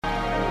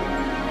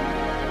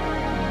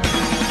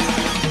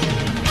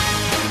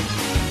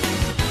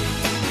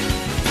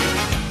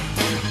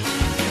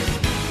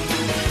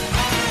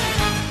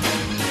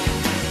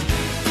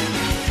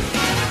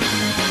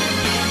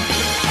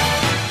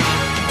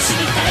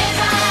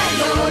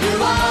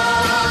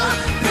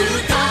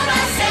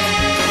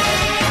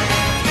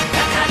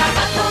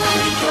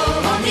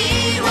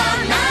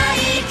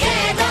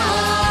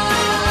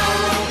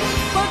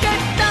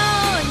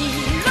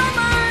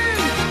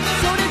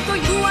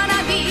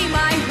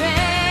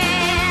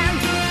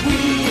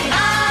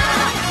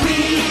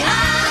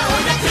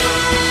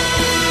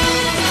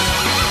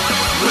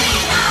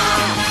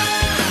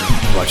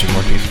watching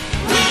One Piece.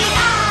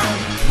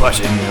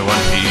 Watching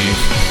One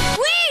Piece.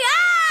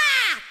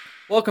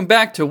 Welcome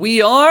back to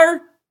We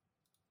Are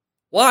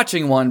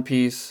Watching One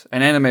Piece,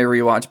 an anime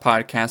rewatch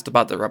podcast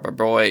about the Rubber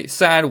Boy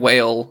sad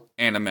whale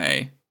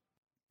anime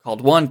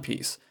called One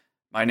Piece.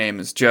 My name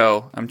is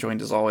Joe. I'm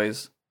joined as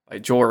always by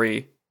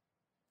Jory.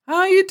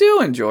 How you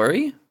doing,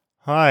 Jory?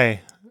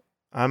 Hi.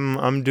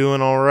 I'm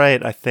doing all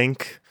right, I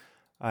think.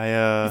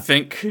 You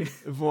think?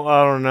 Well,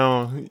 I don't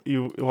know.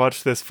 You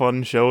watch this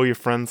fun show, your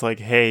friend's like,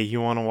 "Hey, you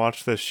want to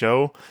watch this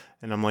show?"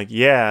 And I'm like,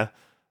 "Yeah."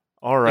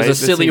 All right.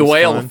 There's a silly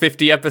whale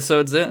 50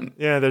 episodes in.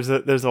 Yeah, there's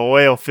a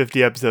whale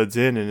 50 episodes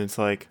in, and it's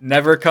like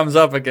Never comes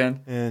up again.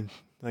 and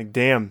like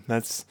damn,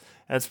 that's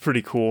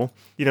pretty cool.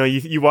 You know,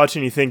 you watch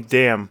and you think,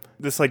 "Damn,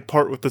 this like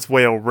part with this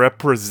whale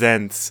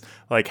represents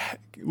like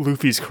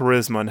Luffy's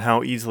charisma and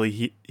how easily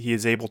he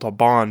is able to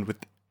bond with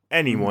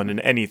anyone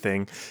and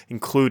anything,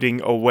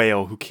 including a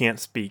whale who can't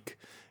speak."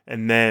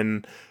 And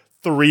then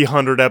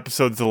 300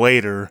 episodes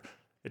later,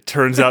 it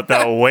turns out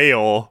that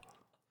whale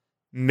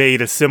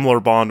made a similar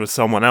bond with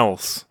someone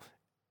else.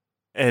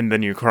 And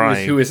then you're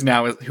crying. Who is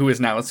now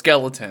a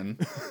skeleton.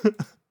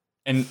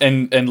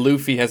 and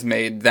Luffy has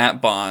made that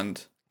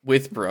bond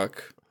with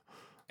Brook.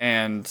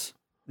 And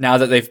now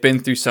that they've been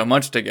through so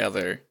much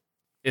together,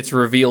 it's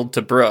revealed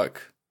to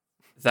Brook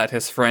that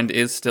his friend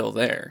is still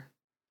there.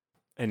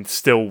 And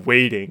still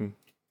waiting.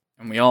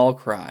 And we all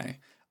cry.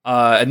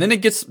 And then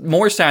it gets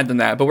more sad than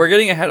that, but we're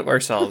getting ahead of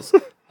ourselves.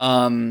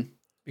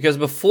 Because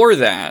before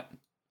that,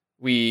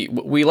 we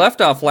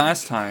left off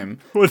last time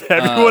With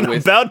everyone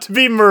about to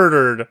be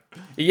murdered.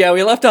 Yeah,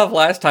 we left off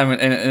last time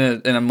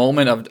in a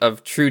moment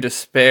of true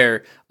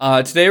despair.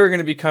 Today we're going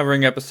to be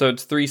covering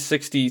episodes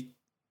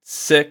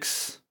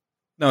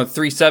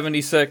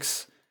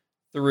 376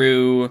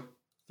 through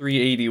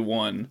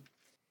 381.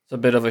 It's a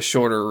bit of a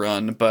shorter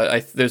run,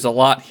 but there's a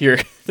lot here.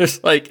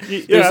 There's like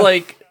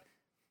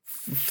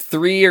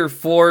 3 or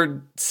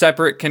 4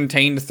 separate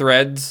contained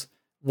threads.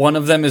 One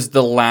of them is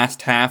the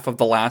last half of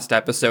the last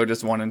episode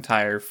is one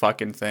entire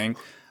fucking thing.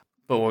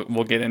 But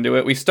we'll get into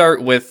it. We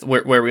start with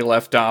where we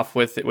left off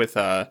with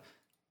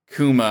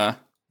Kuma,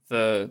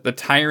 the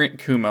tyrant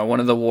Kuma, one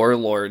of the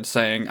warlords,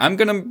 saying, "I'm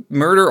gonna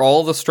murder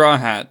all the Straw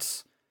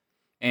Hats,"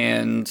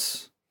 and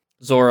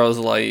Zoro's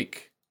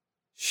like,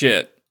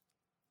 "Shit,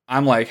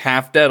 I'm like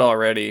half dead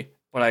already,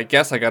 but I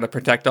guess I gotta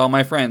protect all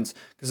my friends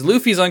because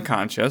Luffy's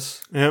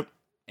unconscious." Yep.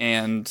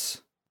 And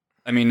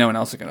I mean, no one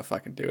else is gonna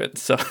fucking do it.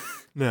 So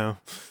No.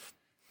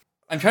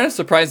 I'm kind of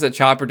surprised that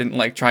Chopper didn't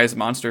like try his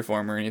monster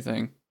form or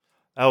anything.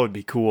 That would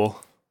be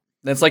cool.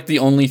 That's like the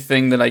only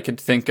thing that I could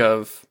think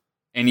of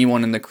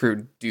anyone in the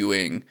crew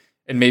doing.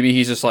 And maybe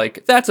he's just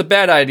like, "That's a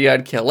bad idea,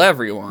 I'd kill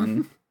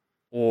everyone."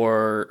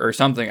 or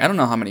something. I don't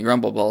know how many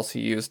Rumble Balls he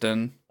used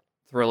in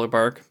Thriller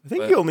Bark. I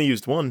think he only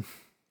used one.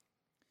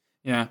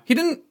 Yeah. He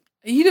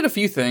did a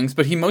few things,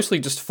 but he mostly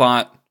just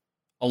fought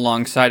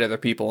alongside other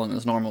people in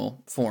his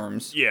normal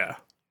forms. Yeah.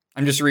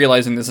 I'm just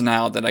realizing this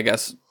now that I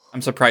guess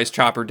I'm surprised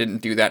Chopper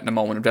didn't do that in a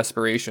moment of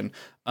desperation.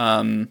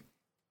 But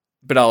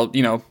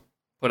I'll,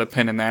 put a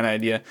pin in that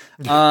idea.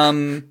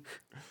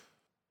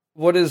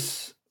 What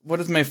is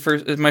my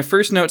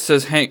first note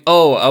says Hank?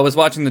 Oh, I was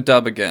watching the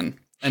dub again,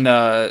 and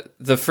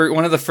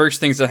one of the first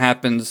things that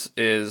happens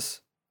is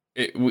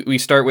we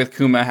start with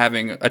Kuma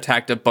having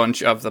attacked a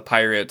bunch of the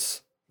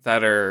pirates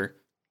that are,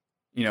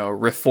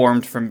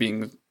 reformed from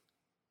being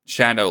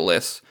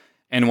shadowless,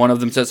 and one of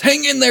them says,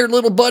 "Hang in there,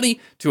 little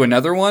buddy," to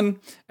another one,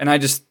 and I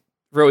just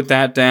wrote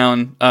that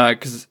down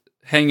because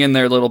 "hang in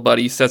there, little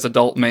buddy" says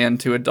adult man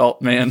to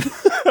adult man.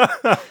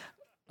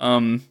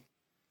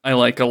 I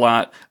like a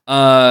lot.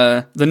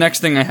 The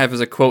next thing I have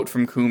is a quote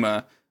from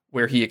Kuma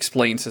where he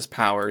explains his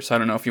powers. I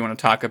don't know if you want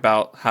to talk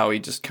about how he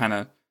just kind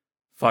of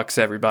fucks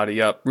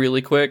everybody up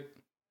really quick.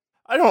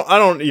 I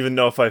don't even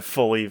know if I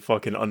fully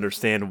fucking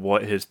understand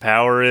what his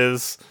power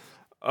is.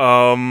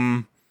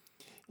 Well,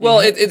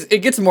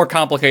 it gets more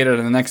complicated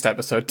in the next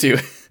episode too.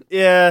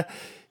 Yeah,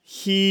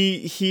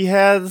 he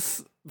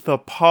has the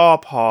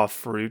paw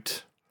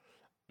fruit.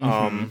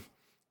 He's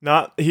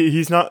not.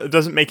 It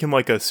doesn't make him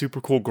like a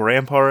super cool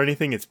grandpa or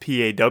anything. It's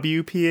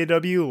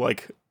PAW,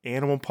 like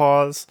animal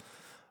paws.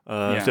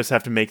 Just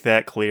have to make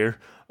that clear.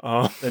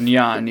 The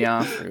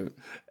Nya fruit.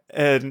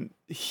 And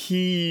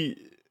he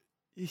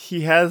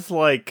has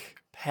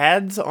like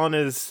pads on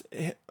in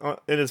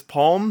his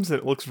palms. And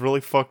it looks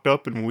really fucked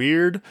up and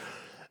weird.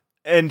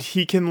 And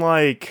he can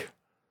like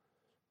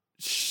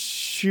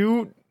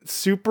shoot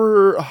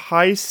super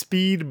high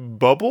speed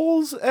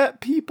bubbles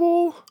at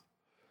people.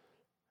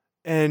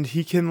 And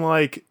he can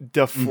like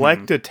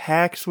deflect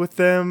attacks with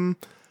them.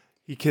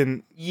 He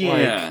can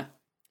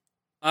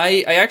I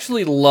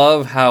actually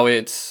love how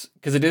it's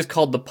because it is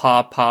called the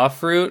paw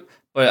fruit,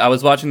 but I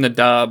was watching the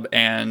dub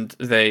and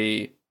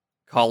they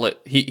call it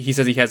he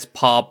says he has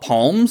paw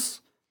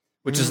palms,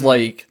 which is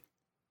like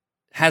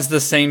has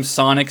the same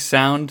sonic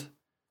sound,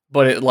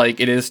 but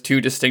it is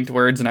 2 distinct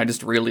words, and I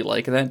just really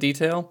like that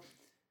detail.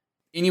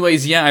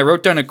 Anyways, yeah, I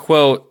wrote down a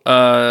quote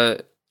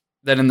that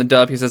in the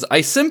dub he says,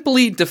 "I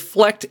simply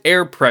deflect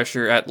air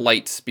pressure at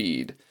light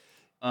speed."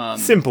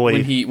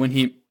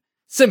 Simply.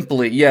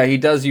 Simply, yeah, he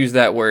does use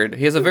that word.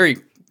 He has a very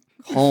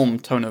calm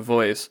tone of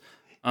voice.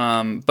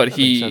 But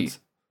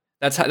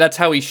that's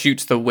how he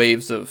shoots the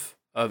waves of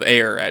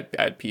air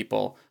at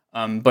people.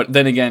 But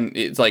then again,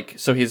 it's like,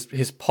 so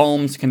his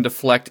palms can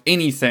deflect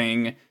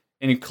anything,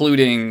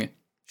 including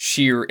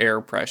sheer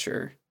air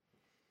pressure.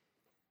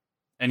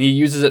 And he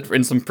uses it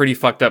in some pretty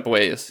fucked up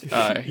ways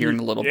here in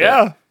a little bit.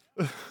 Yeah.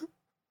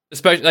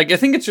 Especially, like, I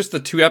think it's just the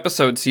 2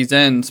 episodes he's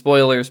in,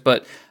 spoilers,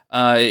 but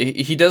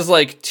he does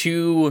like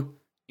 2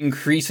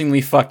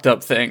 increasingly fucked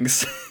up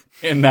things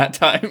in that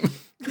time.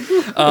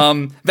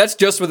 That's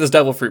just with his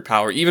devil fruit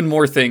power. Even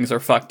more things are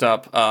fucked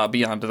up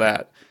beyond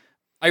that.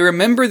 I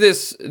remember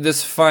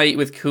this fight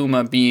with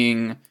Kuma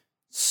being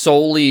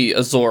solely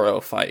a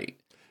Zoro fight,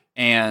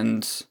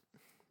 and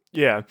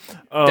yeah,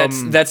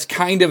 that's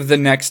kind of the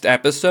next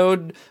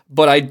episode.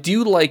 But I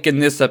do like in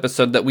this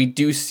episode that we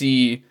do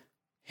see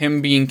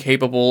him being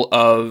capable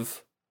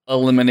of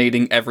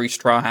eliminating every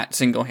Straw Hat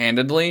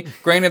single-handedly.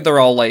 Granted, they're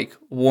all like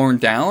worn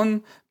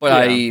down,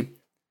 but yeah. I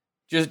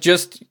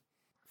just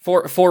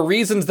for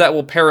reasons that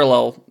will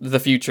parallel the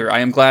future, I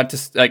am glad to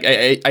like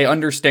I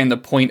understand the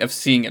point of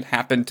seeing it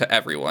happen to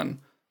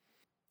everyone.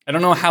 I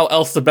don't know how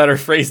else to better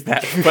phrase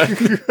that, but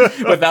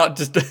without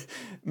just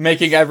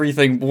making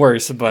everything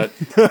worse. But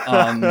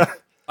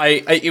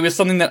it was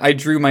something that I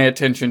drew my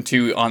attention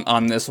to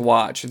on this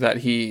watch, that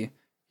he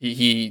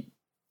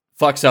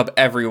fucks up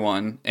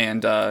everyone,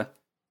 and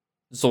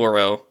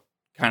Zoro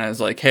kind of is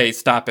like, "Hey,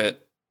 stop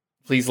it!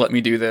 Please let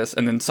me do this."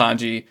 And then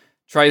Sanji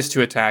tries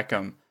to attack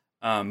him,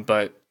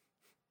 but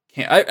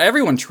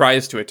everyone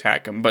tries to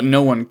attack him, but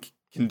no one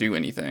can do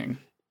anything.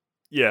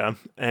 Yeah,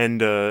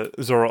 and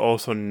Zoro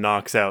also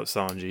knocks out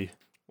Sanji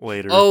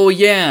later. Oh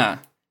yeah,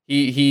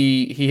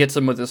 he hits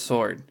him with his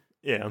sword.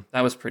 Yeah,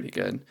 that was pretty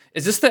good.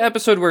 Is this the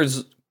episode where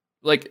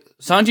like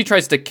Sanji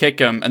tries to kick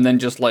him and then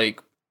just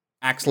like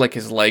acts like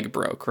his leg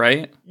broke,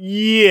 right?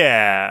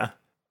 Yeah,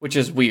 which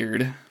is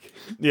weird.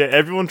 Yeah,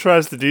 everyone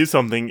tries to do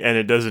something and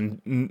it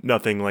doesn't.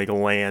 Nothing like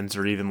lands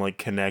or even like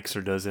connects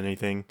or does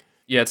anything.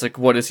 Yeah, it's like,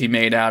 what is he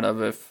made out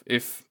of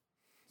if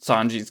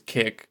Sanji's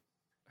kick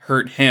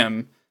hurt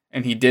him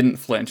and he didn't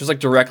flinch? Just like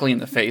directly in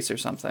the face or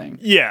something.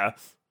 Yeah.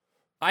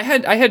 I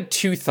had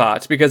 2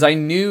 thoughts, because I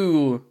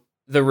knew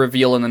the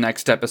reveal in the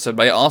next episode,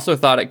 but I also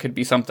thought it could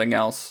be something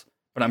else.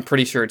 But I'm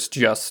pretty sure it's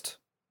just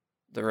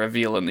the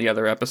reveal in the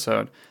other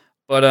episode.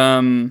 But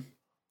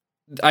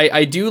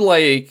I do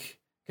like,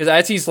 because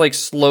as he's like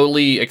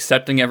slowly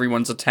accepting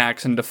everyone's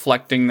attacks and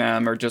deflecting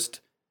them or just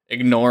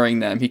ignoring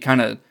them, he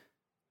kind of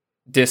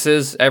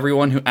disses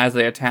everyone who as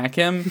they attack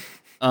him.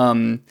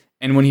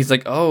 And when he's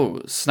like, "Oh,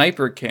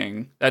 Sniper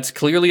King, that's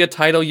clearly a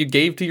title you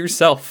gave to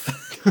yourself,"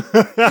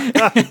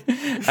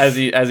 as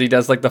he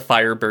does like the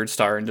Firebird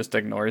star and just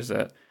ignores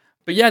it.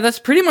 But yeah, that's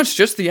pretty much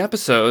just the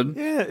episode.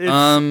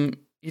 Yeah,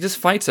 he just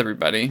fights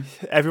everybody.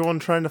 Everyone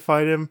trying to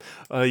fight him.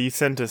 You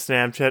sent a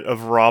Snapchat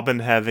of Robin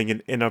having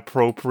an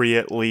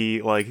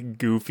inappropriately like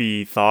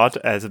goofy thought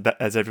as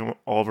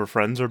all of her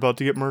friends are about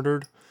to get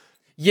murdered.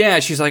 Yeah,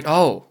 she's like,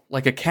 "Oh,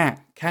 like a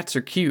cat. Cats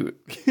are cute."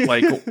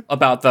 Like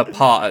about the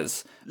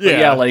paws. But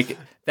yeah, like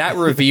that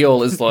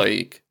reveal is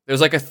like,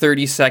 there's like a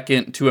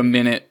 30-second to a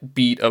minute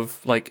beat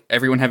of like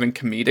everyone having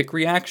comedic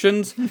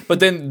reactions, but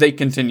then they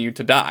continue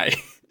to die.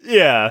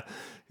 Yeah,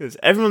 because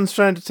everyone's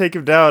trying to take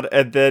him down,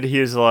 and then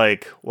he's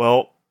like,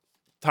 "Well,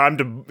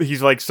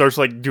 he's like starts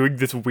like doing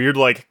this weird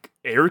like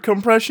air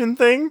compression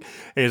thing,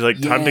 and he's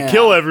like, "Time to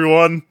kill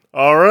everyone.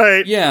 All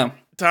right, yeah,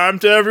 time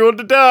to everyone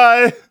to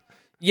die."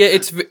 Yeah,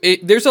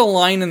 there's a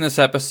line in this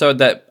episode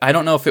that I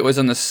don't know if it was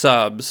in the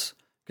subs,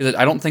 because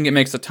I don't think it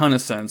makes a ton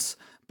of sense,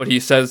 but he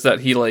says that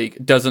he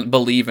like doesn't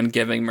believe in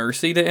giving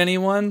mercy to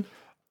anyone.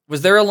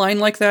 Was there a line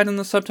like that in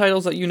the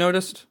subtitles that you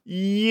noticed?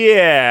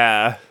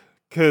 Yeah,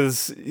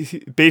 because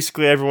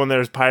basically everyone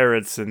there is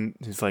pirates, and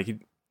he's like,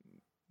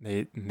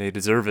 they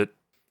deserve it.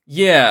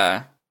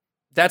 Yeah,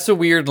 that's a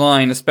weird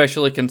line,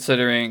 especially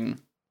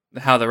considering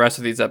how the rest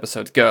of these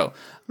episodes go.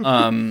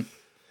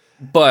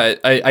 But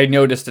I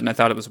noticed it and I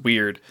thought it was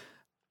weird.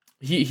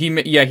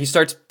 He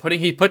starts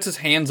he puts his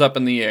hands up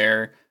in the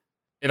air.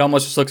 It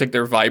almost just looks like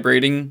they're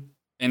vibrating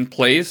in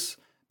place,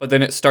 but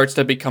then it starts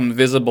to become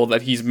visible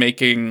that he's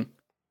making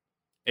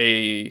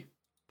a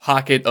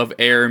pocket of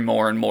air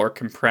more and more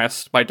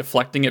compressed by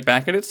deflecting it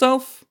back at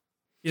itself.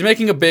 He's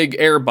making a big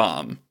air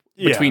bomb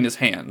between his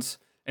hands,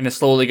 and it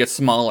slowly gets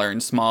smaller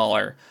and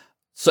smaller.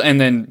 So, and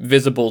then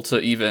visible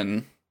to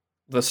even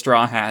the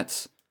Straw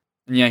Hats.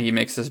 Yeah, he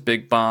makes this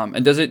big bomb.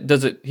 And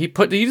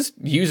he just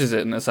uses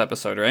it in this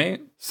episode,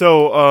 right?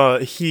 So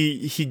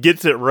he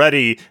gets it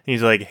ready and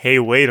he's like, "Hey,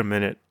 wait a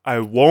minute. I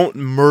won't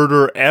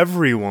murder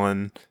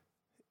everyone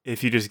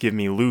if you just give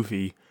me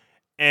Luffy."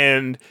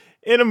 And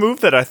in a move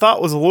that I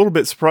thought was a little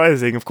bit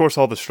surprising, of course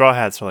all the Straw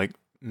Hats are like,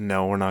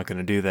 "No, we're not going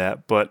to do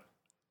that." But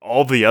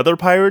all the other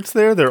pirates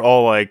there, they're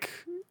all like,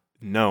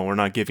 "No, we're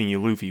not giving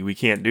you Luffy. We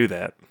can't do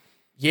that."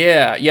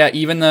 Yeah,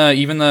 even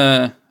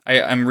the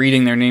I'm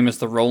reading their name as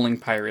the Rolling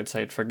Pirates. I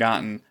had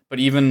forgotten, but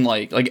even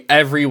like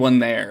everyone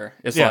there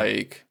is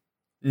like,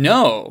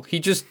 No, he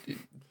just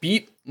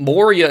beat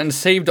Moria and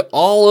saved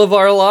all of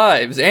our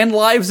lives and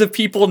lives of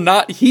people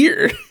not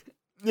here.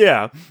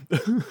 Yeah.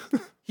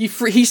 He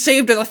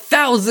saved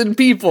 1,000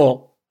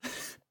 people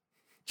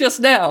just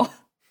now.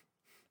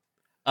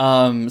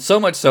 So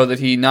much so that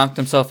he knocked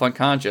himself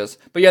unconscious.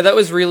 But yeah, that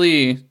was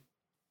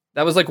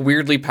like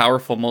weirdly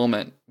powerful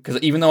moment, because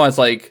even though I was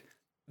like,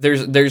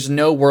 there's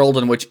no world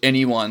in which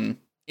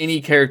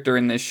any character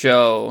in this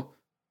show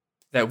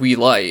that we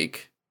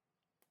like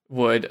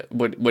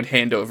would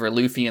hand over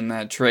Luffy in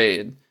that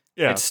trade.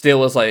 Yeah. It still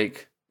was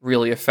like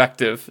really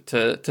effective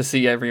to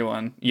see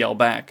everyone yell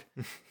back.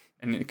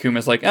 And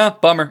Kuma's like,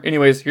 bummer.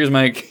 Anyways, here's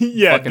my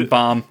fucking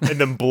bomb. And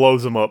then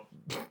blows him up.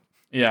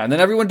 Yeah, and then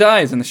everyone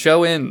dies and the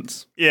show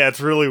ends. Yeah,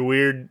 it's really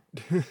weird.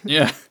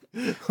 Yeah.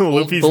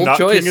 Luffy's bold not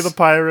choice. king of the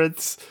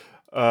pirates.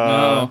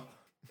 No.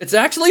 It's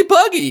actually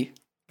Buggy.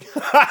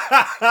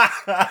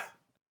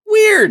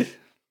 Weird.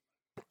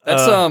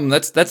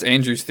 That's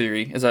Andrew's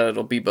theory, is that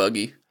it'll be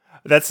Buggy.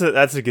 That's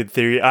a good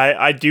theory.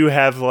 I do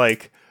have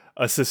like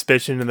a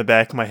suspicion in the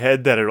back of my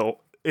head that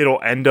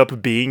it'll end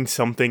up being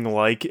something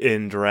like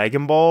in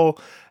Dragon Ball,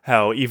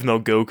 how even though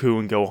Goku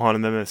and Gohan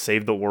and them have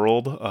saved the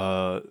world,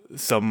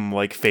 some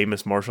like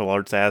famous martial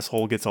arts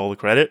asshole gets all the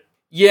credit.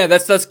 Yeah,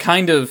 that's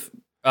kind of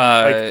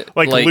like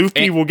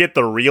Luffy will get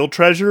the real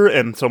treasure,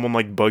 and someone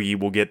like Buggy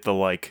will get the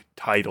like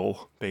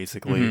title,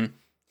 basically.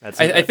 Mm-hmm.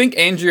 I think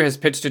Andrew has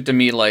pitched it to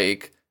me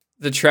like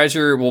the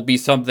treasure will be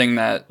something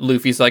that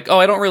Luffy's like, oh,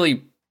 I don't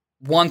really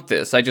want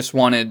this. I just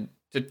wanted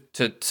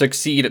to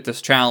succeed at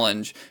this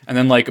challenge, and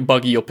then like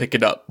Buggy will pick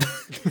it up,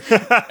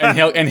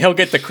 and he'll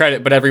get the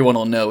credit, but everyone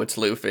will know it's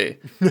Luffy,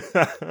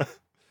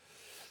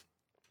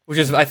 which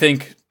is, I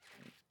think,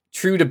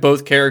 true to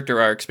both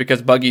character arcs,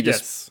 because Buggy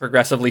just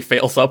progressively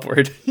fails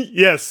upward.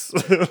 Yes.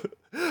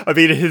 I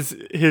mean,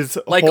 his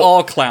like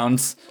all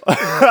clowns.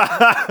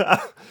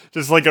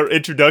 Just like our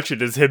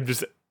introduction is him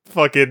just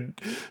fucking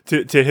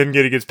to him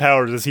getting his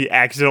powers is he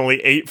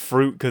accidentally ate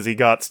fruit because he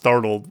got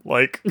startled.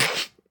 Like,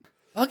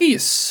 Buggy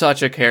is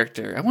such a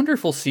character. I wonder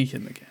if we'll see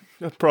him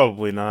again.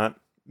 Probably not.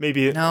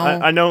 Maybe. No.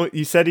 I know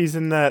you said he's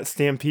in that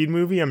Stampede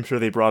movie. I'm sure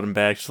they brought him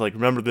back. Just like,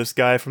 remember this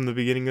guy from the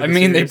beginning of the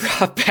series? They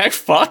brought back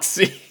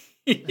Foxy.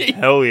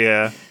 Hell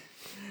yeah.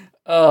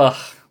 Ugh,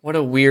 what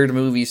a weird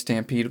movie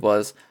Stampede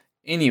was.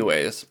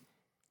 Anyways,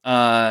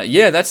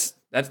 yeah, that's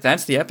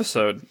the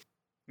episode.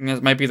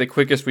 This might be the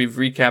quickest we've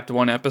recapped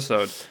one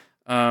episode.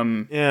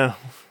 Yeah.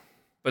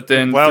 But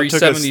then wow,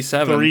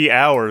 377. It took us 3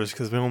 hours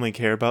because we only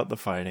care about the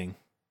fighting.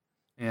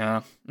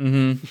 Yeah.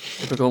 Mm-hmm.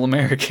 Typical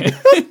American.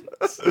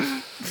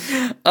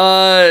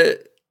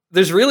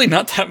 There's really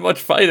not that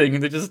much fighting.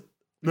 They just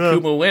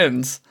Kuma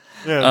wins.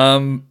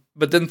 Yeah.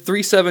 But then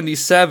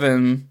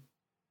 377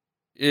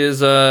 is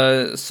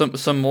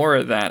some more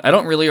of that. I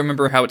don't really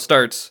remember how it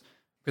starts,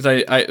 because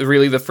I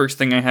really the first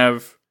thing I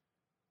have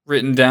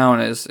written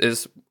down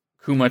is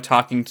Kuma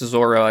talking to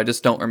Zoro. I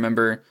just don't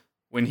remember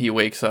when he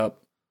wakes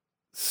up.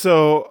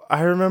 So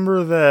I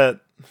remember that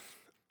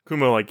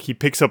Kuma, like, he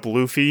picks up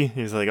Luffy.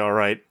 He's like, all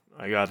right,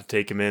 I got to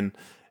take him in.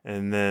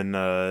 And then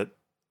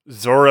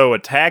Zoro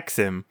attacks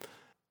him.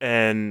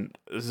 And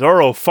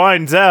Zoro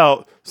finds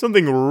out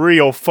something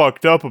real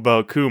fucked up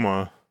about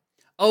Kuma.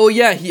 Oh,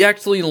 yeah, he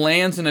actually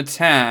lands an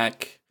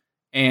attack,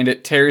 and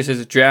it tears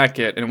his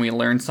jacket, and we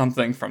learn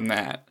something from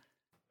that.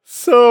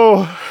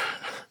 So,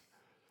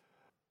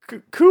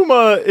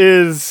 Kuma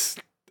is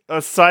a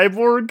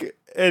cyborg,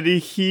 and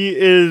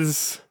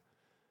he's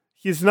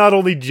not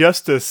only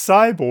just a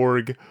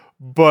cyborg,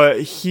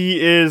 but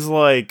he is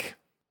like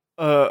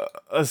a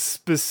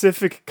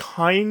specific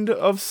kind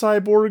of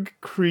cyborg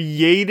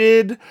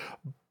created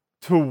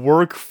to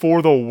work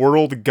for the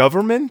world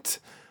government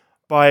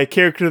by a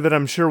character that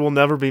I'm sure will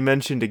never be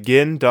mentioned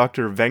again,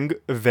 Dr.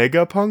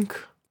 Vegapunk.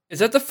 Is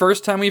that the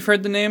first time we've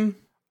heard the name?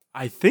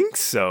 I think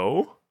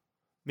so.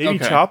 Maybe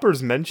Okay.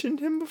 Chopper's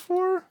mentioned him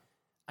before?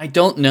 I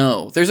don't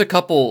know. There's a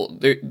couple.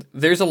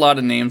 There's a lot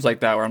of names like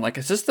that where I'm like,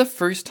 is this the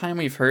first time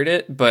we've heard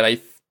it? But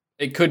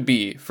it could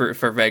be for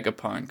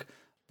Vegapunk.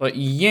 But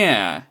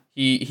yeah,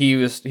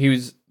 he's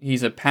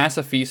a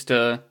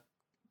pacifista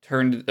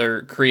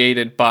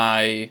created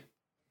by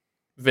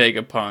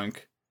Vegapunk,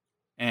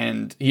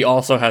 and he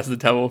also has the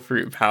devil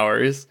fruit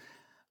powers.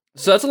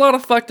 So that's a lot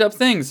of fucked up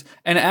things.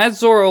 And as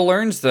Zoro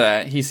learns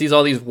that, he sees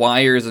all these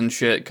wires and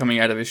shit coming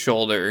out of his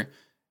shoulder.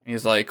 And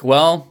he's like,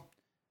 well,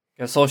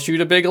 guess I'll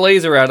shoot a big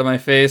laser out of my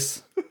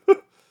face.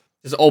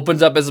 Just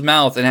opens up his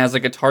mouth and has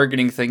like a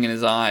targeting thing in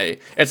his eye.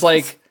 It's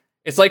like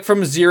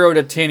from 0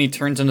 to 10, he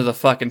turns into the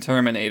fucking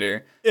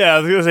Terminator. Yeah, I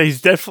was gonna say,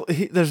 he's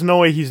definitely. There's no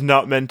way he's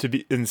not meant to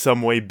be in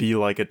some way be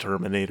like a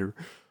Terminator.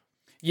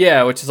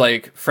 Yeah, which is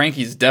like,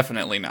 Frankie's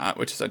definitely not,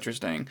 which is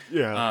interesting.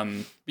 Yeah.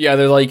 Yeah,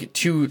 they're like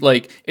two,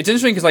 like, it's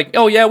interesting because like,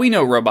 oh yeah, we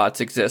know robots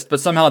exist, but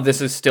somehow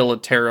this is still a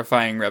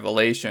terrifying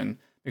revelation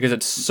because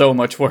it's so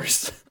much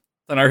worse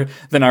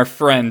than our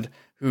friend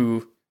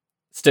who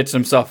stitched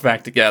himself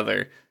back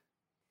together.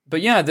 But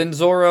yeah, then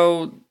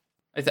Zoro,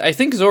 I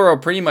think Zoro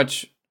pretty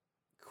much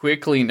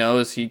quickly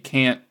knows he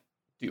can't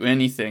do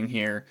anything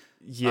here.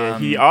 Yeah,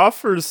 he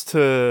offers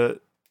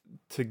to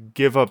to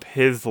give up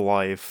his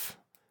life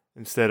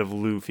instead of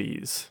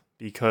Luffy's,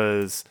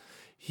 because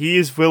he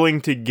is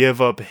willing to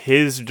give up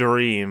his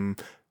dream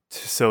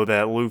so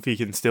that Luffy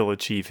can still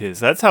achieve his.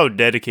 That's how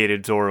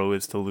dedicated Zoro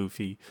is to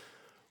Luffy.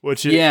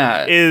 Which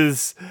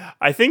is,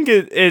 I think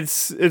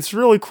it's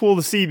really cool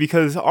to see,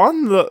 because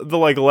on the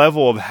like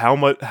level of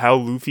how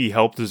Luffy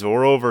helped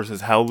Zoro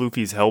versus how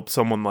Luffy's helped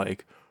someone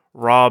like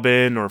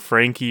Robin or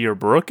Frankie or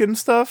Brook and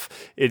stuff,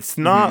 it's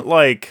not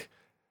like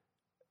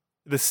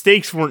the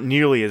stakes weren't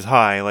nearly as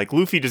high. Like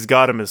Luffy just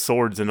got him his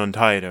swords and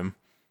untied him.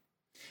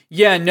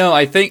 Yeah, no,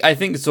 I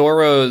think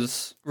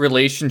Zoro's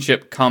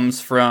relationship comes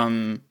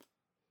from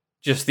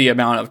just the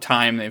amount of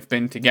time they've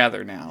been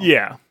together now.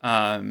 Yeah.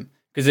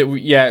 Because it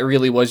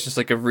really was just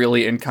like a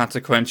really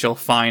inconsequential,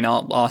 fine,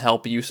 I'll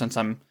help you since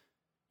I'm,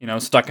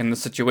 stuck in the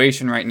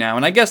situation right now.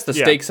 And I guess the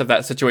stakes of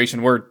that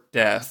situation were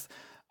death.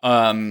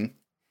 Even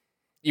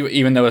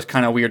though it's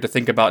kind of weird to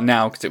think about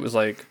now, because it was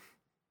like,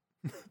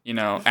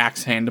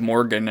 Axe Hand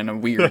Morgan and a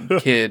weird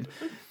kid.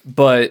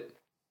 But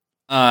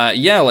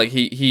like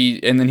he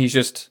and then he's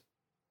just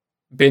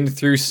been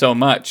through so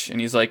much, and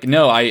he's like,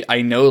 no,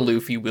 I know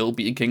Luffy will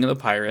be king of the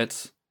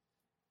pirates.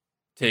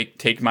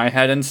 Take my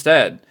head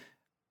instead.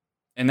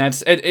 And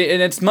that's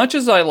and as much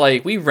as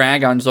we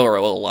rag on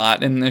Zoro a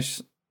lot in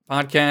this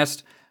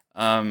podcast,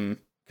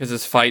 because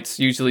his fights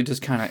usually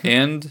just kind of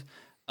end.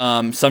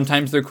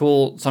 Sometimes they're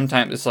cool.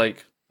 Sometimes it's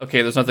like,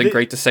 okay, there's nothing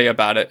great to say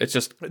about it. It's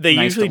just they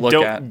nice usually to look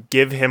don't at.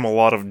 Give him a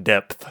lot of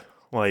depth.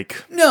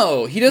 Like,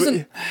 no, he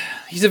doesn't.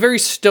 He's a very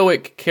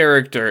stoic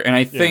character, and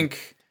I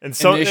think in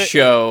this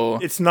show,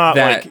 it's not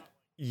like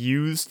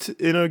used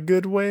in a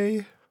good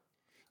way.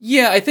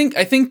 Yeah, I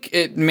think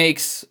it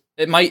makes.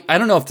 It might. I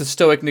don't know if the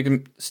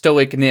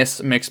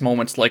stoicness makes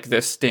moments like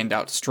this stand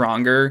out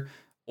stronger,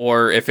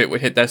 or if it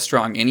would hit that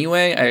strong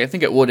anyway. I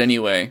think it would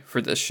anyway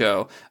for this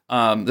show.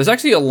 There's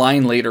actually a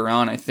line later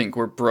on, I think,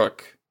 where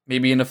Brook,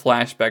 maybe in a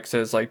flashback,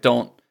 says like,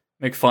 "Don't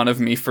make fun of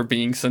me for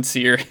being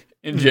sincere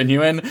and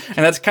genuine." And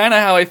that's kind of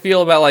how I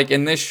feel about like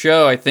in this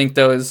show. I think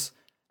those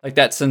like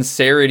that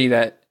sincerity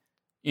that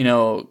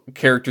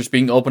characters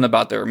being open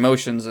about their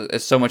emotions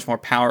is so much more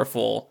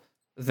powerful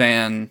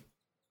than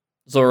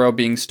Zoro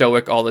being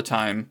stoic all the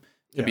time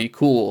to be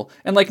cool.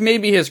 And like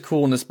maybe his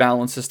coolness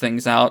balances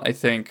things out. I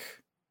think,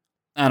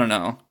 I don't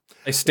know.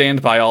 I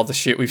stand by all the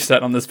shit we've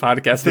said on this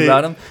podcast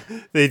about him.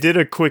 They did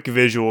a quick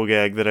visual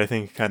gag that I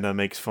think kind of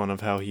makes fun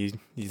of how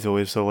he's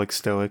always so like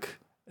stoic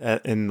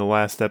in the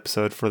last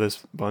episode for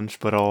this bunch,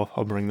 but I'll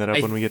bring that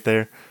up when we get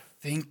there.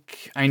 I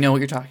think I know what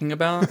you're talking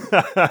about.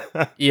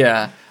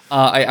 Yeah.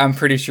 I'm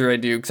pretty sure I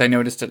do, because I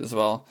noticed it as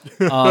well.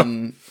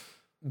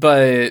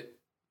 But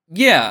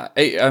yeah,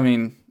 I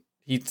mean,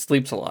 he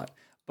sleeps a lot,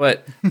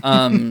 but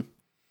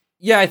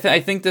yeah, I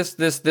think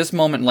this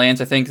moment lands.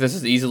 I think this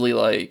is easily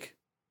like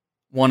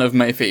one of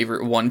my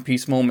favorite One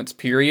Piece moments.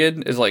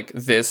 Period. Is like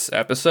this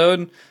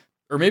episode,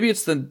 or maybe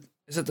is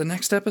it the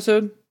next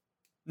episode?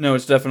 No,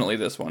 it's definitely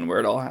this one where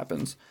it all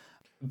happens.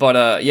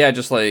 But yeah,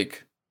 just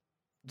like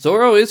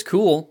Zoro is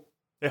cool.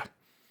 Yeah,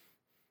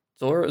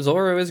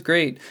 Zoro is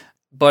great,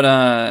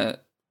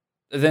 but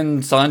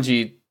then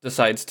Sanji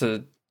decides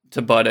to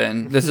butt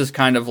in. This is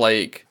kind of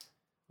like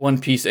One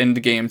Piece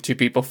Endgame, two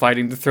people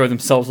fighting to throw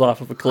themselves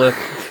off of a cliff.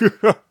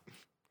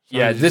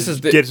 Yeah, this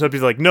is gets up.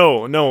 He's like,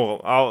 no,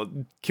 I'll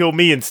kill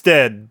me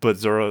instead. But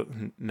Zoro,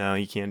 no,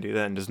 you can't do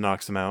that, and just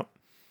knocks him out.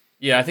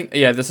 Yeah, I think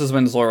this is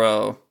when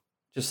Zoro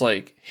just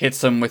like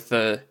hits him with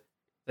the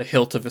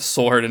hilt of his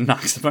sword and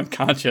knocks him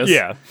unconscious.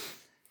 Yeah,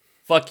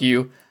 fuck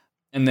you.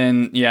 And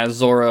then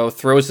Zoro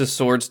throws his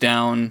swords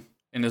down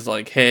and is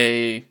like,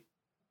 hey,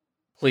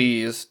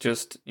 please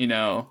just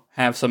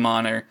have some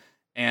honor.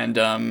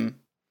 And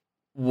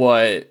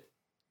what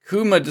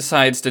Kuma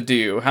decides to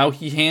do, how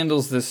he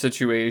handles this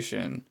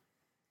situation,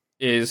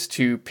 is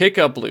to pick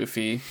up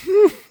Luffy.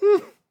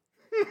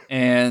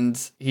 And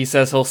he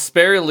says he'll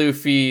spare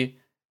Luffy,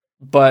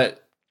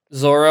 but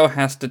Zoro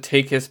has to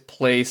take his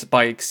place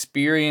by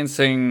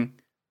experiencing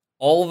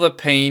all the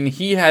pain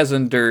he has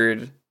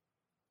endured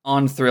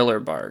on Thriller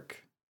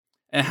Bark.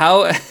 And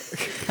how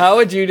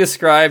would you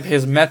describe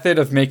his method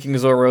of making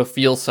Zoro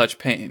feel such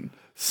pain?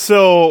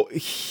 So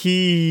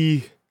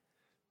Kuma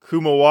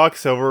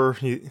walks over,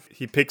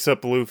 he picks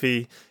up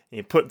Luffy, and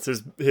he puts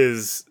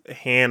his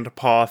hand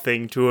paw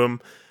thing to him,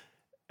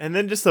 and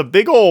then just a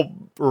big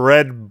old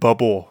red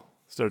bubble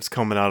starts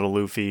coming out of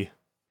Luffy.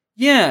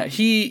 Yeah,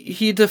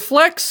 he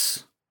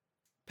deflects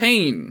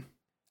pain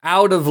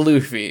out of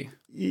Luffy.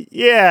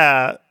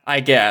 Yeah. I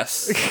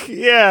guess.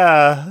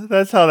 Yeah,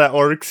 that's how that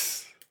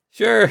works.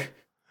 Sure.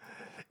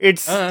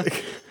 It's and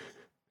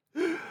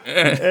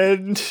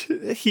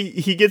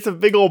he gets a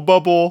big old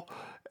bubble,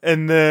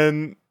 and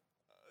then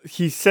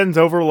he sends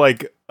over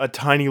like a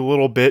tiny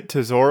little bit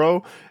to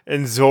Zoro,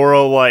 and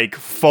Zoro like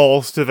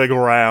falls to the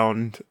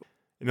ground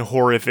in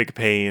horrific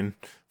pain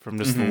from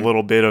just a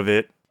little bit of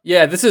it.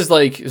 Yeah, this is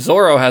like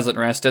Zoro hasn't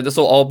rested. This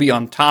will all be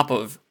on top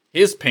of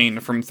his pain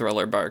from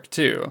Thriller Bark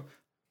too.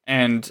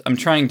 And I'm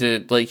trying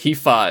to he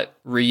fought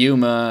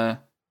Ryuma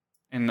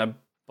and a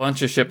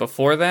bunch of shit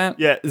before that.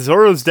 Yeah,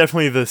 Zoro's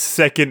definitely the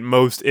second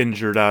most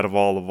injured out of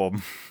all of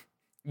them.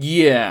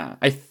 Yeah,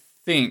 I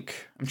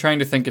think. I'm trying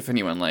to think if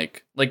anyone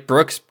like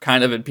Brooks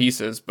kind of in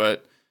pieces,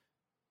 but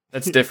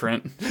that's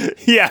different.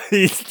 Yeah,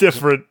 he's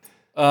different.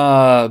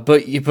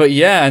 But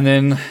yeah, and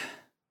then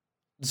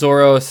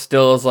Zoro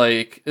still is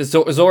like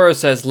Zoro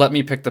says, "Let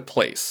me pick the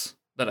place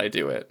that I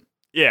do it."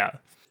 Yeah.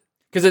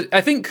 Because I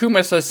think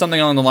Kuma says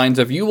something along the lines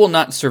of, "You will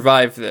not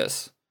survive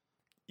this."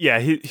 Yeah,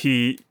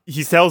 he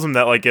tells him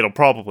that like it'll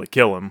probably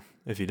kill him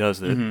if he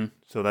does it. Mm-hmm.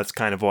 So that's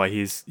kind of why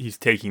he's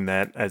taking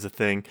that as a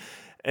thing.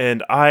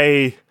 And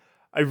I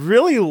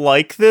really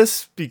like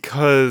this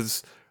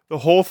because the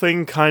whole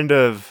thing kind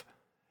of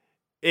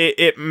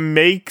it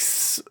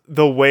makes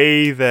the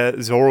way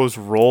that Zoro's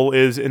role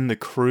is in the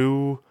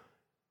crew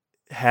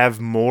have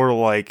more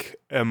like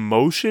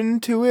emotion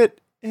to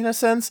it in a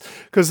sense,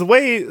 because the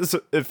way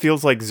it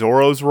feels like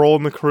Zoro's role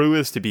in the crew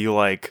is to be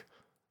like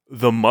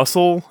the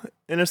muscle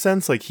in a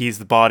sense, like he's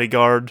the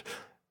bodyguard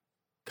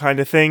kind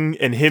of thing,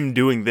 and him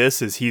doing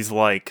this is he's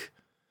like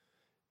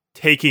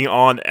taking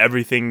on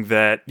everything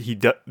that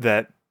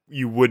that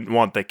you wouldn't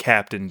want the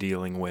captain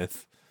dealing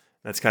with.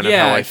 That's kind of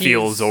how I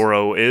feel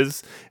Zoro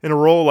is in a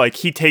role. Like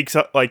he takes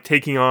up like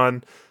taking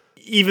on,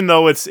 even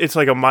though it's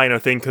like a minor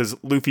thing because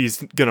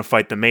Luffy's gonna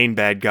fight the main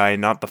bad guy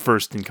and not the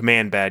first in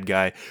command bad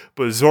guy.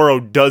 But Zoro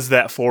does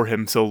that for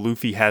him, so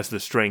Luffy has the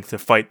strength to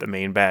fight the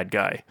main bad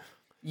guy.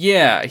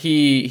 Yeah,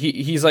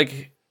 he's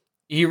like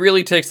he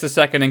really takes the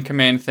second in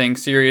command thing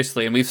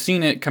seriously, and we've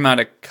seen it come out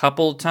a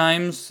couple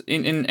times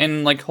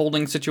in like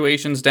holding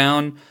situations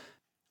down.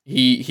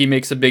 He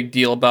makes a big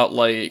deal about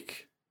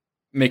like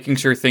making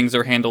sure things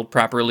are handled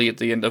properly at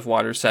the end of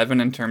Water 7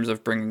 in terms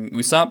of bringing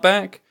Usopp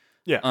back.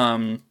 Yeah.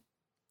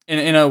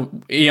 And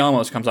he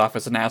almost comes off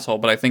as an asshole,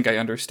 but I think I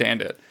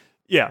understand it.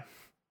 Yeah.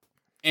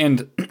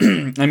 And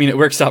I mean, it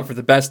works out for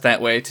the best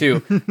that way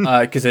too,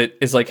 because it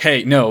is like,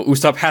 hey, no,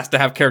 Usopp has to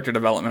have character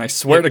development. I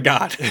swear to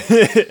God.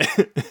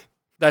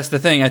 That's the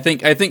thing. I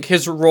think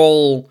his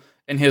role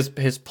and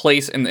his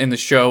place in the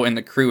show and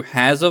the crew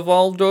has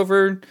evolved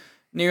over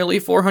nearly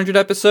 400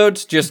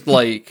 episodes. Just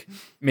like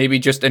maybe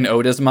just in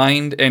Oda's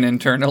mind and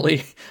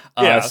internally.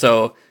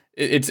 So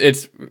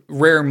it's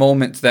rare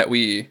moments that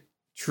we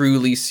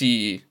truly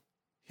see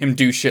him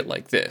do shit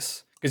like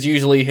this, because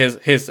usually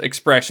his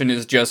expression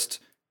is just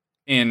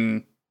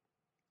in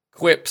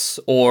quips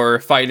or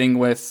fighting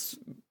with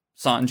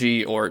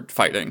Sanji or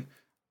fighting,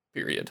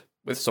 period,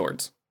 with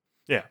swords.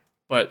 Yeah.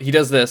 But he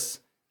does this,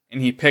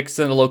 and he picks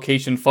a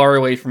location far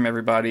away from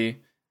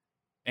everybody,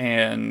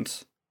 and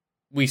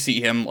we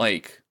see him,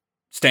 like,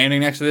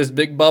 standing next to this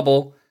big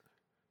bubble,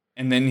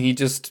 and then he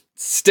just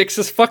sticks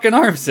his fucking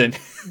arms in.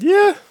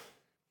 Yeah.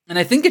 And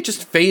I think it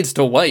just fades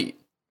to white.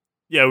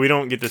 Yeah, we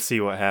don't get to see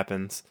what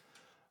happens.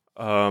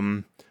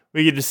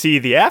 We get to see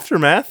the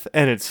aftermath,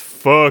 and it's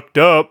fucked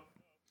up.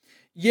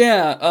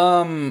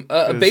 Yeah,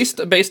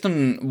 based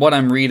on what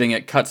I'm reading,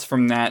 it cuts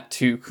from that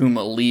to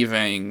Kuma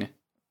leaving,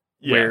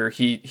 where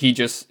he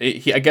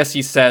I guess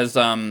he says,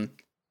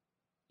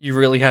 you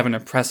really have an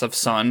impressive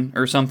son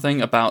or something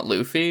about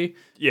Luffy.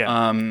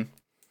 Yeah.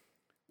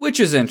 Which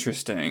is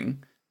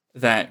interesting.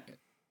 That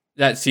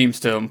seems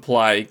to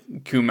imply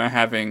Kuma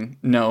having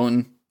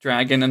known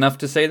Dragon enough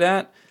to say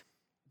that.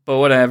 But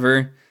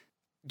whatever.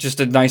 Just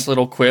a nice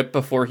little quip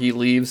before he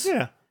leaves.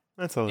 Yeah,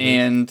 that's all it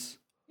is.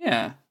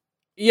 Yeah,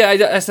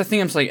 that's the thing.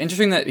 I'm just like,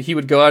 interesting that he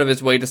would go out of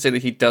his way to say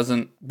that he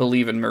doesn't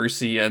believe in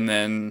mercy, and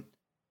then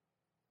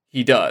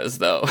he does,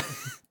 though.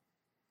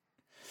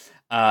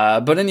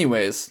 But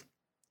anyways,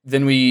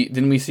 then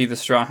we see the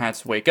Straw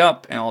Hats wake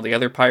up, and all the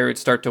other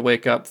pirates start to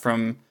wake up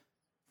from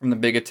the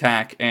big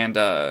attack, and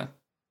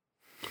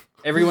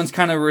everyone's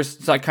kind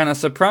of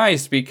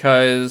surprised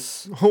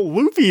because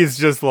Luffy is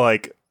just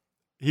like.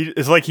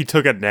 It's like he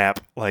took a nap.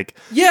 Like,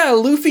 yeah,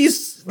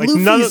 Luffy's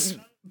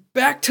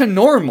back to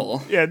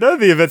normal. Yeah, none of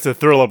the events of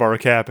Thriller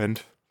Bark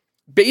happened.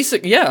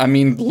 I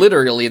mean,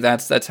 literally,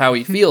 that's how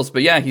he feels.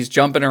 But yeah, he's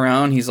jumping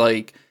around. He's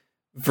like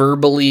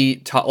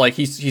verbally,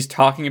 he's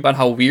talking about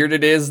how weird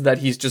it is that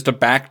he's just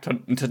back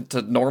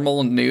to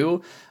normal and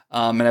new.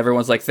 And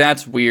everyone's like,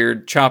 that's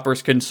weird.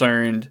 Chopper's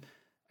concerned.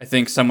 I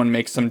think someone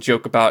makes some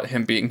joke about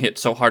him being hit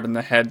so hard in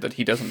the head that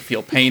he doesn't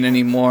feel pain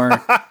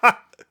anymore.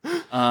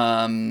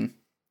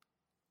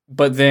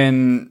 But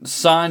then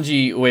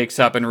Sanji wakes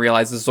up and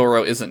realizes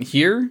Zoro isn't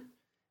here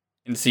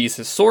and sees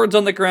his swords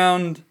on the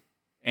ground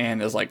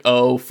and is like,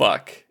 oh,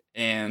 fuck.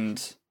 And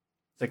it's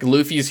like,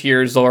 Luffy's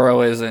here,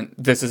 Zoro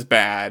isn't, this is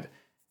bad.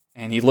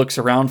 And he looks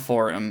around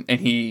for him, and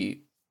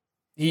he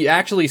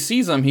actually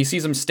sees him. He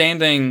sees him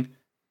standing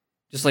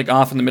just like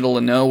off in the middle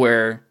of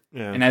nowhere.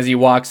 Yeah. And as he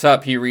walks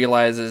up, he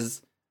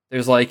realizes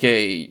there's like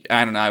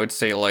I would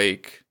say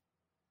like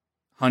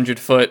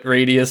 100-foot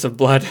radius of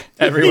blood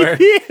everywhere.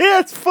 Yeah,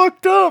 it's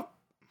fucked up.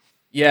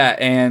 Yeah,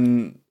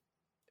 and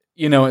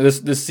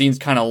this scene's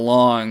kind of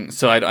long,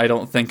 so I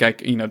don't think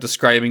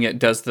describing it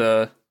does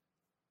the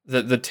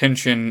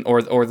tension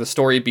or the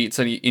story beats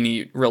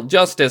any real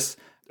justice.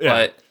 Yeah.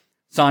 But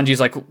Sanji's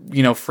like,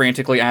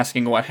 frantically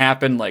asking what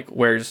happened, like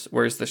where's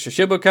the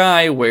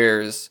Shishibukai,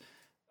 where's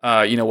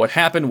what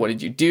happened, what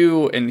did you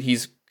do? And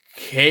he's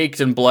caked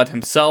in blood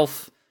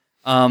himself.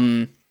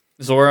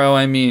 Zoro,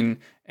 I mean,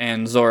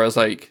 and Zoro's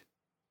like,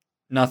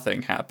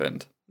 nothing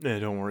happened. Yeah,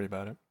 don't worry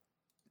about it.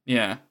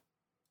 Yeah.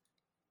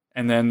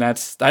 And then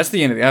that's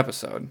the end of the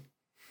episode.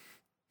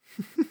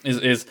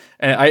 And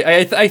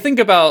I think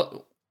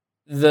about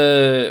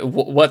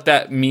what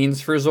that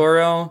means for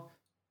Zoro,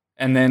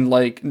 and then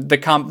like the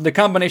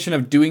combination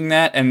of doing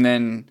that and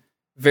then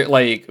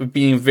like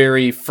being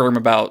very firm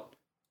about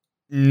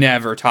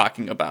never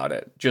talking about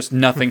it. Just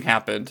nothing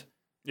happened.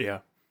 Yeah.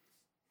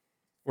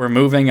 We're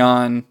moving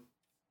on.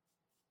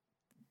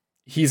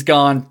 He's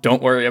gone.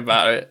 Don't worry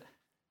about it.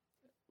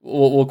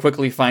 We'll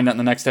quickly find out in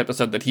the next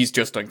episode that he's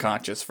just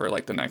unconscious for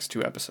like the next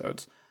 2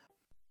 episodes.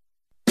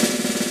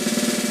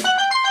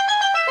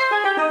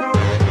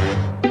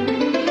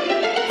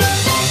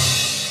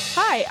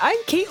 Hi, I'm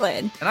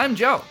Caitlin. And I'm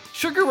Joe.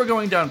 Sugar We're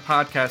Going Down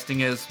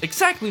Podcasting is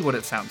exactly what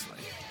it sounds like.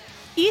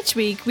 Each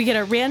week, we get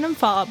a random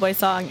Fall Out Boy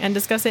song and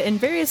discuss it in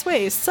various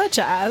ways, such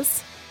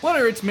as... What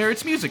are its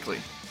merits musically?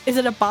 Is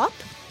it a bop?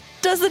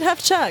 Does it have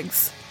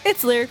chugs?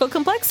 It's lyrical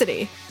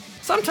complexity.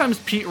 Sometimes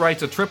Pete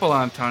writes a triple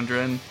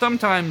entendre, and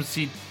sometimes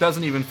he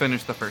doesn't even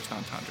finish the first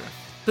entendre.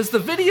 Does the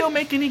video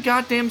make any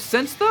goddamn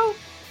sense, though?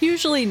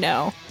 Usually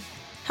no.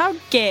 How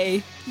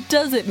gay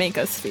does it make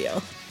us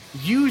feel?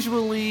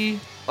 Usually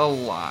a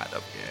lot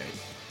of gay.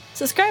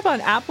 Subscribe on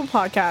Apple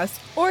Podcasts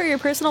or your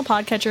personal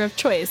podcatcher of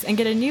choice and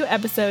get a new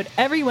episode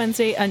every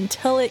Wednesday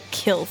until it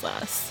kills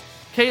us.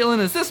 Caitlin,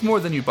 is this more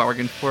than you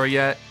bargained for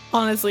yet?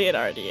 Honestly, it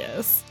already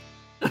is.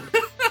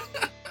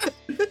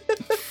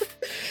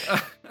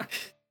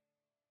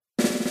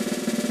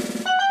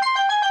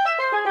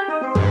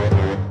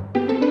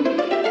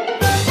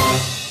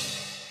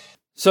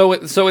 So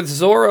it's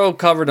Zoro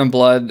covered in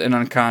blood and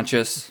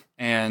unconscious,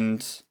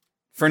 and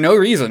for no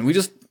reason,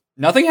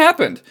 nothing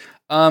happened.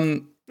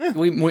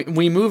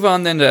 We move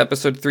on then to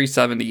episode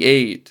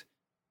 378,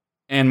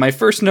 and my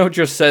first note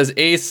just says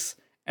Ace,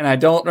 and I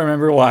don't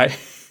remember why.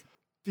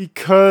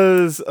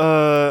 Because,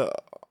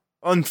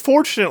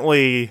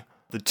 unfortunately,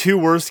 the 2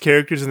 worst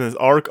characters in this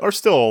arc are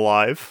still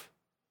alive.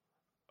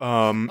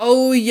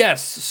 Oh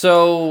yes,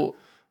 so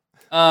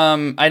I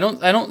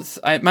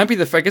might be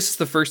I guess it's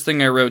the first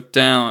thing I wrote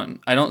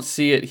down. I don't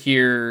see it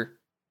here.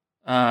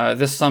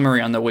 This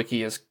summary on the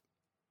wiki is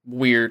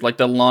weird. Like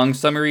the long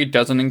summary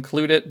doesn't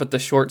include it, but the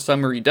short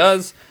summary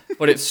does.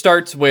 But it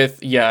starts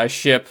with a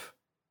ship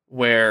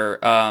where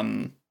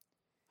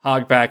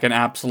Hogback and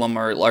Absalom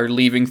are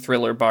leaving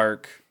Thriller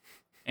Bark,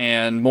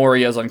 and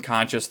Moria's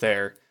unconscious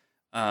there.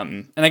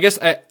 And I guess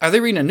are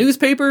they reading a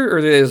newspaper, or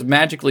do they just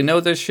magically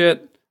know this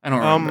shit? I don't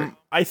remember.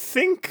 I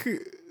think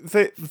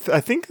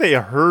they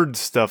heard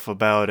stuff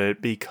about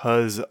it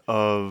because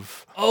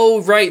of...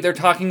 Oh, right. They're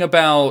talking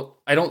about...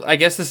 I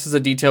guess this is a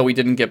detail we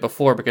didn't get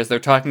before, because they're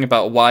talking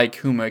about why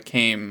Kuma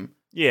came...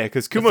 Yeah,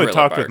 because Kuma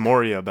talked with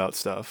Moria about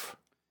stuff.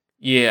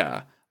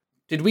 Yeah.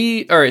 Did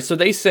we... Alright, so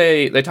they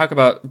talk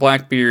about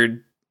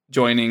Blackbeard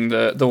joining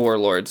the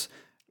Warlords.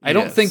 I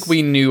don't think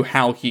we knew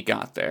how he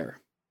got there.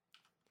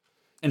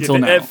 Until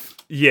now.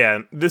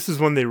 This is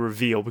when they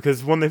reveal,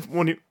 because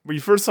when you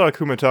first saw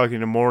Kuma talking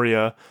to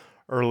Moria...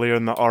 Earlier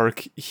in the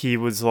arc, he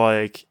was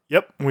like,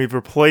 yep, we've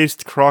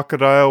replaced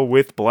Crocodile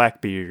with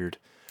Blackbeard.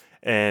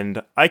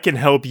 And I can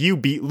help you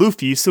beat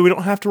Luffy so we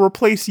don't have to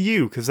replace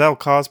you, because that'll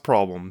cause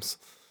problems.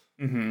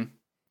 Mm-hmm.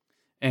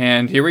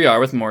 And here we are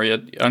with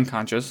Moria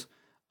unconscious,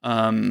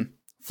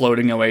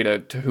 floating away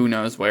to who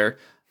knows where.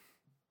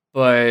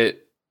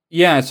 But,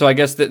 yeah, so I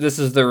guess that this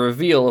is the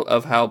reveal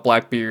of how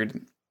Blackbeard,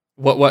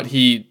 what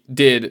he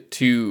did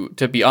to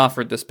be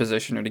offered this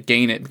position or to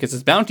gain it, because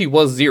his bounty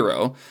was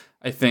 0.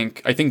 I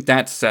think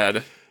that's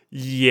said.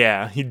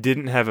 Yeah, he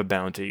didn't have a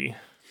bounty.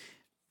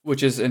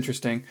 Which is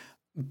interesting.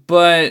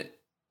 But,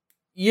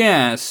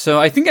 yeah, so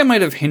I think I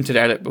might have hinted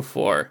at it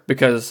before,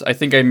 because I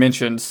think I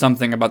mentioned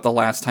something about the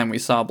last time we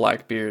saw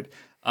Blackbeard.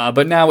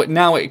 But now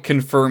it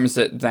confirms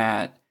it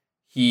that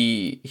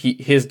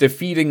his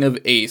defeating of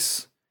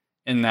Ace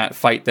in that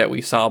fight that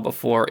we saw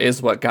before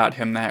is what got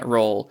him that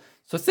role.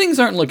 So things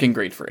aren't looking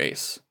great for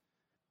Ace.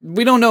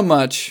 We don't know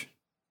much.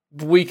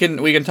 We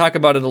can talk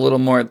about it a little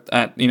more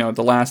at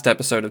the last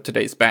episode of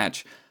today's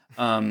batch,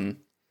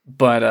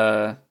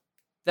 but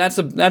that's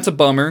a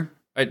bummer.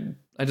 I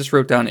just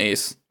wrote down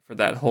Ace for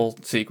that whole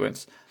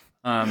sequence.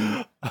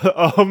 Did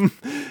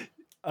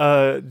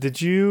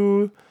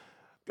you?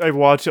 I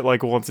watch it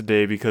like once a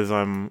day because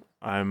I'm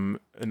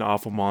an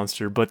awful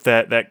monster. But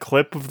that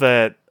clip of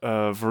that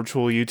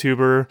virtual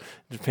YouTuber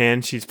in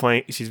Japan, she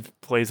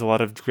plays a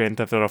lot of Grand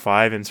Theft Auto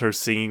 5 and starts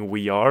singing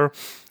 "We Are."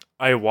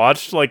 I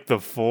watched like the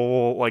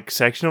full like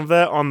section of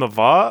that on the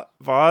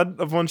VOD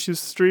of when she was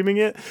streaming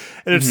it,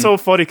 and it's so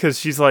funny because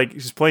she's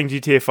playing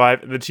GTA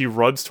 5 and then she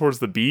runs towards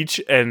the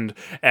beach, and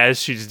as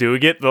she's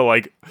doing it,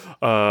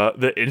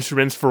 the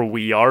instruments for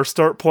We Are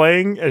start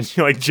playing, and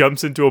she like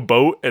jumps into a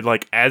boat, and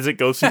like as it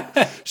goes,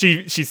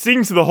 she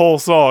sings the whole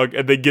song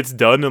and then gets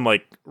done and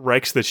like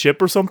wrecks the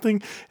ship or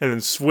something, and then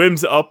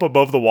swims up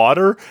above the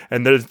water,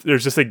 and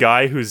there's just a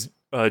guy who's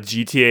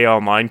GTA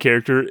Online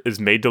character is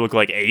made to look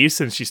like Ace,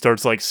 and she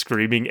starts like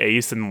screaming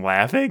Ace and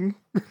laughing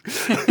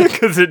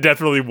because it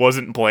definitely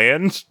wasn't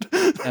planned.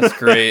 That's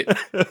great.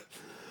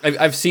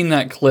 I've seen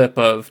that clip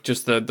of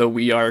just the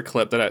We Are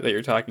clip that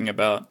you're talking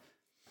about.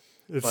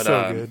 It's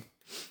so good.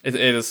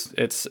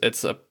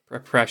 It's a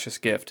precious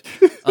gift.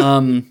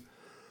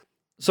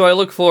 So I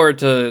look forward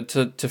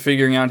to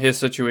figuring out his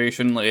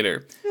situation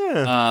later.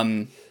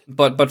 Yeah.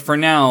 But for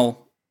now,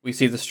 we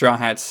see the Straw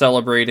Hats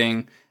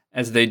celebrating,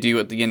 as they do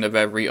at the end of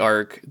every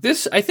arc.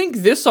 I think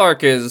this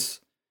arc is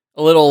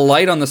a little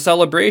light on the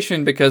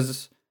celebration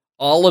because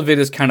all of it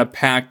is kind of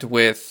packed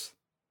with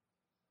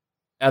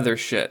other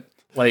shit.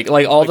 Like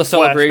all the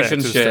celebration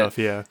shit stuff,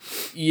 yeah.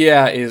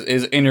 Yeah,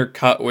 is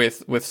intercut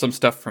with some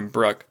stuff from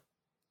Brooke.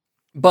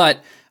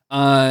 But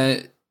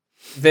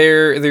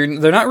they're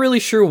not really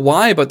sure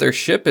why, but their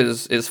ship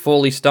is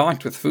fully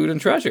stocked with food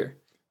and treasure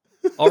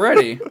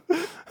already.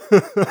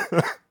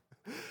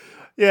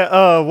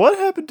 Yeah, what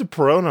happened to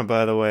Perona,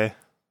 by the way?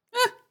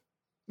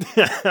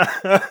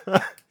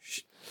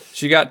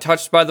 She got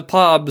touched by the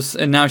pobs,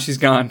 and now she's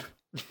gone.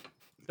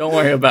 Don't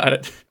worry about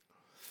it.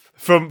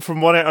 From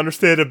what I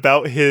understand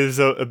about his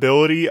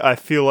ability, I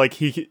feel like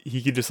he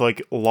could just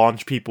like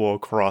launch people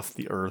across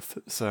the earth.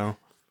 So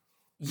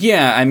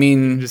yeah, I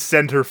mean, just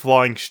send her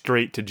flying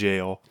straight to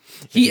jail.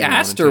 He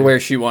asked her where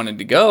she wanted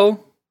to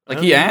go. Like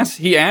he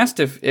asked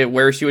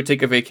where she would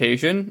take a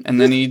vacation, and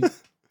then he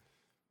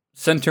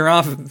sent her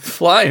off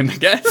flying, I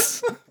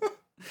guess.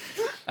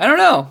 I don't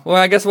know. Well,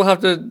 I guess we'll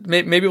have to...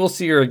 Maybe we'll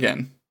see her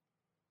again.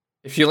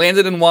 If she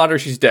landed in water,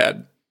 she's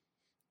dead.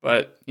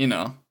 But,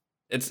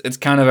 it's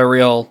kind of a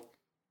real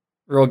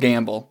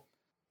gamble.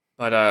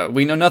 But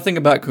we know nothing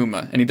about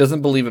Kuma, and he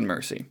doesn't believe in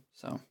mercy.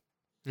 So,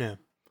 yeah.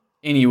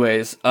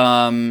 Anyways,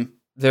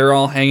 they're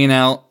all hanging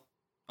out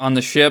on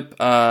the ship.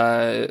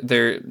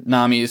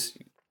 Nami's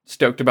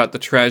stoked about the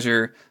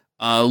treasure.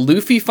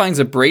 Luffy finds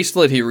a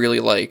bracelet he really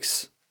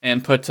likes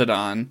and puts it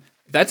on.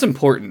 That's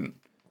important.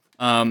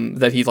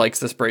 That he likes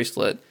this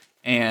bracelet,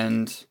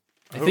 and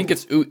I think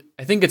it's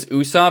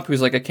Usopp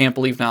who's like, I can't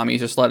believe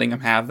Nami's just letting him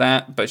have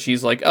that, but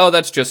she's like, oh,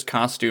 that's just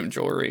costume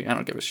jewelry. I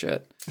don't give a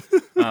shit.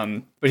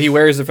 But he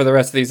wears it for the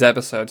rest of these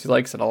episodes. He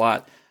likes it a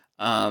lot.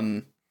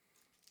 And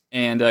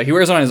he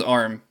wears it on his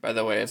arm. By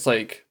the way, it's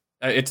like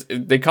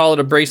they call it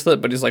a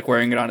bracelet, but he's like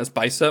wearing it on his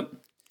bicep.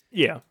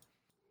 Yeah.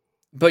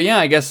 But yeah,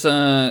 I guess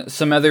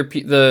some other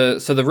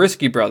the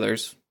Risky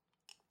brothers.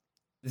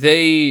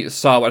 They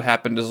saw what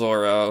happened to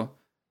Zoro,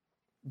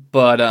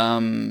 but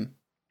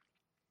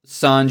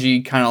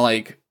Sanji kind of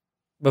like,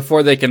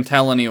 before they can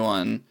tell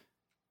anyone,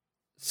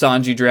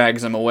 Sanji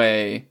drags him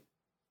away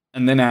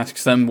and then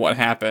asks them what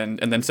happened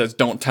and then says,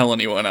 don't tell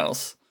anyone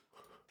else.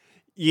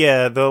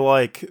 Yeah,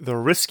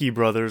 the Risky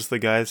brothers, the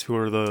guys who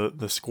were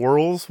the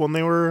squirrels when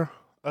they were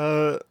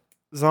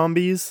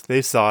zombies,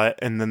 they saw it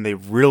and then they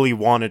really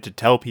wanted to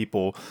tell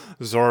people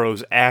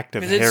Zoro's act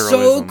of heroism. It's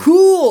so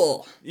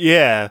cool!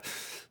 Yeah.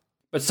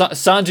 But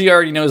Sanji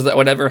already knows that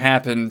whatever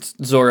happened,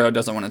 Zoro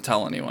doesn't want to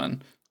tell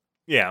anyone.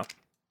 Yeah.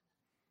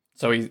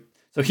 So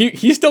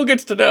he still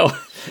gets to know.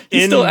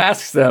 He still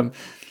asks them.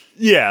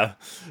 Yeah.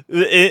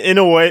 In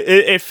a way,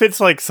 it fits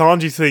like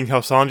Sanji's thing,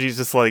 how Sanji's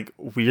just like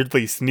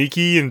weirdly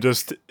sneaky and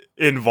just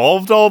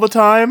involved all the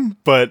time,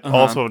 but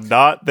also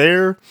not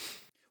there.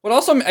 But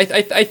also,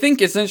 I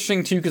think it's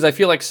interesting too, because I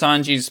feel like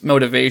Sanji's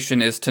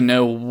motivation is to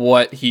know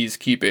what he's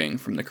keeping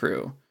from the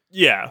crew.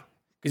 Yeah.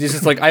 Because he's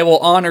just like, I will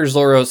honor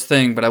Zoro's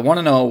thing, but I want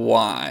to know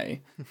why.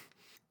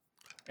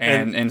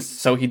 And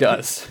so he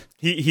does.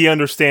 He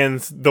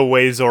understands the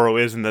way Zoro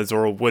is, and that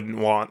Zoro wouldn't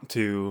want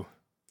to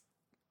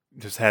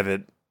just have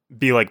it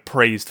be like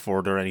praised for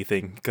it or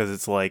anything, because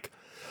it's like,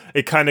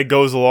 it kind of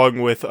goes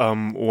along with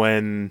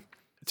when,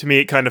 to me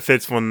it kind of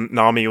fits when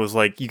Nami was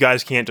like, you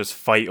guys can't just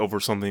fight over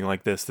something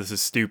like this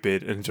is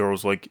stupid, and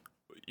Zoro's like,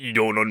 you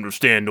don't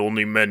understand,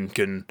 only men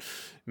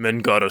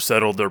gotta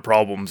settle their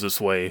problems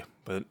this way.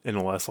 But in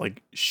a less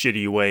like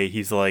shitty way,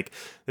 he's like,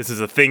 this is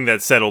a thing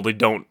that's settled.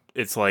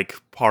 It's like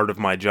part of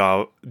my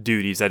job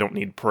duties. I don't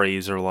need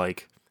praise or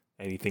like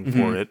anything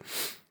for it.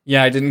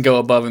 Yeah, I didn't go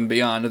above and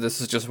beyond.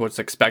 This is just what's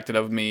expected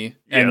of me.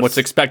 And what's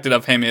expected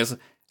of him is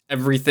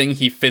everything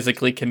he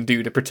physically can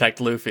do to protect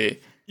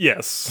Luffy.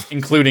 Yes.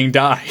 Including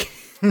die.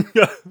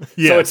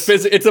 Yes. So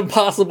it's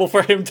impossible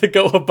for him to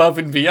go above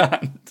and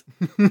beyond.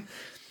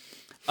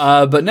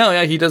 But no,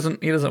 yeah, he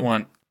doesn't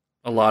want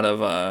a lot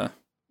of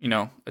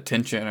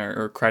attention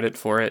or credit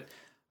for it.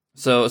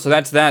 So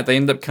that's that. They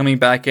end up coming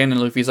back in,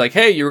 and Luffy's like,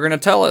 "Hey, you were gonna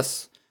tell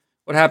us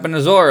what happened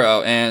to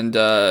Zoro," and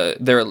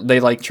they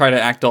like try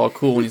to act all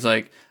cool, and he's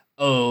like,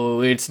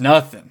 "Oh, it's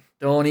nothing.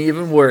 Don't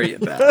even worry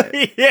about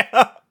it.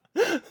 Yeah.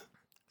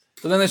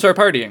 So then they start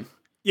partying.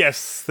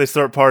 Yes, they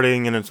start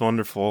partying and it's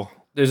wonderful.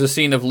 There's a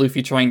scene of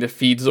Luffy trying to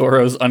feed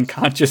Zoro's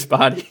unconscious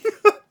body.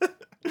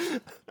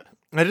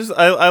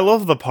 I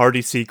love the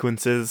party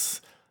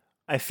sequences.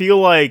 I feel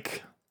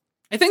like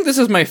I think this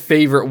is my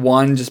favorite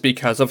one just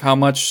because of how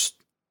much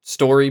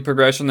story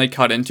progression they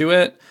cut into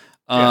it.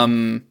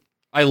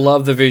 I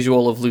love the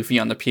visual of Luffy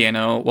on the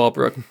piano while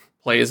Brook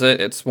plays it.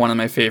 It's one of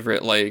my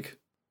favorite like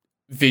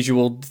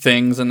visual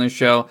things in the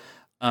show.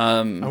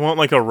 I want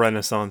like a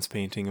Renaissance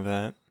painting of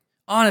that.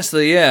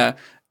 Honestly, yeah.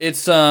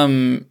 It's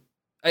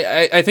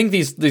I think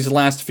these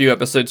last few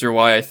episodes are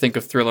why I think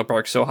of Thriller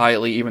Bark so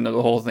highly, even though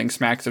the whole thing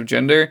smacks of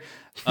gender.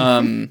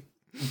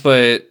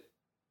 But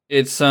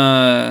it's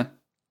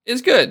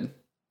good.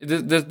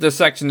 The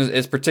section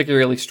is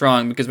particularly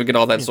strong because we get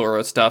all that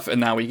Zoro stuff, and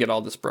now we get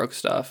all this Brook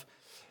stuff,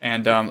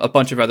 and a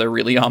bunch of other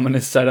really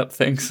ominous setup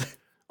things.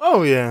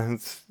 Oh yeah,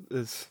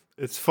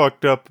 it's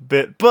fucked up a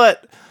bit,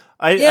 but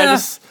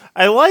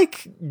I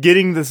like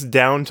getting this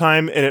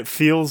downtime, and it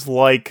feels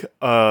like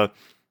a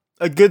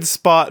good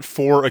spot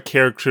for a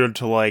character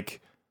to like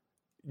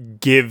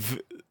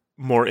give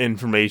more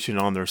information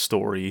on their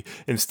story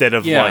instead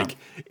of like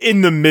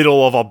in the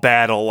middle of a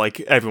battle, like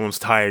everyone's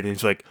tired and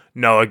it's like,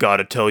 no, I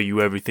gotta tell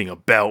you everything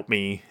about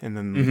me, and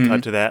then we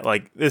cut to that.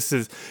 Like this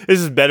is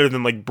better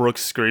than like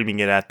Brooks screaming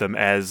it at them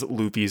as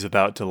Luffy's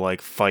about to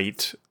like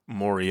fight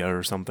Moria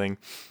or something.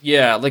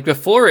 Yeah, like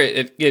before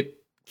it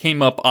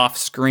came up off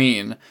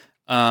screen,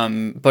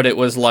 but it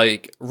was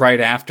like right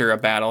after a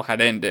battle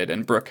had ended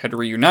and Brook had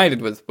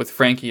reunited with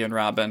Frankie and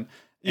Robin.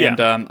 Yeah.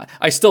 And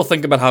I still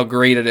think about how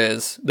great it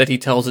is that he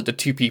tells it to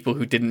two people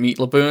who didn't meet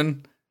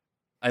Laboon.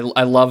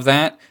 I love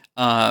that.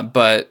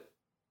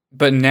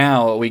 But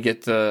now we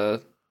get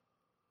the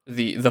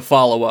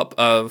follow up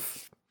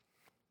of,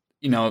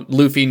 you know,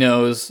 Luffy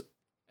knows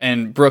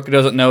and Brook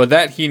doesn't know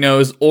that he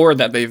knows or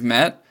that they've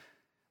met.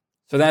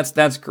 So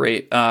that's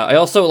great. I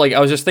also I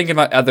was just thinking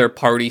about other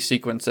party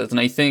sequences, and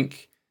I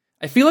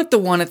feel like the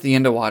one at the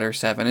end of Water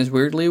 7 is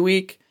weirdly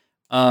weak.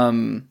 I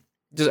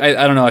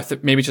don't know.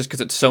 Maybe it's just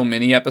because it's so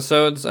many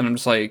episodes, and I'm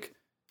just like,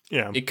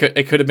 yeah, it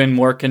could have been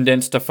more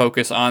condensed to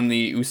focus on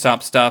the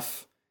Usopp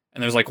stuff.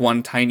 And there's like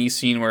one tiny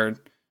scene where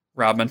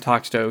Robin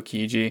talks to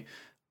Okiji.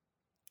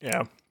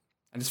 Yeah,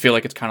 I just feel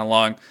like it's kind of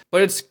long,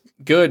 but it's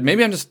good.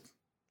 Maybe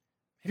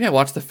I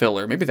watched the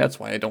filler. Maybe that's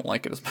why I don't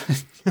like it as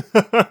much.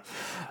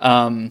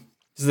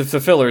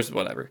 The fillers,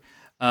 whatever.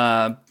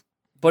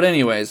 But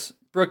anyways,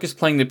 Brook is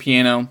playing the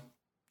piano.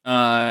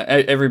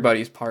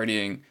 Everybody's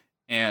partying,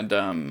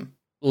 and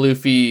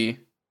Luffy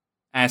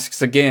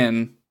asks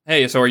again,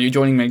 "Hey, so are you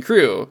joining my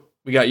crew?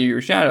 We got you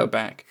your shadow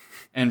back."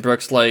 And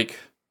Brook's like,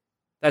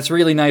 "That's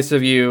really nice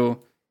of you,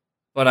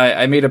 but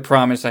I made a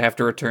promise I have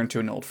to return to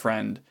an old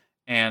friend."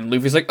 And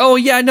Luffy's like, "Oh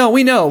yeah, no,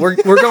 we know. We're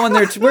going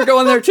there. We're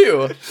going there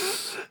too.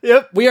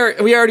 Yep, we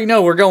already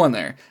know we're going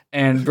there."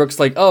 And Brook's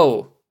like,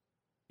 "Oh,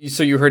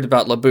 so you heard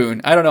about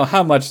Laboon? I don't know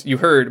how much you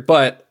heard,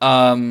 but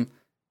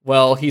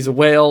well, he's a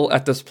whale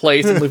at this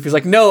place." And Luffy's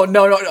like, "No,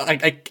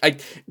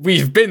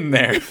 we've been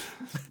there.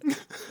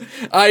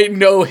 I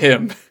know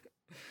him."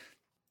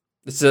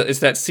 It's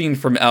that scene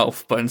from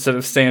Elf, but instead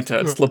of Santa,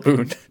 it's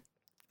Laboon.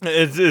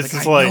 It's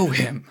just like, I know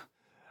him.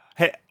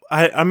 Hey,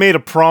 I made a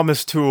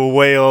promise to a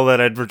whale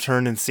that I'd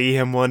return and see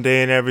him one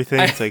day and everything.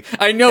 It's like,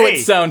 I know hey.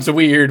 It sounds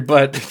weird,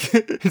 but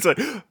it's like,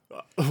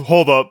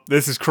 hold up,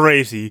 this is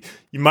crazy.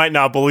 You might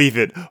not believe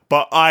it,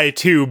 but I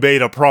too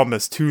made a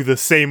promise to the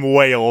same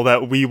whale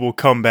that we will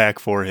come back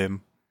for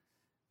him.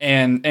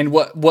 And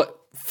what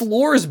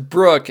floors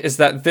Brook is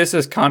that this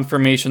is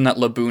confirmation that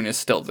Laboon is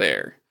still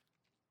there.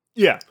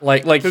 Yeah,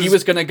 like he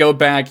was gonna go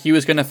back, he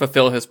was gonna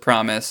fulfill his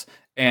promise,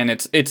 and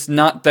it's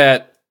not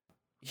that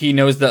he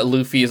knows that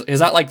Luffy is.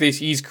 It's not like this.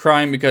 He's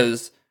crying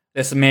because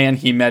this man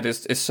he met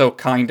is so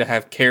kind to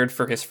have cared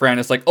for his friend.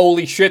 It's like,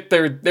 holy shit,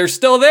 they're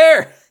still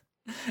there.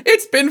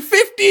 It's been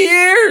 50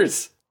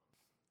 years.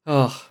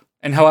 Oh,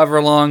 and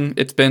however long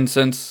it's been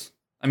since.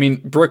 I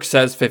mean, Brook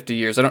says 50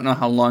 years. I don't know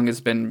how long it's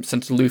been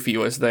since Luffy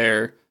was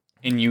there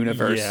in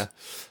universe. Yeah,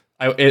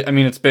 I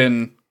mean, it's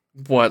been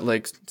what,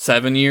 like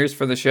 7 years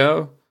for the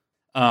show.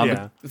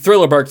 Yeah.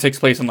 Thriller Bark takes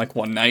place in like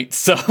one night,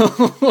 so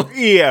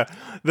yeah.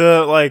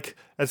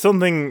 That's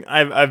something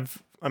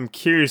I'm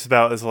curious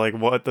about is like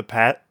what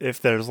if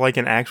there's like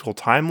an actual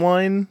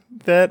timeline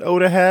that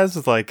Oda has.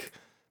 It's like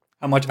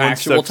how much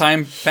actual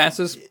time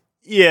passes.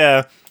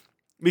 Yeah,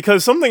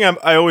 because something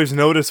I always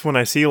notice when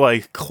I see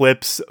like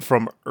clips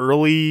from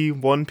early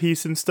One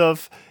Piece and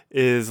stuff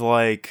is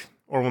like,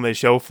 or when they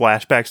show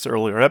flashbacks to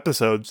earlier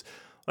episodes,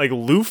 like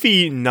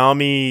Luffy and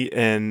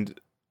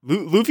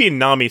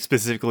Nami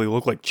specifically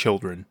look like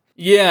children.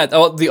 Yeah,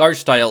 the art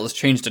style has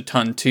changed a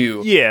ton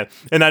too. Yeah,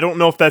 and I don't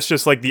know if that's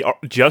just like the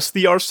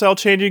art style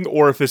changing,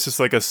 or if it's just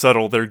like a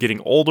subtle they're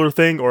getting older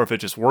thing, or if it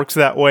just works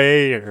that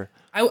way. Or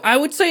I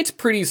would say it's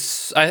pretty.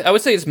 I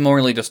would say it's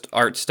morely just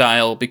art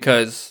style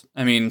because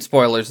I mean,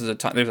 spoilers.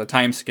 There's a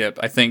time skip.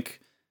 I think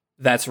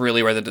that's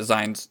really where the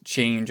designs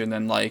change, and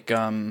then like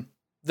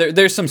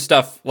there's some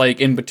stuff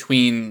like in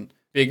between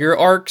bigger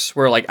arcs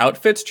where like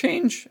outfits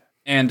change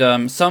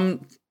and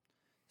some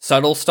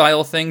subtle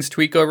style things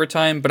tweak over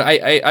time. But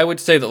I would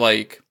say that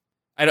like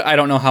I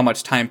don't know how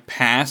much time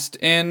passed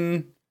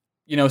in,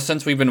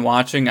 since we've been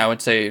watching. I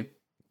would say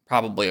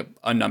probably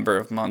a number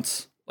of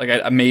months,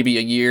 like maybe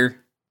a year.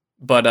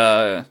 But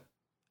I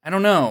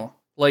don't know.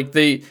 Like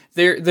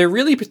they're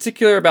really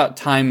particular about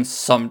time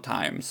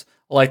sometimes.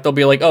 Like they'll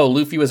be like, oh,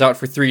 Luffy was out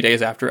for 3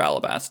 days after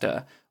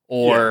Alabasta,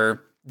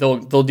 or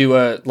they'll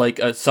do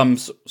some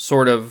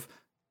sort of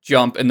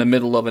jump in the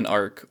middle of an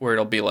arc where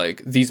it'll be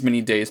like these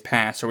many days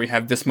pass, or we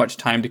have this much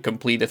time to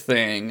complete a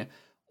thing,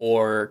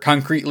 or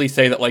concretely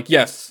say that like,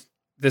 yes,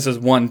 this is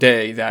one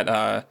day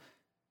that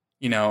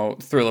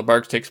Thriller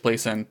Bark takes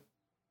place in.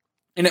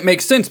 And it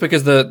makes sense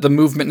because the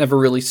movement never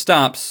really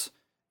stops.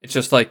 It's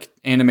just like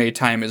anime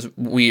time is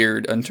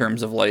weird in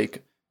terms of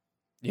like,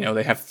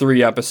 they have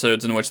 3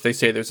 episodes in which they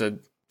say there's a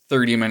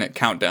 30-minute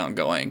countdown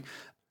going.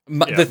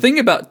 The thing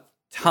about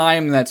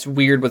time that's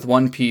weird with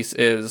One Piece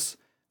is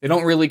they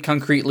don't really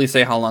concretely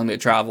say how long they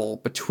travel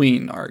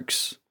between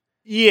arcs.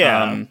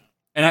 Yeah.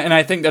 And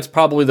I think that's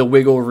probably the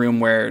wiggle room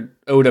where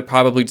Oda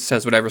probably just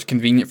says whatever's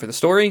convenient for the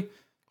story.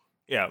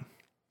 Yeah.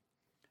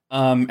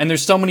 And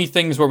there's so many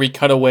things where we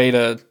cut away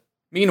to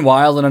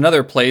meanwhile in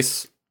another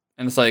place,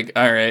 and it's like,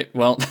 all right,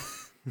 well,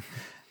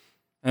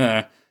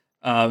 and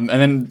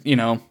then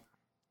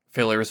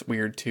filler is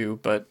weird too,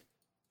 but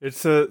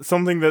it's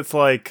something that's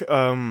like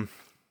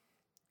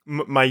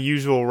my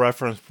usual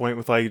reference point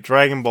with like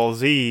Dragon Ball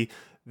Z.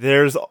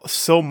 There's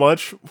so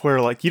much where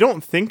like you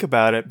don't think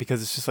about it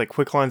because it's just like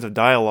quick lines of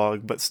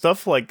dialogue, but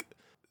stuff like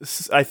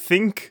I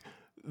think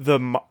the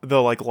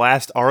like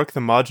last arc, the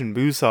Majin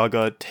Buu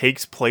saga,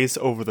 takes place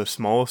over the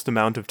smallest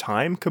amount of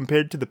time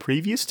compared to the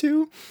previous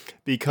two,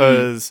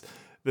 because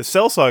the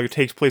Cell saga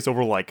takes place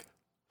over like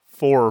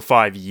 4 or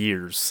 5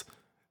 years.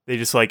 They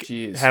just like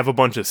have a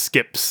bunch of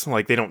skips,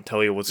 like they don't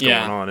tell you what's going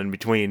on in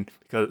between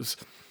because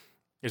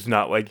it's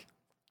not like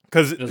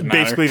because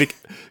basically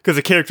because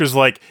the character's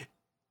like,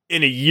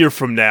 in a year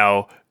from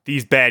now,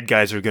 these bad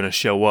guys are gonna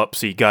show up,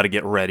 so you got to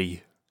get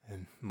ready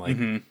and like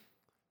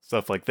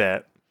stuff like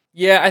that.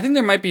 Yeah, I think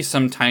there might be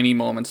some tiny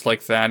moments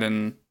like that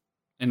in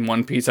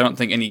One Piece. I don't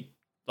think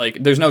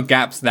there's no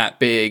gaps that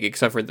big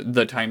except for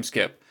the time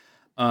skip.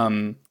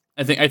 I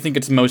think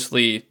it's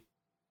mostly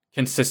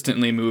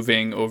consistently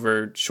moving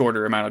over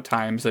shorter amount of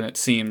times than it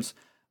seems.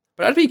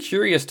 But I'd be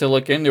curious to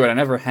look into it. I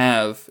never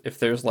have, if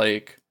there's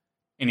like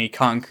any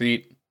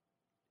concrete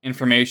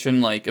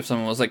information, like if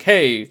someone was like,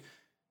 hey,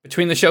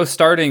 between the show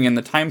starting and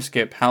the time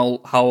skip,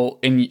 how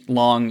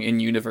long in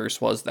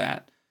universe was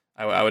that?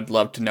 I would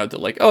love to know that,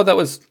 like, oh, that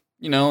was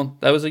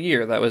a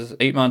year, that was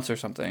 8 months or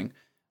something.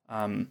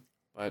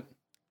 But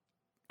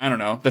I don't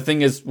know. The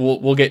thing is,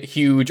 we'll get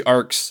huge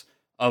arcs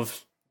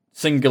of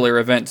singular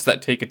events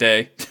that take a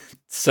day.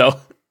 So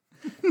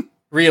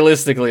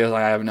realistically,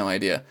 I have no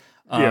idea.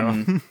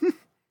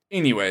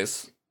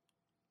 Anyways,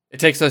 it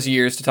takes us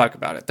years to talk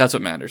about it. That's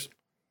what matters.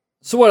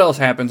 So what else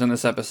happens in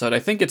this episode? I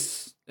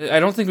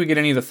don't think we get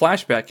any of the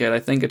flashback yet. I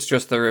think it's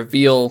just the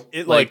reveal,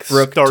 like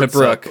Brook to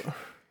Brook.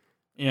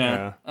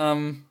 Yeah.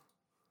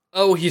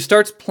 Oh, he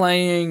starts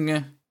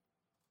playing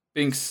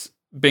Binks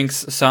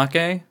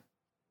Sake,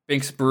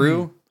 Binks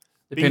Brew,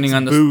 depending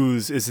on the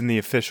booze is in the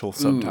official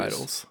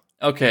subtitles.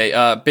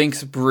 Okay,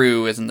 Binks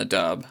Brew is in the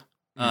dub.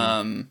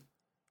 But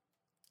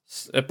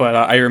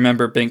I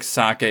remember Binks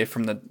Sake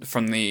from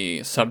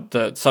the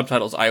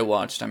subtitles I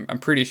watched. I'm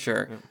pretty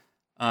sure.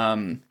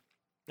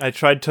 I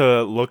tried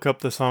to look up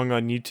the song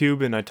on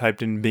YouTube and I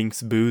typed in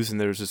Binks Booze and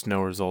there was just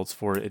no results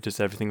for it.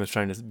 Everything was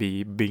trying to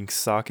be Binks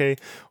Sake,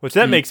 which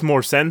that makes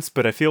more sense,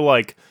 but I feel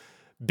like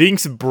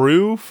Binks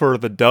Brew for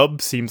the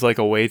dub seems like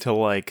a way to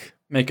like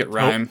make it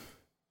rhyme.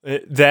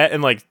 That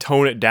and like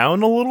tone it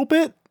down a little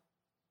bit.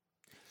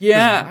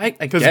 Yeah, I guess.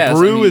 Because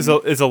brew is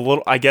a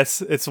little, I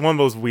guess it's one of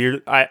those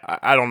weird,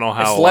 I don't know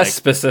how. It's less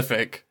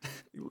specific.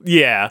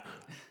 Yeah.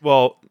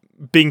 Well,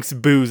 Binks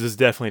Booze is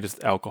definitely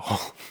just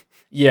alcohol.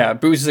 Yeah,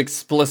 booze is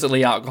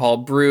explicitly alcohol.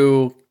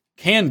 Brew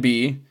can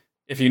be,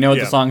 if you know what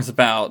the song's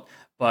about.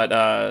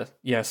 But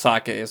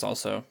sake is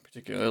also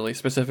particularly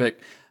specific.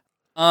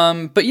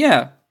 But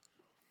yeah,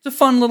 it's a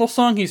fun little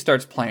song he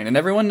starts playing, and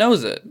everyone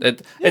knows it.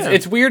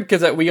 It's weird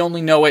because we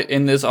only know it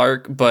in this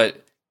arc,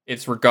 but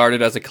it's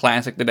regarded as a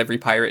classic that every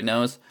pirate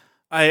knows.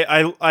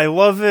 I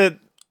love it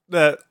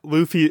that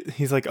Luffy,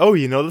 he's like, oh,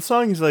 you know the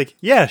song? He's like,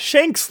 yeah,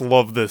 Shanks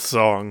loved this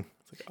song.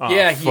 Like, oh,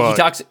 yeah, he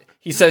talks.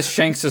 He says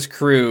Shanks'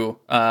 crew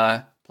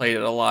played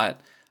it a lot.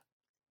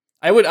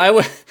 I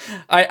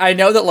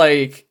know that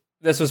like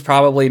this was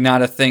probably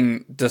not a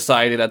thing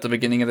decided at the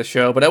beginning of the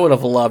show, but I would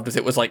have loved if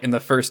it was like in the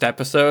first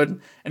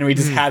episode and we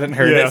just hadn't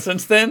heard it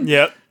since then.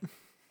 Yep.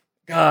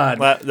 God,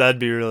 that'd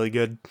be really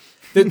good.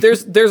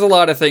 There's a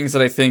lot of things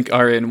that I think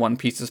are in One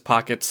Piece's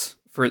pockets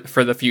for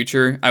the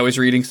future. I was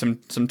reading some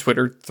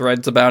Twitter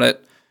threads about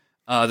it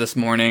this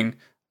morning.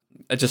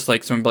 Just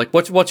like someone be like,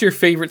 what's your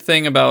favorite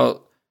thing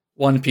about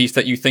One Piece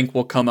that you think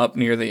will come up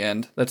near the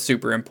end? That's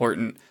super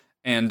important.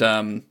 And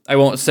I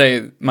won't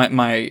say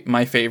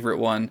my favorite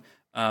one,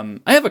 I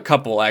have a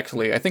couple,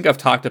 actually. I think I've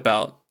talked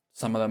about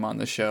some of them on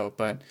the show,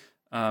 but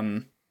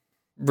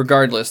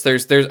regardless,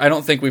 there's I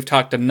don't think we've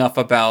talked enough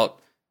about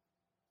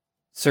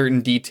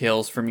certain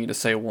details for me to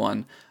say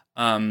one.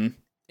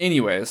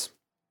 Anyways,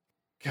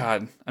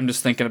 God, I'm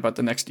just thinking about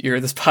the next year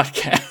of this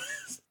podcast.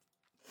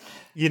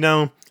 You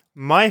know,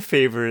 my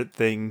favorite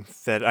thing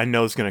that I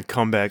know is going to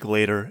come back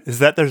later is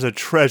that there's a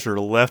treasure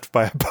left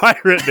by a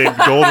pirate named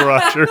Gold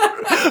Roger.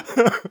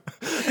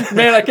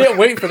 Man, I can't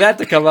wait for that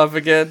to come up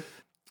again.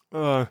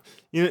 You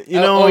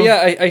know. Oh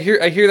yeah, I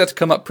hear that's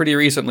come up pretty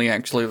recently.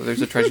 Actually,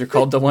 there's a treasure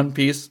called the One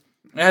Piece.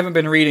 I haven't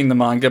been reading the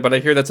manga, but I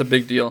hear that's a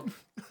big deal.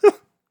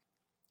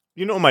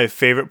 You know what my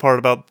favorite part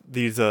about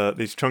these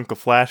chunk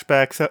of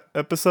flashbacks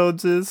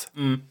episodes is?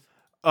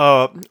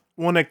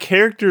 When a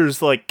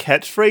character's like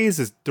catchphrase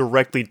is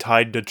directly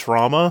tied to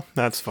trauma.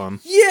 That's fun.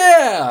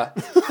 Yeah,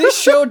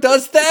 this show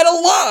does that a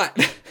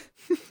lot.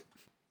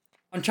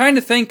 I'm trying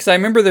to think, because I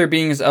remember there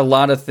being a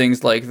lot of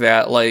things like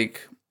that.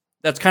 Like,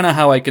 that's kind of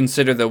how I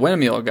consider the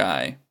windmill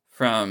guy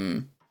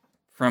from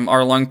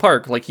Arlong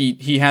Park. Like,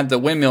 he had the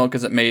windmill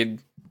because it made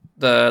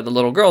the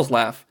little girls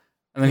laugh,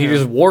 and then he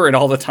just wore it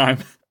all the time.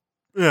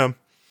 Yeah.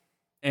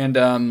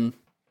 And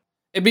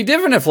it'd be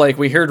different if like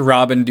we heard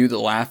Robin do the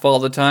laugh all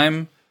the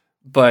time,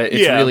 but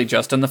it's really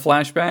just in the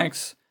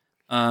flashbacks.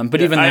 But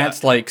even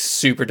that's like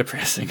super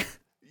depressing.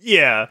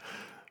 Yeah.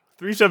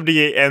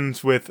 378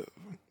 ends with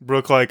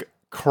Brooke like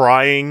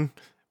crying,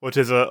 which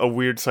is a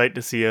weird sight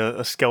to see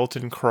a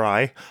skeleton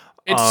cry.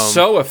 It's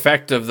so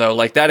effective though.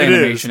 Like that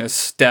animation is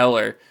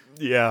stellar.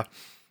 Yeah.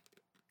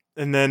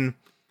 And then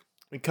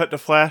we cut to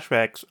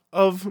flashbacks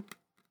of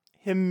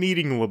him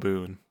meeting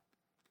Laboon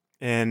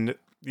and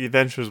the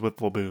adventures with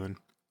Laboon.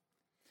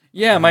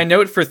 Yeah, my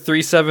note for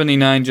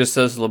 379 just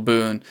says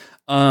Laboon.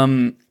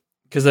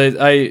 Because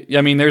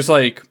I mean, there's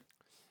like,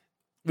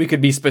 we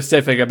could be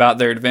specific about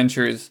their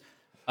adventures.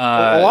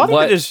 A lot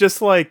of it is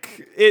just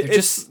like it's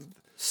just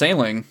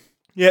sailing.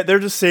 Yeah, they're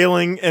just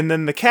sailing, and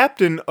then the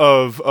captain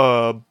of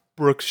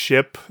Brooke's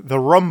ship, the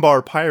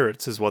Rumbar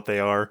Pirates, is what they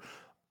are.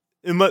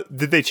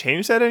 Did they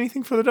change that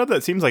anything for the dub?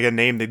 That seems like a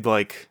name they'd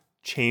like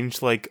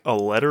change like a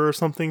letter or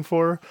something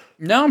for.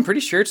 No, I'm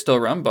pretty sure it's still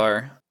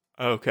Rumbar.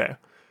 Okay.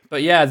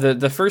 But yeah,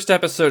 the first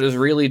episode is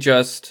really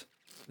just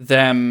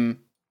them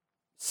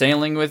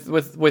sailing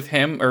with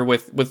him or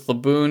with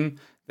Laboon.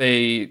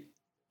 They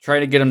try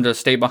to get him to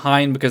stay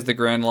behind because the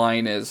Grand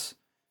Line is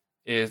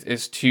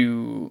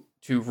too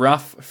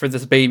rough for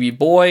this baby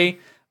boy.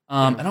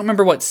 I don't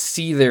remember what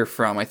sea they're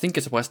from. I think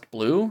it's West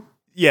Blue.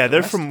 Yeah,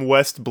 they're from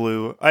West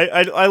Blue.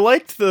 I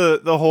liked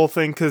the whole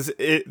thing because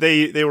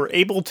they were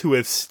able to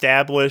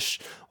establish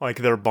like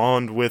their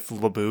bond with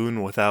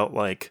Laboon without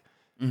like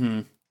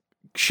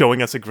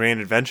showing us a grand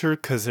adventure,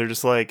 because they're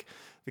just like,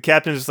 the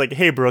captain's just like,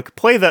 hey Brooke,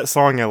 play that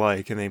song I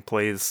like, and he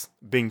plays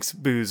Binks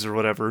Booze or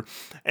whatever,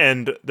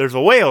 and there's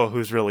a whale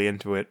who's really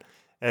into it,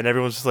 and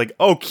everyone's just like,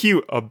 oh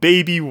cute, a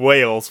baby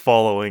whale's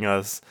following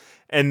us.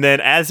 And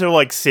then as they're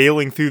like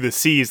sailing through the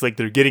seas, like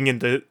they're getting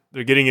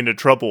into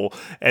trouble,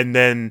 and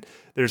then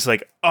there's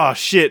like, oh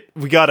shit,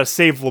 we gotta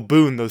save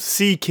Laboon. Those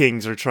sea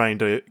kings are trying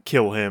to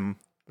kill him.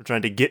 They're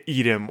trying to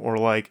eat him, or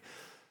like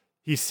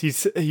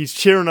he's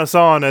cheering us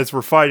on as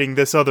we're fighting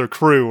this other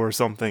crew or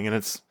something, and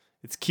it's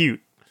cute.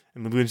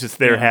 And Laboon's just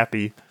there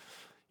happy.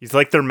 He's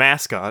like their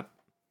mascot.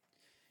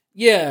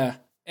 Yeah.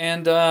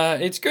 And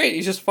it's great.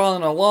 He's just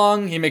following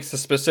along. He makes a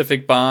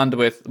specific bond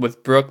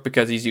with Brooke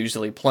because he's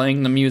usually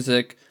playing the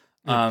music.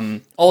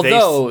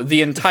 Although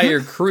the entire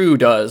crew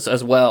does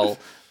as well.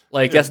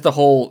 Like, that's the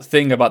whole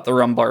thing about the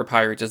Rumbar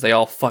Pirates, is they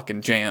all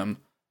fucking jam.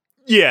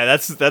 Yeah,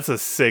 that's a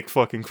sick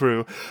fucking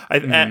crew.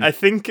 I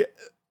think,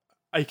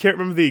 I can't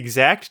remember the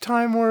exact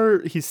time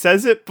where he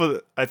says it,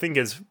 but I think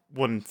it's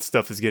when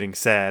stuff is getting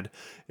sad.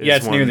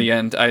 It's near the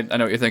end. I know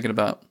what you're thinking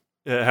about.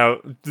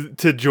 How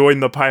to join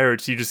the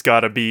pirates, you just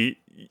gotta be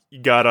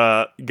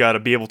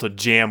able to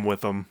jam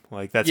with them.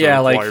 Like, that's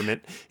a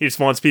requirement. He just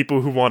wants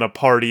people who want to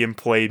party and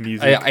play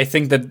music. I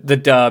think that the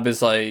dub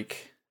is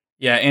like,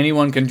 yeah,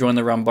 anyone can join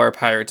the Rumbar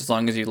Pirates as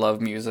long as you love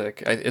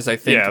music. I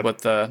think what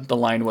the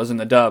line was in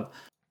the dub.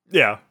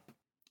 Yeah.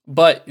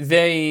 But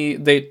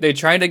they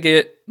try to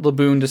get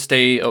Laboon to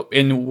stay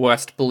in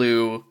West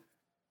Blue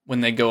when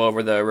they go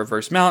over the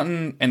Reverse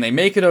Mountain, and they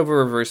make it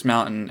over Reverse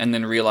Mountain and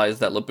then realize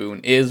that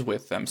Laboon is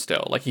with them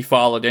still. Like, he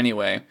followed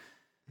anyway.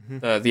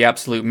 The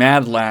absolute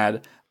mad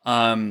lad.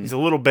 He's a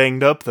little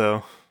banged up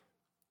though.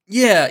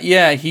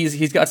 Yeah,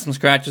 he's got some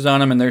scratches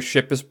on him, and their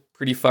ship is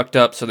pretty fucked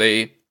up, so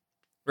they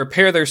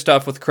repair their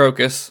stuff with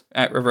Crocus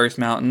at Reverse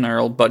Mountain, our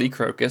old buddy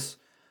Crocus.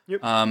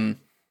 Yep.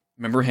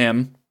 Remember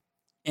him.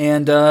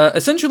 And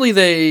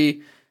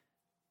essentially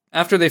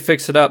after they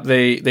fix it up,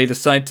 they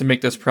decide to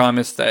make this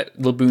promise that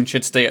Laboon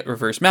should stay at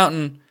Reverse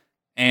Mountain,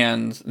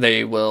 and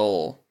they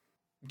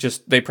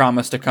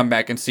promise to come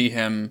back and see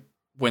him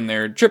when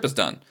their trip is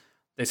done.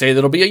 They say that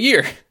it'll be a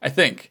year, I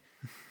think.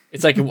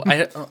 It's like,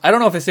 I don't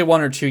know if they say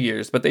 1 or 2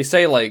 years, but they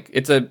say like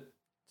it's a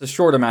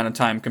short amount of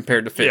time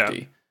compared to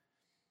 50.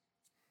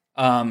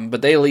 Yeah.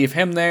 But they leave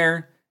him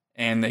there,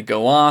 and they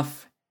go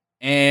off,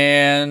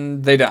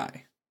 and they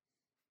die.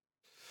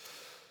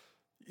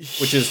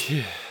 which is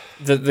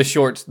the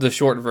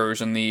short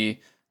version. The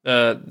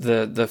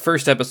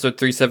first episode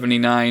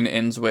 379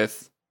 ends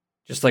with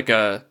just like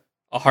a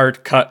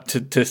hard cut to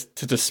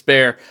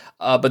despair,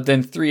 but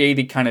then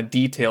 380 kind of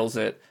details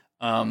it.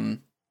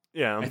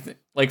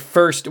 Like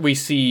first we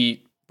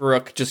see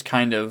Brooke just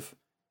kind of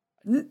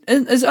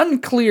is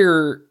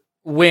unclear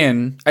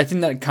when. I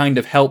think that kind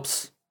of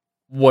helps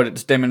what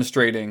it's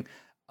demonstrating.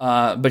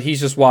 But he's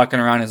just walking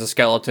around as a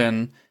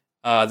skeleton.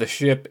 The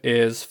ship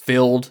is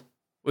filled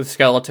with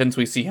skeletons.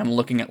 We see him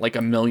looking at like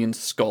a million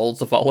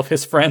skulls of all of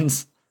his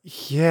friends.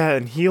 Yeah,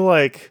 and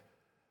he's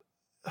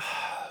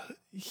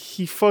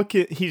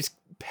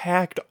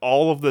packed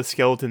all of the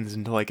skeletons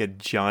into like a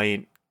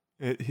giant,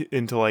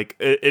 into like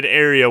an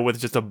area with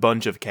just a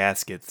bunch of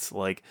caskets.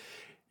 Like,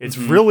 it's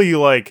really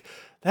like,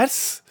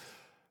 that's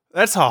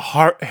a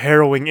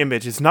harrowing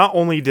image. It's not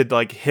only did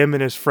like him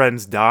and his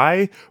friends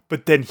die,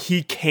 but then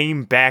he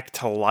came back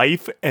to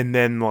life and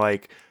then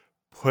like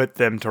put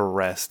them to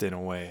rest in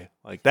a way.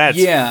 Like,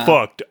 that's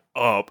fucked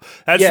up.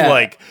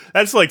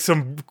 That's like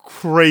some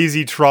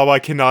crazy trauma I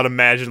cannot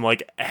imagine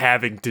like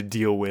having to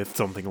deal with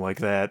something like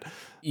that.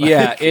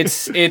 Yeah,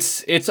 it's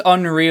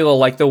unreal.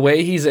 Like, the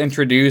way he's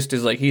introduced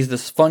is like he's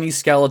this funny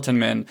skeleton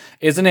man.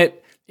 Isn't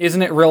it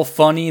real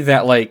funny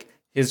that like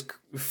his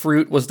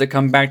fruit was to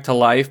come back to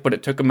life, but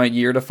it took him a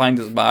year to find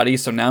his body,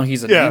 so now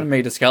he's an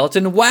animated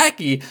skeleton?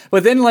 Wacky.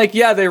 But then like,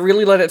 they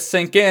really let it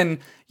sink in.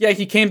 Yeah,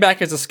 he came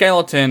back as a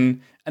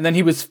skeleton, and then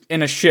he was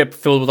in a ship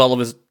filled with all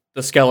of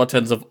the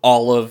skeletons of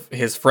all of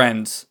his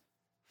friends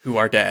who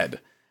are dead.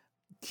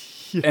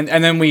 Yeah.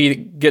 And then we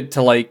get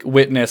to like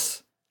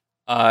witness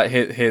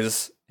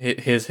his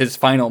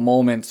final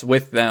moments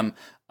with them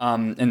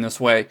in this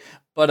way.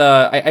 But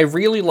I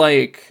really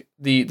like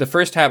the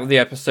first half of the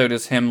episode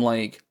is him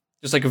like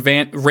just like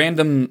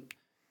random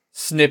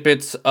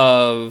snippets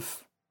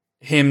of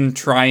him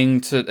trying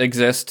to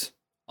exist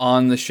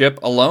on the ship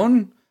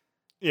alone.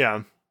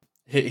 Yeah.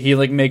 He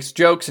like makes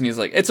jokes and he's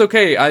like, it's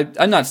okay,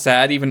 I'm not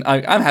sad, even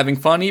I'm having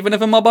fun even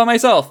if I'm all by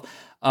myself.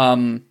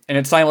 And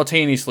it's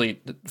simultaneously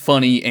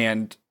funny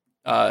and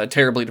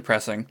terribly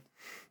depressing,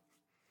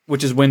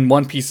 which is when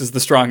One Piece is the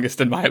strongest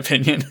in my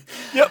opinion.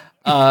 Yep.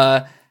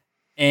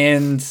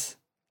 And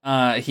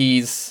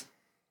he's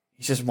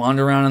just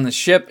wandering around on the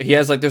ship. He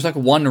has like, there's like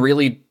one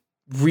really,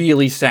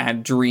 really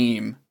sad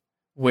dream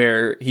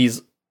where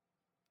he's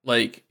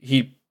like,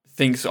 he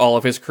thinks all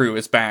of his crew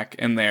is back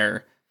in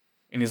there,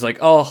 and he's like,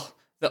 oh,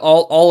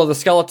 all of the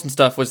skeleton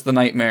stuff was the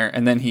nightmare,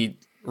 and then he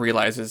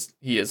realizes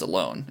he is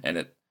alone, and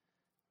it,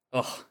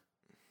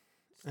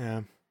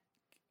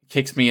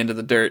 kicks me into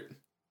the dirt.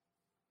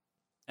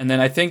 And then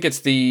I think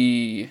it's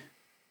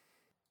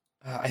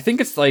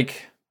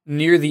like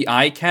near the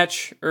eye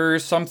catch or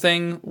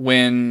something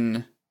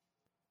when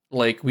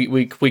like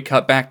we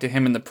cut back to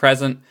him in the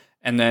present,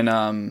 and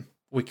then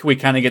we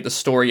kind of get the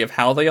story of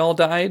how they all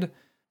died.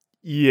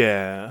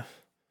 Yeah.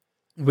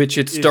 Which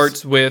it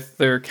starts with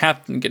their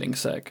captain getting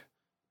sick.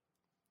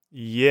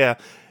 Yeah.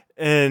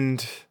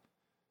 And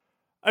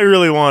I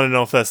really want to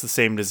know if that's the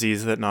same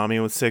disease that Nami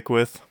was sick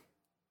with.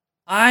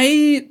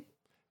 I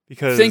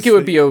think it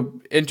would be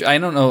I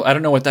don't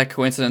know what that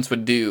coincidence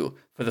would do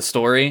for the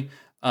story.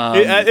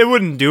 It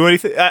wouldn't do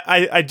anything.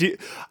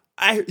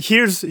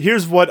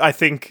 Here's what I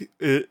think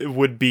it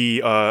would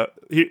be.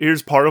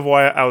 Here's part of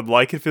why I would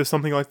like it if it was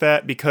something like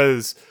that,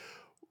 because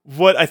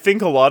what I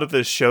think a lot of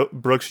this show,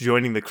 Brooks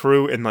joining the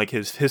crew and like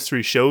his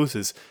history shows,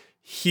 is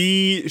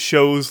he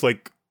shows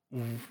like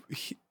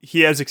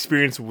he has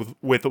experience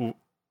with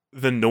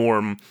the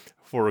norm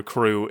for a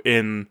crew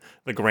in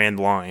the Grand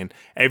Line.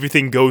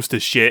 Everything goes to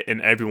shit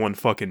and everyone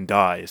fucking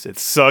dies. It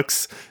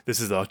sucks. This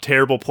is a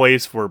terrible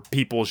place where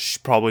people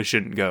probably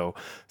shouldn't go.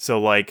 So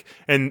like,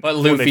 but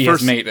Luffy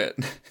has made it.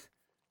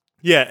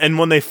 Yeah, and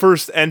when they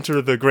first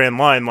enter the Grand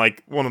Line,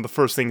 like one of the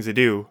first things they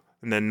do,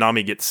 and then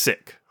Nami gets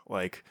sick.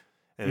 Like,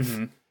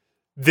 and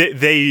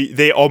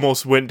they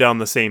almost went down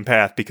the same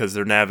path because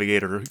their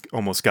navigator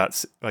almost got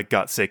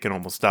sick and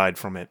almost died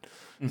from it.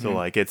 So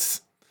like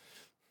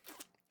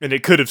and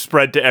it could have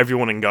spread to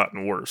everyone and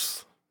gotten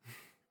worse.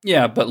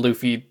 Yeah, but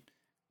Luffy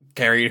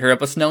carried her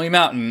up a snowy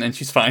mountain and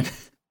she's fine.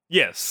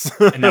 Yes.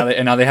 and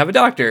now they have a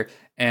doctor.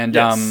 And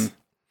yes.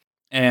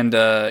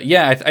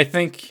 I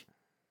think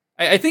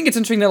it's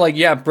interesting that like,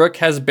 yeah, Brook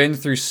has been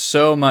through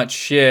so much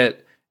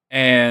shit,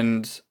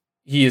 and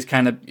he is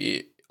kind of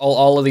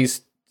all of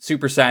these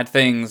super sad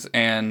things,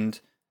 and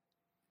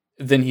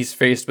then he's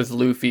faced with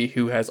Luffy,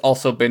 who has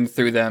also been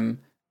through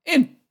them,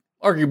 and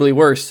arguably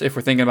worse if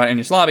we're thinking about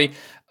Enies Lobby.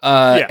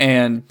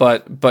 And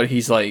but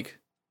he's like,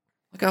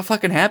 look how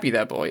fucking happy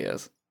that boy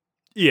is.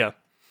 Yeah.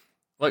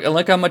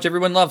 Look how much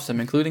everyone loves him,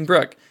 including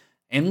Brook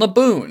and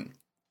Laboon.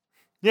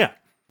 Yeah.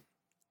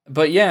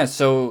 But yeah,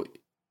 so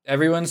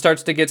everyone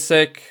starts to get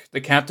sick.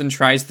 The captain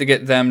tries to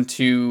get them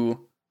to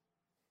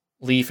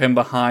leave him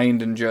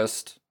behind and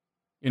just,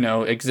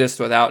 exist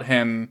without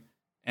him.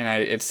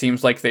 And it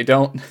seems like they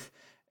don't.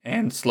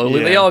 And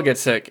slowly they all get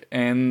sick.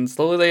 And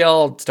slowly they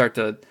all start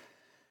to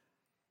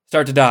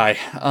die.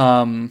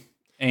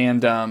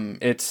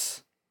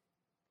 It's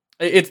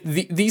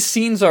These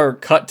scenes are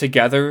cut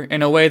together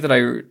in a way that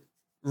I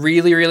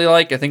really, really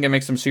like. I think it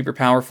makes them super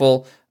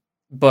powerful.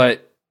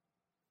 But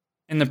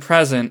in the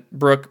present,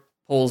 Brook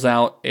pulls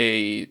out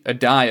a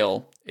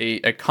dial,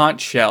 a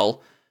conch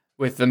shell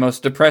with the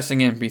most depressing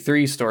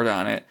MP3 stored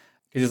on it.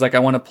 Because he's like, I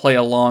want to play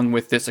along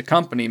with this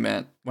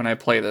accompaniment when I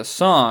play this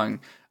song.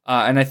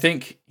 And I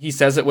think he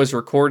says it was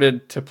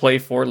recorded to play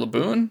for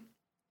Laboon.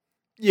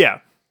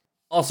 Yeah.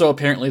 Also,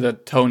 apparently the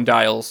tone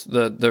dials,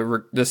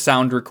 the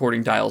sound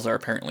recording dials are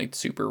apparently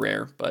super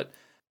rare. But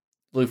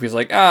Luffy's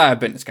like, I've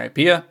been to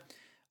Skypiea.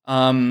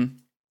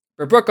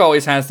 But Brook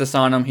always has this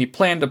on him. He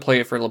planned to play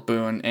it for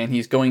Laboon, and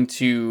he's going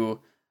to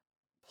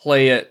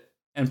play it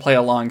and play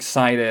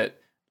alongside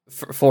it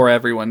for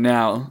everyone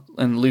now.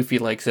 And Luffy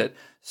likes it.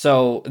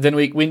 So then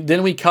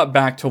we cut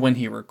back to when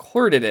he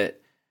recorded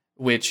it,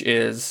 which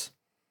is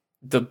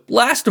the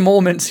last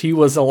moments he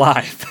was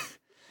alive.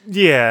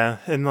 Yeah,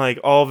 and like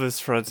all of his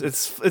fronts,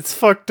 it's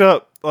fucked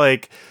up.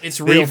 Like it's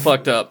real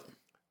fucked up.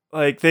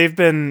 Like they've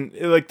been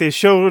like they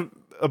showed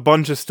a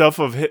bunch of stuff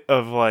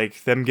of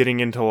like them getting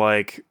into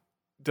like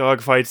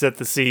dogfights at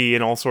the sea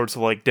and all sorts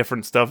of like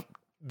different stuff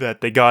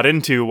that they got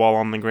into while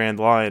on the Grand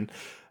Line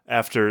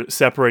after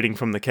separating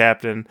from the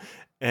captain,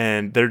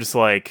 and they're just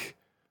like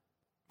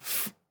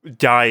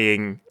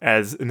dying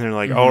and they're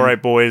like, all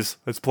right, boys,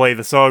 let's play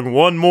the song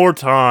one more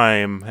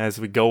time as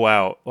we go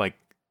out. Like,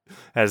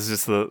 as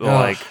just the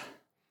like,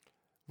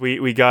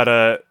 we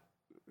gotta,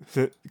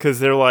 because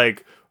they're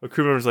like, a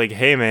crew member's like,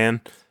 hey man,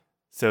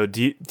 so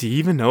do you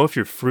even know if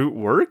your fruit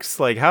works?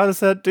 Like, how does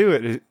that do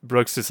it?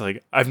 Brook's just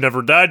like, I've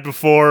never died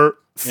before,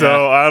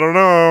 so I don't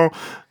know.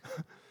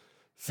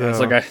 So it's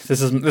like,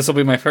 this will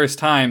be my first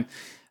time.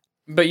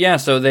 But yeah,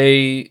 so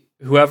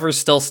whoever's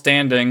still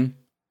standing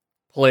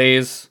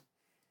plays,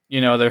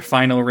 their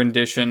final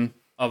rendition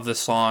of the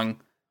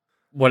song,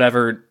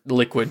 whatever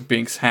Liquid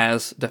Binks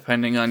has,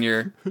 depending on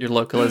your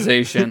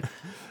localization.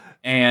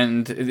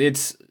 And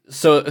it's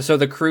so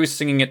the crew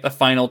singing it the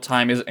final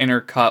time is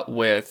intercut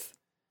with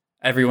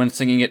everyone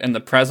singing it in the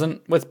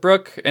present with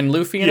Brook and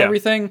Luffy and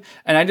everything.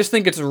 And I just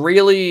think it's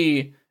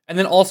really, and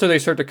then also they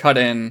start to cut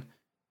in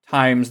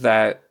times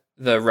that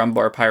the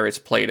Rumbar Pirates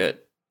played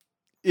it.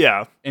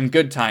 Yeah. In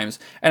good times.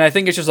 And I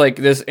think it's just like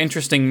this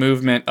interesting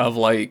movement of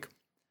like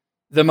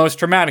the most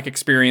traumatic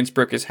experience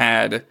Brook has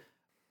had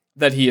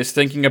that he is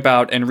thinking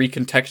about and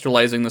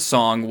recontextualizing the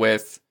song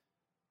with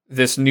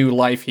this new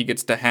life he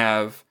gets to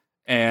have.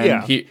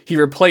 And he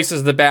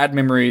replaces the bad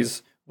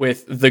memories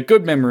with the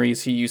good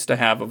memories he used to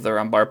have of the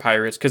Rumbar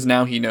Pirates, because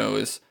now he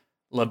knows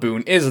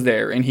Laboon is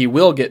there and he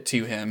will get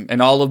to him,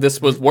 and all of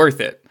this was worth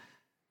it.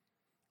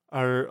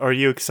 Are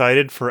you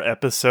excited for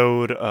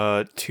episode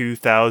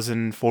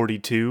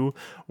 2042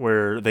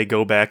 where they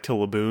go back to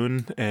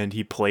Laboon and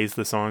he plays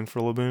the song for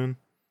Laboon?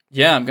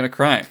 Yeah, I'm gonna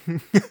cry.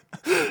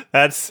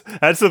 That's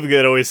something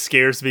that always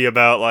scares me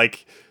about,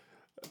 like,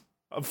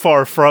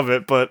 far from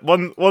it. But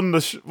when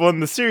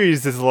the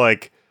series is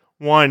like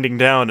winding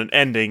down and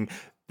ending,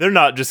 they're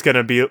not just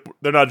gonna be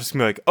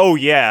like, oh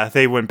yeah,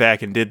 they went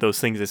back and did those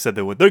things they said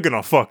they would. They're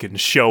gonna fucking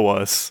show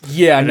us.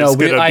 Yeah, and it's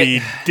gonna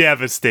be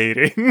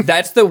devastating.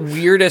 That's the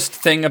weirdest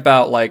thing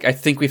about, like, I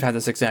think we've had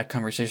this exact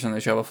conversation on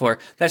the show before.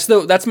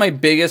 That's my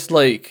biggest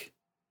like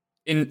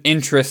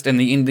interest in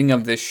the ending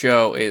of this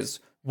show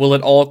is, will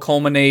it all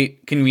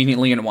culminate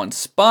conveniently in one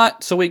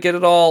spot so we get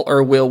it all,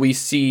 or will we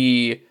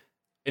see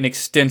an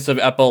extensive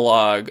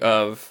epilogue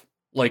of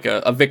like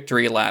a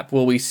victory lap?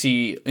 Will we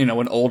see, an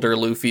older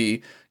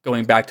Luffy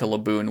going back to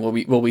Laboon?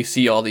 Will we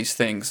see all these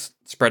things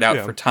spread out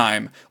for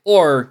time?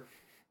 Or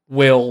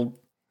will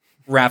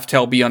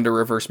Raftel be under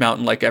Reverse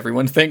Mountain like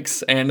everyone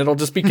thinks, and it'll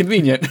just be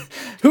convenient?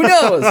 Who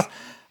knows?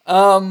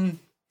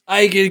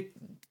 I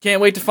can't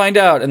wait to find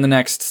out in the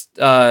next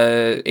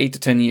 8 to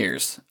 10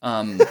 years.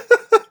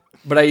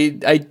 But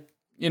I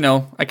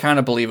kind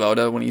of believe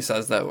Oda when he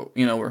says that,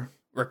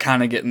 we're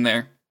kind of getting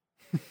there.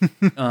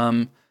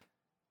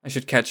 I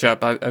should catch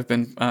up. I've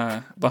been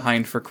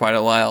behind for quite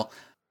a while,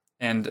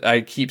 and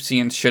I keep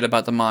seeing shit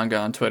about the manga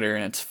on Twitter,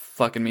 and it's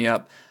fucking me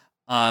up.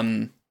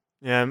 I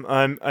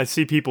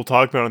see people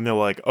talk about it, and they're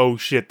like, "Oh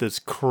shit, this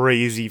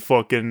crazy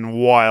fucking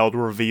wild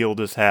reveal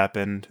just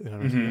happened."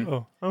 And like,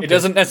 oh, okay. It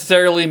doesn't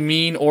necessarily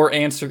mean or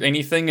answer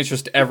anything. It's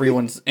just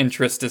everyone's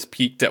interest is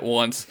peaked at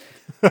once.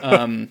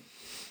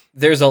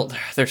 There's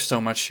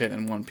so much shit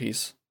in One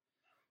Piece.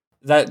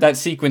 That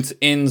sequence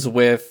ends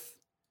with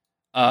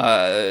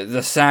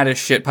the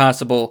saddest shit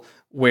possible,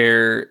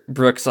 where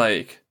Brook's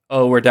like,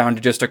 "Oh, we're down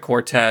to just a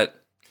quartet."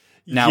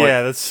 Now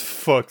that's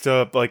fucked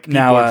up. Like, people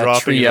are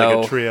dropping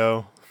like a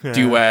trio.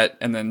 Duet,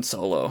 and then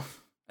solo.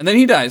 And then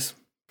he dies.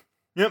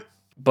 Yep.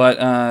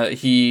 But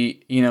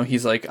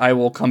he's like, I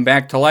will come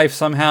back to life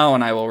somehow,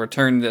 and I will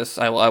return this.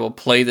 I will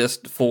play this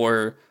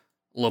for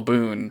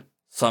Laboon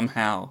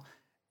somehow.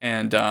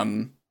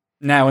 And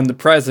now in the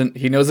present,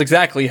 he knows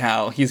exactly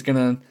how. He's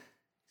gonna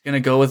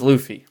go with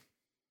Luffy,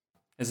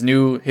 his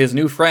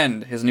new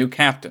friend, his new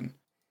captain.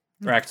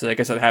 Or actually,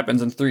 like I said, it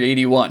happens in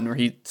 381, where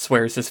he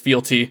swears his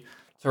fealty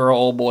to our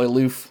old boy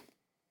Luffy.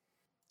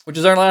 Which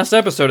is our last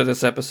episode of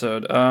this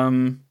episode.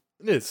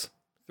 It is.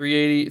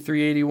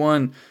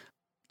 381.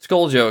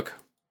 Skull joke.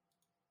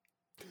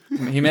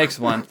 He makes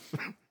one.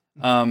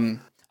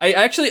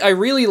 I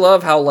really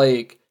love how,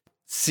 like,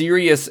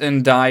 serious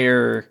and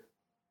dire,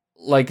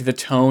 like, the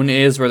tone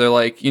is, where they're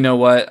like, you know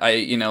what,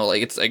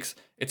 it's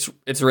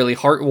really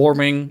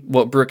heartwarming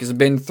what Brook has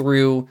been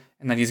through,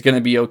 and that he's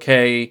gonna be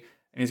okay,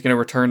 and he's gonna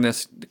return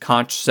this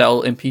conch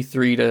shell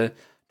MP3 to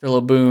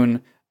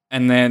Laboon,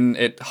 and then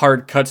it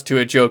hard cuts to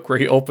a joke where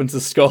he opens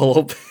the skull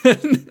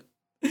open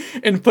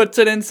and puts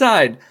it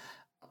inside.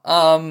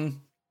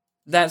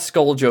 That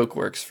skull joke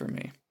works for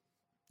me.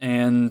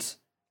 And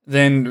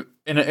then,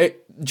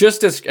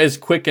 just as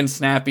quick and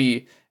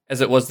snappy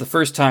as it was the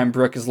first time,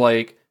 Brook is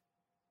like,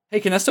 hey,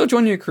 can I still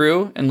join your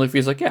crew? And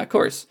Luffy's like, yeah, of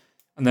course.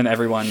 And then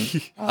everyone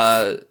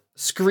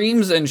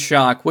screams in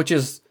shock, which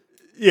is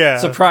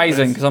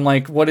surprising, because I'm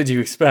like, what did you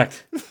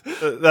expect?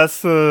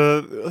 That's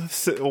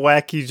the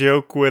wacky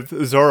joke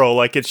with Zoro.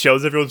 Like, it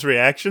shows everyone's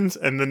reactions,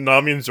 and then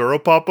Nami and Zoro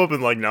pop up,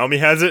 and like Nami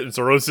has it, and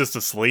Zoro's just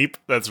asleep.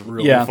 That's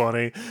really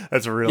funny.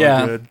 That's really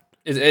good.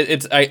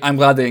 I'm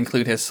glad they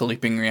include his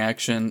sleeping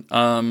reaction.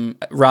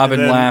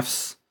 Robin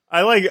laughs.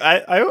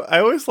 I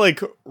always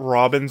like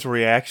Robin's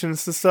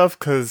reactions to stuff,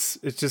 because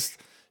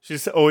she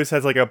just always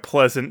has like a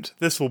pleasant,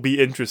 this will be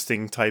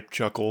interesting type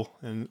chuckle,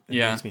 and it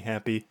makes me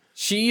happy.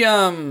 She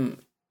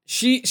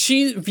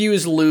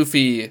views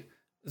Luffy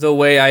the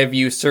way I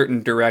view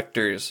certain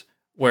directors,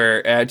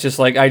 where I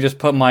just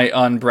put my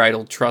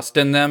unbridled trust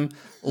in them.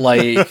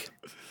 Like,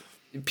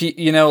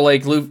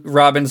 like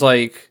Robin's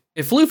like,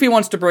 if Luffy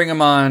wants to bring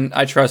him on,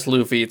 I trust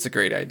Luffy. It's a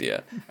great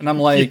idea. And I'm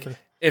like,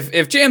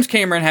 if James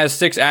Cameron has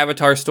 6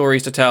 Avatar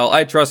stories to tell,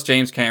 I trust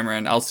James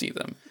Cameron. I'll see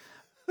them.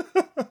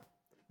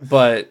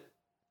 But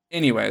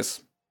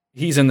anyways,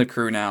 he's in the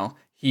crew now.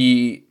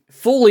 He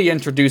fully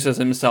introduces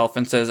himself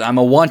and says, I'm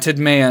a wanted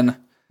man.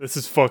 This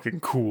is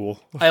fucking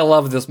cool. I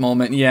love this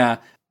moment, yeah.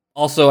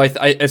 Also,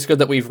 it's good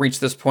that we've reached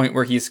this point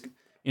where he's,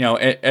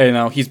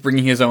 he's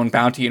bringing his own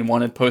bounty and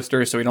wanted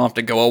poster, so we don't have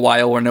to go a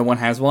while where no one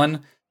has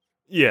one.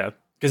 Yeah.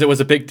 Because it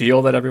was a big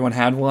deal that everyone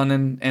had one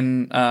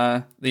in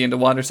the End of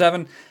Water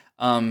 7.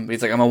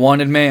 He's like, I'm a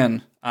wanted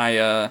man.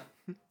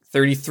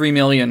 33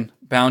 million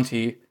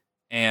bounty,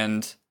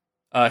 and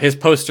his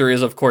poster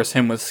is, of course,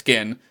 him with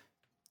skin.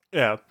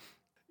 Yeah.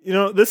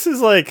 This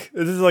is like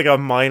a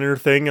minor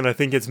thing, and I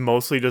think it's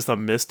mostly just a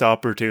missed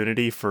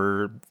opportunity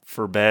for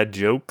bad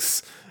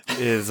jokes.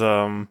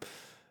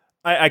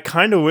 I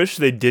kind of wish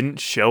they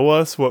didn't show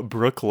us what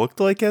Brook looked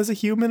like as a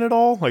human at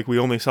all. Like, we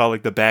only saw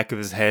like the back of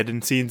his head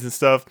in scenes and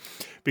stuff,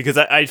 because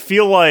I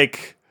feel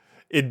like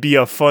it'd be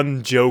a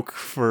fun joke,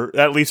 for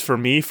at least for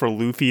me, for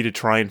Luffy to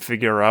try and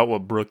figure out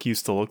what Brook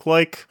used to look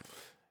like.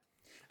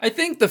 I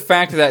think the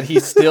fact that he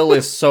still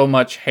is so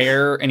much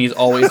hair and he's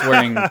always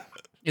wearing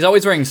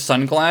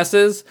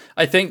sunglasses.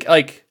 I think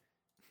like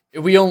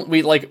he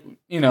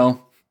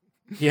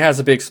has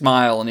a big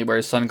smile and he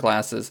wears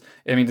sunglasses.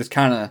 I mean, he's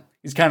kind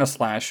of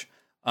Slash.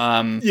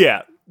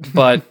 Yeah,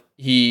 but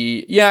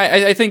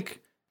I think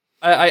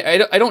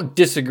I don't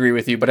disagree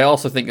with you, but I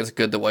also think it's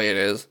good the way it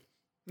is.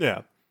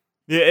 Yeah,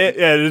 it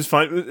is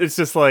fine. It's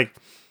just like,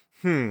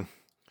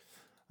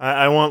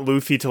 I want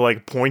Luffy to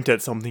like point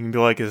at something and be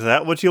like, "Is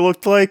that what you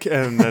looked like?"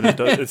 And then it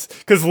does. It's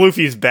because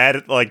Luffy's bad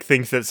at like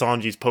thinks that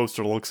Sanji's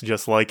poster looks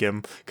just like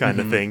him, kind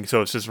of thing.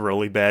 So it's just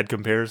really bad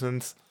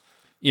comparisons.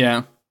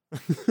 Yeah.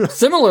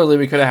 Similarly,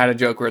 we could have had a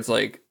joke where it's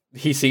like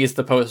he sees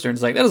the poster and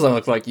it's like, "That doesn't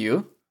look like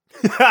you."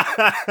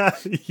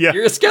 Yeah,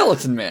 you're a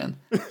skeleton man.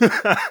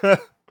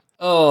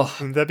 Oh,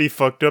 wouldn't that be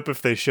fucked up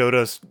if they showed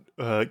us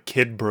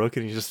Kid Brook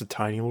and he's just a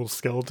tiny little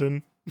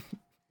skeleton?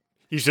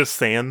 He's just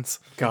Sans.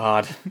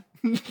 God.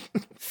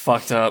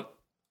 Fucked up.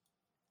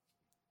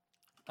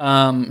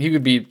 He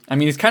would be, I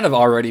mean, he's kind of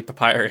already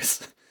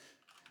Papyrus.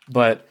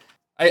 But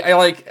I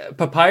like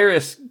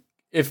Papyrus.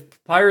 If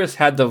Papyrus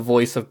had the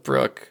voice of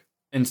Brook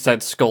and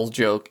said Skull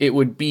joke, it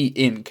would be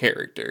in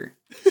character.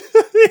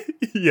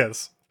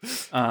 Yes.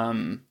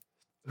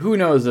 Who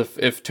knows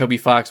if Toby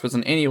Fox was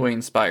in any way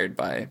inspired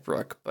by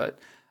Brook, but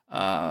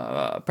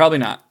probably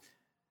not.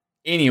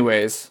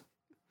 Anyways,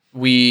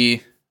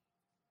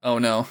 oh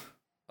no,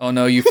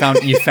 you found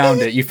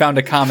it. You found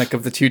a comic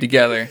of the two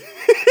together.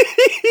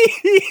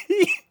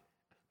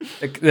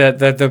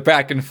 the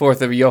back and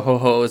forth of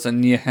yo-ho-hos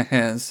and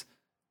yes.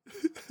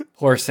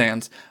 Poor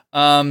Sans.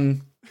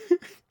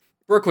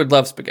 Brook would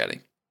love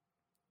spaghetti.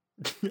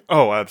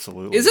 Oh,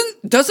 absolutely.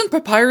 Doesn't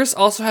Papyrus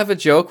also have a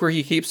joke where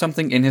he keeps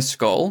something in his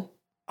skull?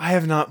 I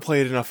have not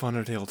played enough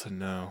Undertale to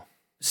know.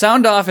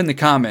 Sound off in the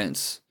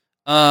comments.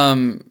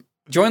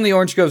 Join the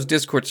Orange Groves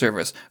Discord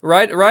service.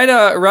 Write a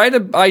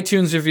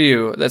iTunes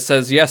review that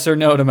says yes or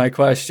no to my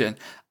question.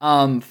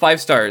 5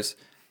 stars.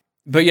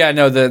 But yeah,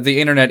 no, the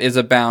internet is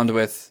abound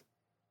with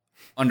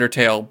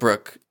Undertale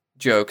Brook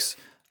jokes.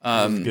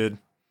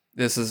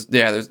 This is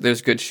good.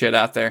 There's good shit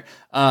out there.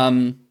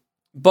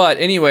 But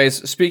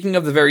anyways, speaking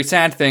of the very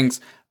sad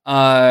things,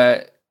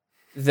 the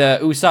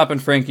Usopp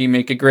and Frankie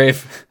make a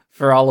grave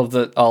for all of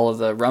the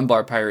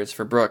Rumbar pirates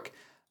for Brook,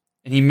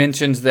 and he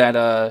mentions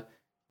that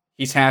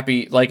he's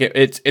happy. Like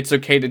it's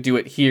okay to do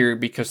it here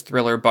because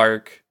Thriller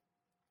Bark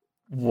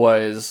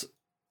was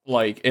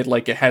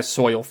it has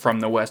soil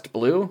from the West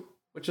Blue,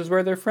 which is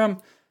where they're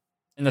from.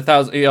 And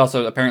he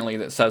also apparently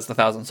that says the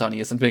Thousand Sunny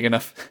isn't big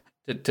enough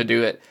to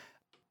do it.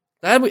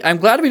 I'm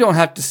glad we don't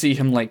have to see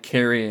him like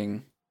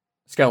carrying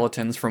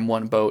skeletons from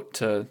one boat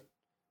to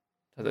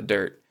the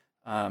dirt.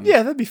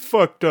 Yeah, that'd be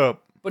fucked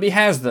up. But he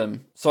has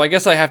them, so I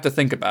guess I have to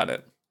think about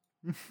it.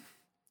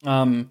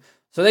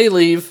 So they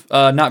leave.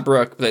 Not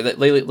Brooke. They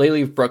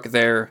leave Brooke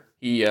there.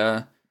 He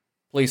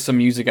plays some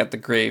music at the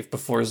grave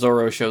before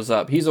Zoro shows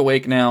up. He's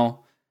awake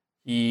now.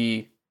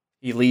 He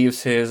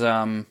leaves his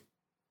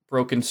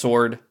broken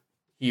sword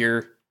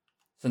here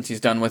since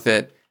he's done with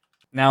it.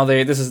 Now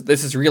this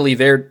is really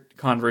their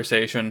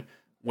conversation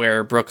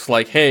where Brooke's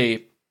like,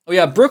 "Hey, oh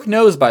yeah, Brooke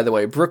knows, by the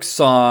way. Brooke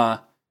saw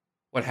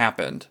what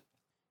happened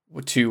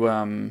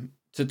to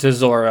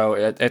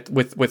Zoro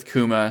with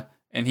Kuma,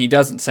 and he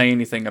doesn't say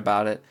anything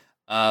about it.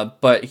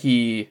 But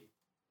he's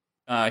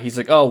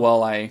like, oh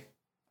well, I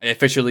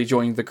officially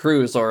joined the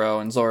crew, Zoro,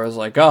 and Zoro's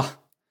like, oh,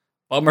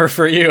 bummer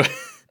for you.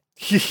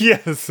 Yeah,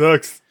 it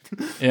sucks.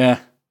 Yeah,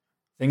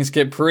 things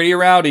get pretty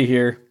rowdy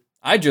here.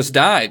 I just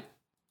died,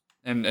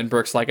 and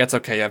Brooke's like, that's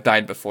okay, I've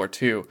died before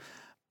too.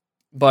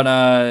 But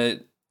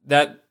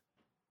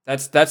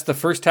that's the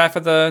first half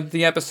of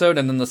the episode,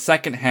 and then the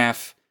second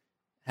half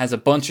has a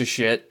bunch of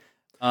shit.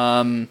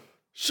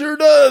 Sure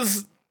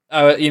does.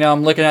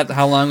 I'm looking at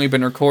how long we've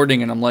been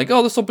recording, and I'm like,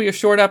 oh, this will be a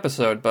short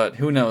episode, but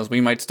who knows?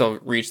 We might still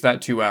reach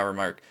that 2-hour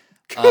mark.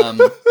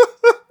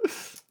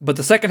 But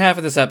the second half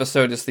of this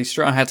episode is the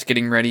Straw Hats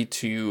getting ready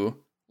to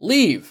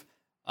leave.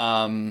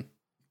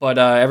 But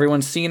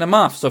everyone's seeing them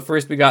off. So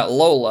first we got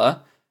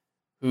Lola,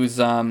 who's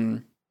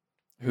like,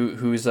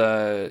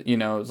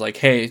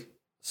 hey,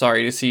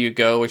 sorry to see you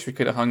go. Wish we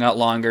could have hung out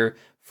longer.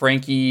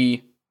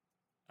 Frankie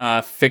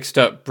fixed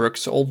up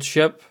Brooke's old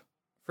ship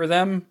for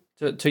them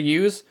to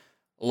use.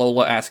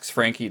 Lola asks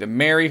Frankie to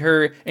marry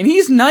her, and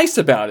he's nice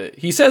about it.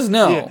 He says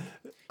no.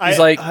 Yeah.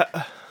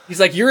 He's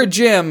like, you're a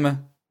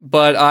gym,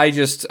 but I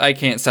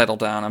can't settle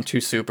down. I'm too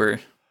super.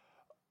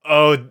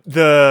 Oh,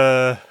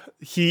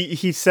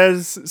 he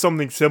says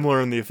something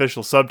similar in the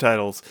official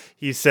subtitles.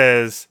 He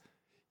says,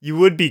 you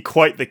would be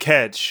quite the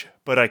catch,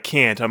 but I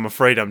can't. I'm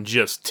afraid I'm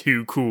just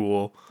too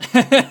cool.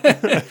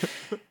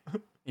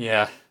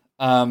 Yeah.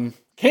 Can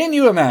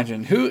you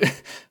imagine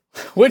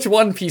which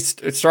One Piece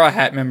Straw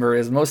Hat member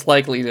is most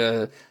likely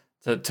to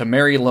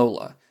marry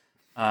Lola?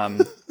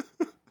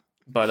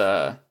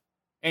 But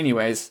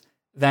anyways,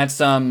 that's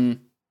that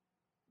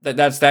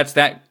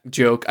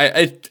joke.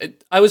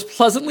 I was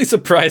pleasantly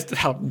surprised at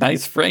how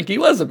nice Frankie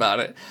was about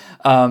it.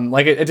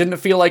 It didn't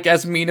feel like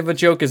as mean of a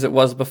joke as it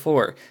was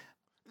before.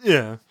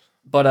 Yeah.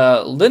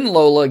 But Lin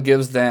Lola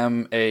gives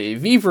them a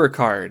Vivre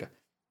card.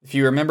 If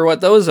you remember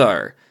what those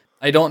are.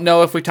 I don't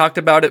know if we talked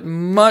about it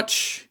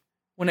much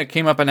when it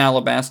came up in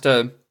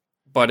Alabasta,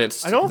 but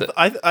it's...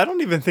 I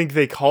don't even think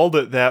they called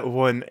it that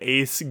when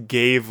Ace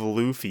gave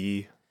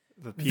Luffy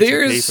the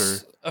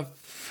piece of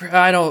paper.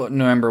 I don't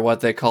remember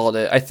what they called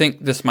it. I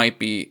think this might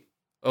be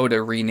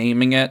Oda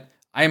renaming it.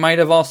 I might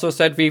have also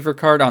said Vivre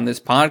card on this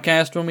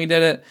podcast when we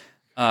did it,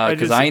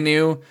 because I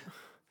knew.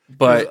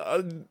 But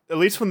at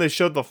least when they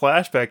showed the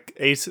flashback,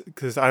 Ace,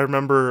 because I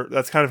remember,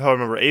 that's kind of how I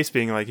remember Ace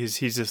being like, he's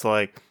just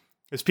like,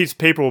 this piece of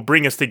paper will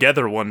bring us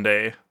together one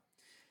day.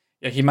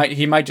 Yeah,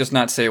 he might just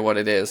not say what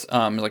it is.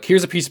 Like,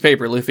 here's a piece of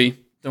paper,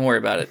 Luffy. Don't worry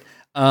about it.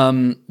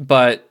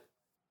 But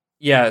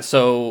yeah,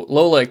 so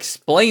Lola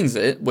explains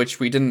it, which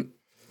we didn't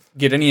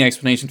get any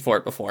explanation for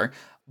it before.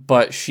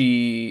 But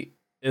she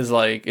is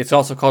like, it's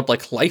also called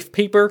like life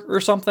paper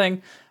or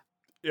something.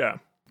 Yeah.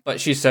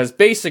 But she says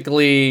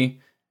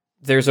basically,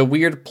 there's a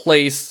weird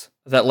place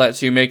that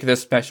lets you make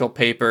this special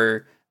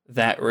paper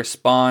that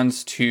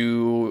responds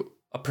to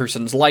a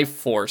person's life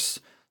force.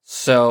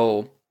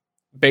 So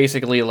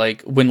basically,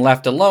 like, when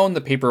left alone,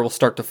 the paper will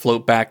start to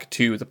float back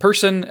to the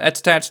person it's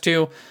attached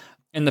to,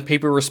 and the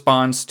paper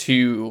responds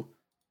to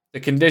the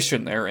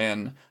condition they're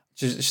in.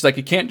 She's like,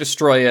 you can't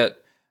destroy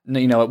it,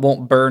 it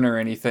won't burn or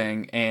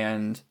anything.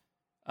 And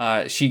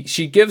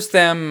she gives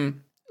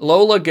them,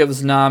 Lola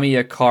gives Nami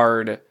a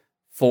card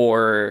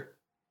for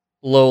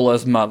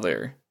Lola's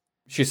mother.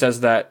 She says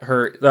that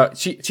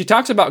she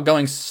talks about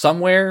going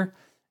somewhere,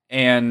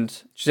 and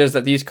she says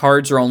that these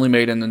cards are only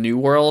made in the New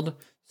World.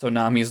 So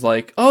Nami's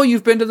like, "Oh,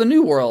 you've been to the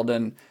New World,"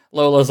 and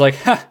Lola's like,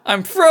 "Ha,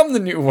 I'm from the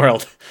New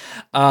World."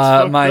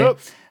 My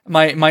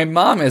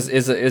mom is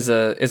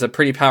a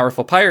pretty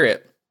powerful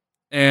pirate,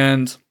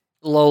 and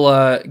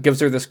Lola gives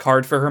her this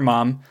card for her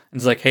mom, and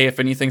is like, "Hey, if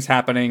anything's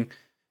happening,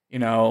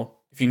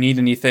 if you need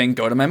anything,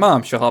 go to my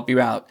mom. She'll help you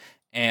out."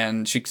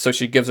 And she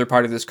gives her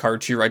part of this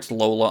card. She writes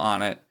Lola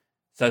on it.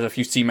 Says, if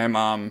you see my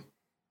mom,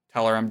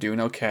 tell her I'm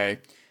doing okay,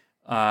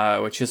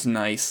 which is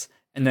nice.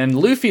 And then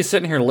Luffy's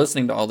sitting here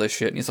listening to all this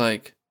shit, and he's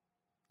like,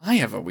 I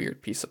have a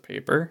weird piece of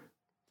paper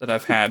that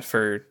I've had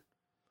for,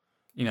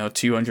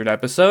 200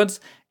 episodes.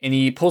 And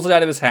he pulls it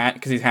out of his hat,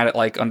 because he's had it,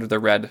 like, under the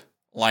red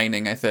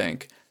lining, I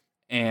think.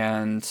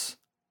 And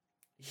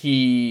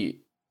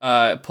he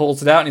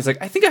pulls it out and he's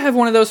like, I think I have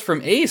one of those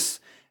from Ace.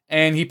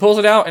 And he pulls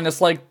it out and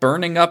it's like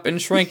burning up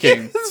and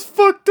shrinking. It's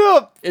fucked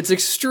up. It's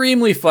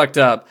extremely fucked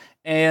up.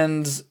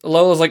 And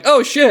Lola's like,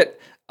 oh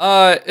shit.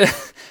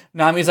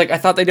 Nami's like, I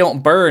thought they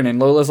don't burn. And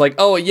Lola's like,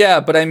 oh yeah,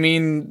 but I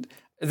mean,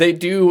 they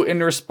do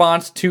in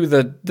response to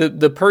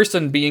the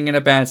person being in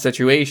a bad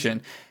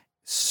situation.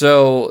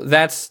 So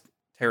that's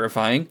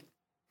terrifying.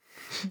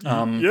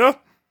 Yeah.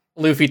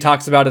 Luffy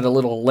talks about it a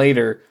little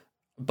later,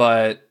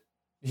 but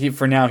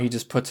for now he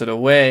just puts it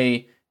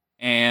away,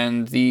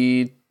 and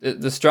the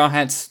Straw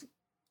Hats,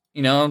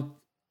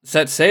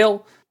 set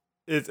sail.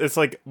 It's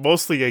like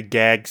mostly a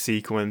gag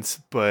sequence,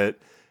 but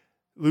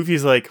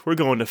Luffy's like, we're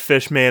going to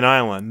Fishman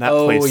Island. That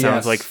place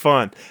sounds like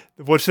fun.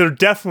 Which they're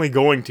definitely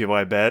going to,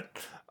 I bet.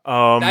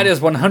 That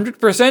is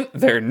 100%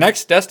 their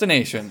next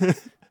destination.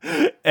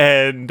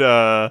 And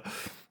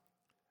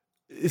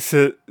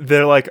so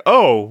they're like,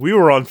 oh, we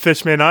were on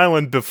Fishman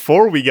Island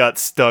before we got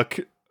stuck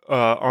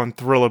on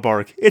Thriller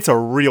Bark. It's a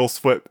real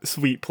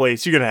sweet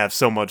place. You're gonna have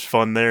so much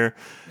fun there.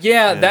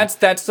 Yeah,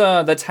 that's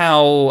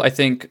how I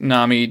think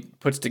Nami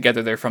puts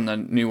together they're from the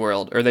New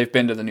World, or they've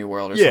been to the New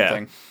World or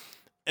something.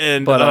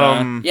 And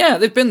yeah,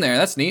 they've been there.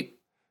 That's neat.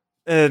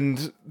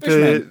 And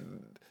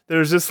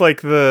there's just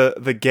like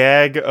the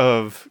gag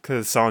of,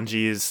 because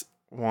Sanji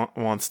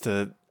wants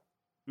to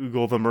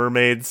Google the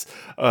mermaids.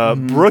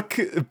 Brooke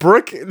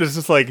is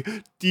just like,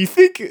 do you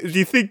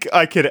think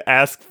I could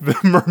ask the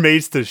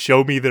mermaids to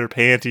show me their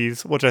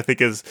panties? Which I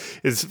think is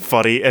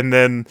funny. And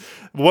then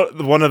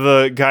one of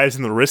the guys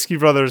in the Risky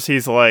Brothers,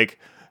 he's like,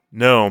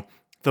 no,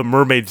 the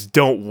mermaids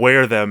don't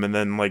wear them, and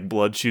then like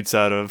blood shoots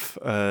out of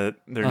their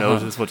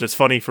noses, which is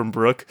funny from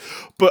Brooke.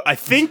 But I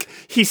think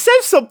he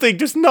says something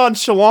just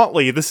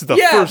nonchalantly. This is the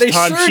first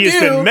time she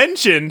has been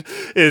mentioned.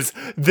 Is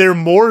they're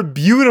more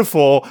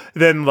beautiful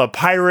than the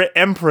pirate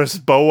empress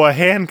Boa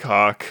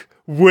Hancock,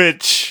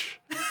 which.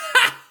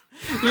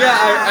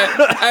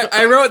 Yeah,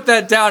 I wrote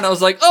that down. I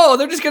was like, oh,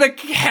 they're just gonna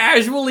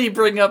casually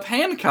bring up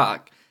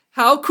Hancock.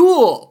 How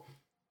cool!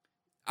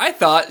 I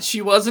thought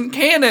she wasn't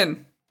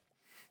canon.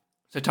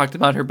 So I talked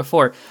about her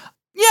before.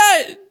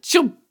 Yeah,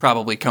 she'll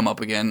probably come up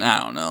again.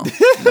 I don't know.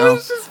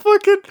 It's just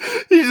fucking.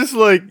 He's just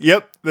like,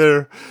 yep,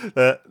 they're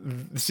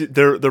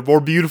more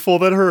beautiful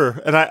than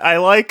her, and I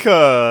like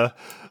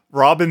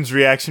Robin's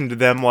reaction to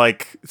them,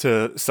 like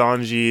to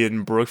Sanji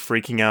and Brooke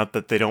freaking out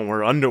that they don't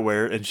wear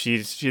underwear, and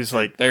she's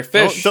like, they're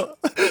fish.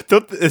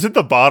 Isn't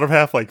the bottom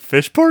half like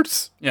fish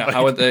parts? Yeah, like,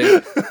 how would they?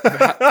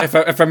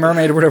 if a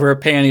mermaid were to wear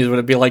panties, would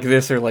it be like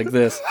this or like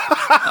this?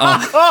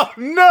 Oh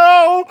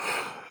no!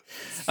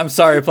 I'm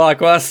sorry,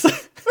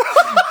 Plotquest.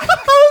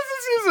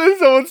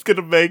 Someone's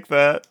gonna make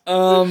that.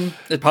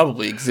 It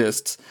probably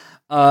exists.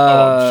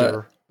 I'm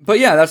sure. But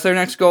yeah, that's their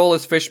next goal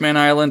is Fishman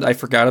Island. I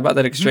forgot about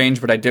that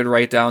exchange, but I did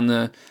write down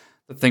the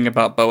thing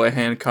about Boa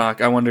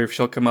Hancock. I wonder if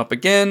she'll come up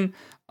again.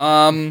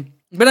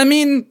 But I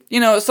mean,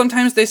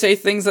 sometimes they say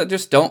things that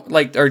just don't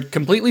are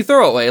completely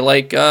throwaway.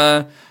 Like,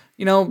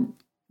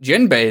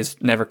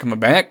 Jinbei's never coming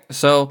back.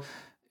 So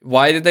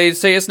why did they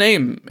say his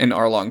name in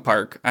Arlong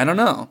Park? I don't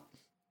know.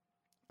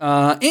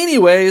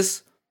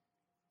 Anyways,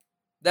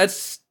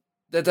 that's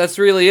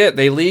really it.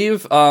 They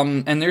leave,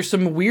 and there's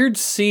some weird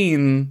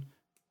scene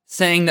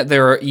saying that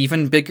there are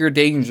even bigger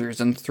dangers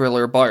in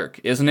Thriller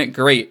Bark. Isn't it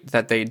great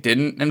that they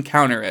didn't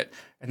encounter it?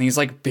 And these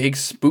like big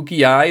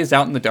spooky eyes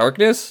out in the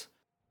darkness.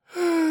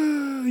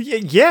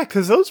 Yeah,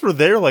 because those were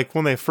there like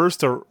when they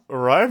first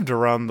arrived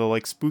around the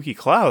like spooky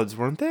clouds,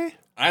 weren't they?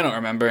 I don't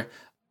remember.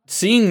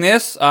 Seeing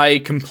this, I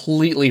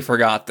completely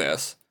forgot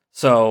this.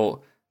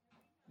 So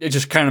it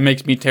just kind of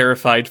makes me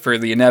terrified for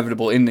the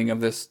inevitable ending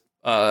of this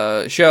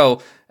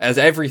show, as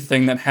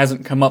everything that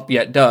hasn't come up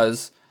yet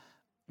does.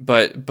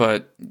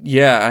 But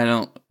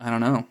yeah, I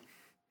don't know.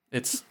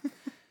 It's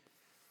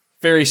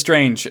very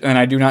strange, and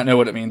I do not know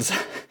what it means.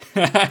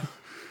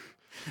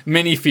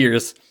 Many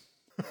fears.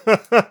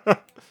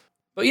 But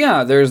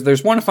yeah,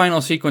 there's one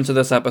final sequence of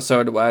this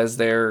episode as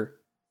they're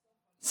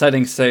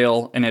setting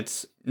sail, and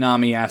it's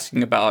Nami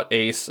asking about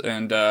Ace,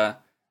 and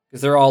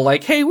because they're all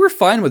like, "Hey, we're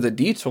fine with a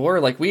detour.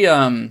 Like we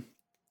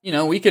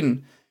we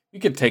can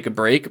take a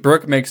break."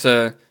 Brooke makes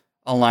a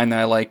line that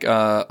I like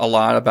a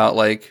lot about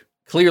like,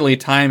 clearly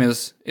time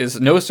is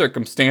no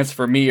circumstance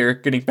for me or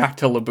getting back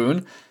to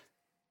Laboon.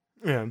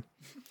 Yeah.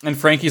 And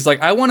Frankie's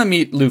like, I want to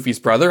meet Luffy's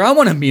brother. I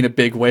want to meet a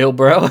big whale,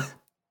 bro.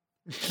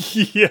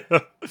 Yeah.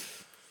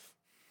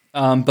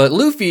 But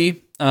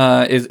Luffy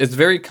is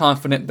very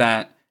confident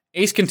that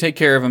Ace can take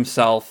care of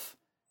himself,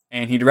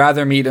 and he'd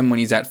rather meet him when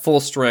he's at full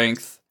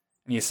strength.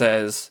 And he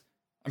says,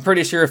 I'm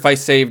pretty sure if I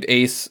saved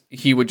Ace,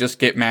 he would just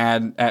get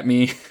mad at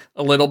me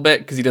a little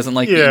bit because he doesn't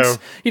like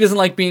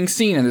being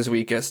seen at his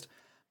weakest.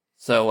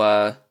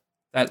 So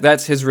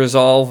that's his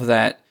resolve,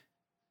 that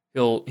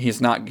he's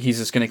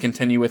just going to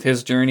continue with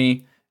his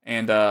journey,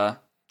 and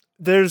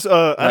there's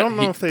I don't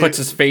know if they puts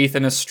his faith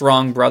in a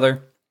strong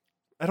brother.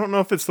 I don't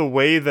know if it's the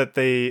way that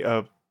they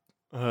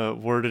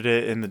worded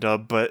it in the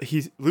dub, but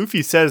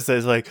Luffy says that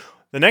it's like,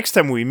 the next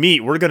time we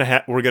meet, we're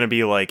gonna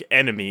be like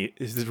enemy.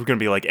 We're gonna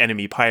be like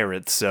enemy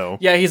pirates. So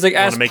yeah, he's like,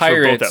 as make pirates,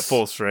 sure we're both at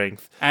full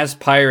strength. As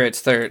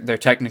pirates, they're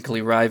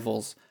technically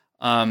rivals.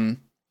 And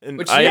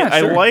Which, I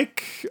sure.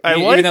 like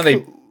even though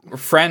they were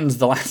friends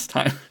the last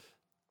time.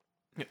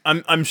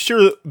 I'm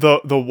sure the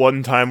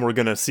one time we're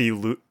gonna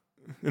see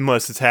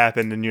unless it's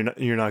happened and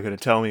you're not gonna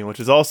tell me, which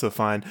is also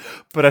fine.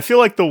 But I feel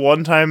like the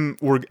one time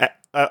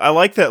I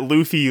like that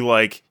Luffy,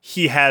 like,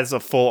 he has a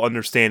full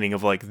understanding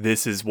of, like,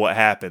 this is what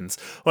happens.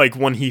 Like,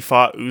 when he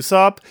fought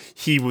Usopp,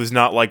 he was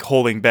not, like,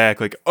 holding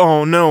back, like,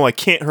 oh no, I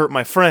can't hurt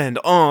my friend.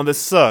 Oh, this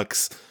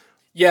sucks.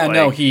 Yeah, like,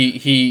 no,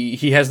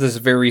 he has this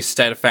very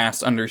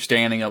steadfast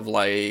understanding of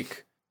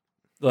like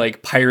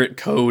pirate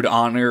code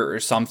honor or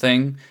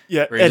something.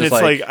 Yeah, and it's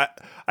like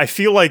I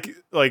feel like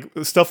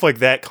stuff like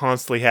that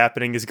constantly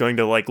happening is going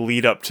to like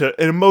lead up to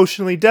an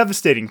emotionally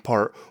devastating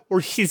part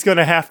where he's going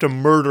to have to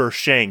murder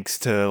Shanks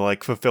to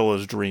like fulfill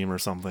his dream or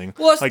something.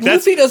 Well, like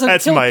Luffy doesn't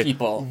that's kill my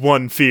people.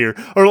 one fear.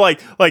 Or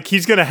like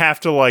he's going to have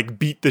to like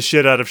beat the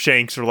shit out of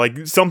Shanks, or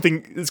like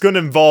something. It's going to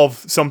involve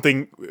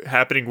something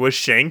happening with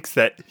Shanks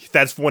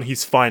that's when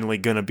he's finally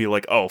going to be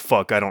like, oh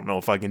fuck, I don't know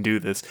if I can do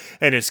this,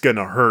 and it's going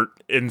to hurt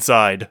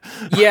inside.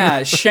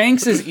 Yeah,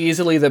 Shanks is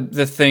easily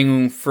the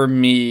thing for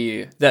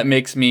me that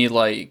makes me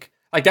like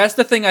that's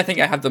the thing I think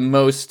I have the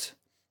most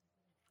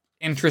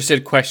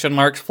interested question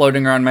marks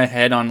floating around my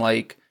head on,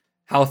 like,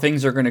 how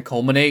things are going to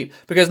culminate,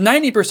 because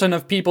 90%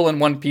 of people in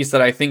One Piece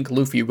that I think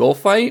Luffy will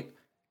fight,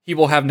 he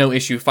will have no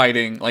issue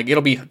fighting. Like,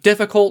 it'll be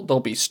difficult,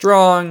 they'll be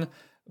strong,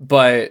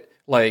 but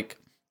like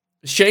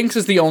Shanks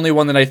is the only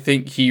one that I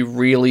think he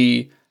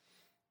really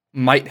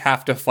might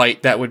have to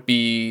fight that would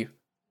be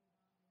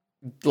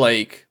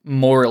like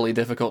morally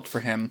difficult for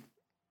him.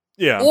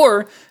 Yeah.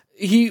 Or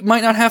he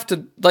might not have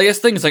to, like, as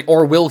things like,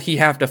 or will he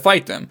have to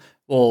fight them?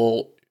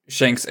 Will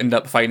Shanks end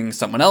up fighting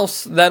someone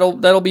else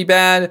that'll be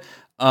bad?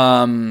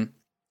 I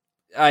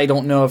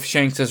don't know if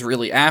Shanks is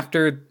really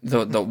after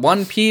the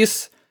One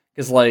Piece,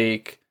 because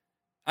like,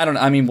 I don't know.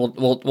 I mean,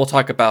 we'll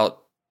talk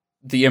about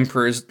the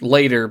Emperors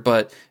later,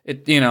 but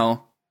it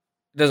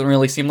doesn't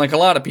really seem like a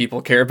lot of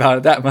people care about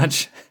it that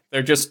much.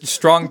 They're just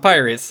strong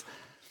pirates.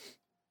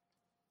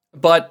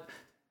 But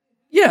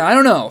yeah, I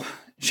don't know.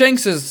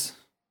 Shanks is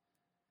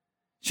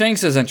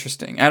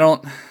interesting. I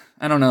don't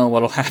know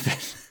what'll happen.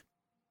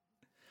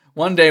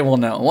 One day we'll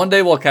know. One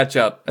day we'll catch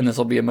up, and this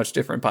will be a much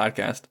different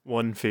podcast.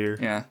 One fear.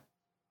 Yeah.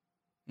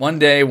 One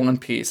day, one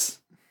piece.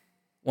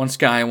 One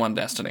sky, one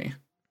destiny.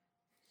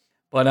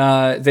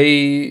 But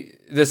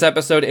this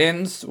episode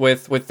ends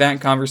with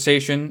that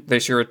conversation. They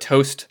share a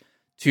toast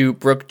to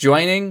Brook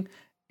joining,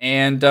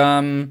 and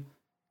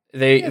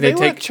they let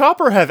take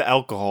Chopper have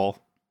alcohol.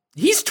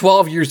 He's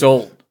 12 years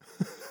old.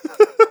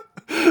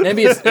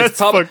 Maybe it's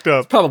fucked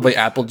up. It's probably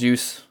apple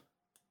juice.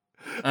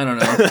 I don't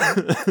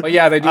know. But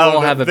yeah, they do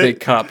all have a big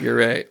cup, you're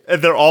right.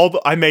 And they're all,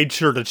 I made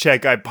sure to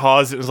check. I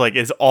paused. It was like,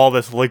 is all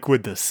this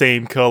liquid the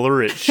same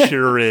color? It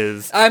sure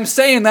is. I'm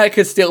saying that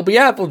could still be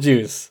apple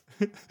juice.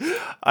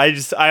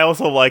 I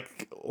also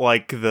like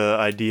the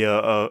idea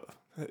of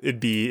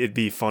it'd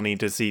be funny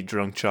to see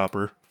drunk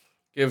Chopper.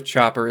 Give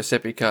Chopper a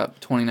sippy cup,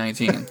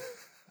 2019.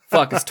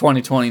 Fuck, it's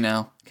 2020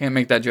 now. Can't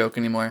make that joke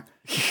anymore.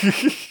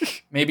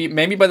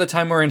 Maybe by the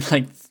time we're in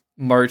like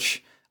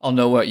March, I'll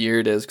know what year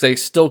it is, because I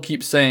still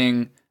keep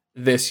saying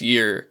this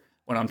year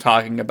when I'm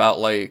talking about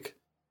like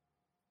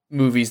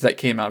movies that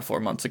came out 4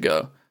 months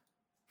ago.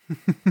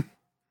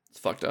 It's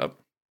fucked up.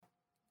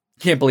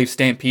 Can't believe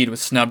Stampede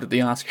was snubbed at the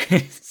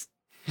Oscars.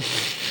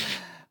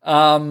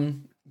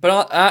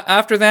 But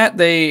after that,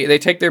 they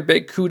take their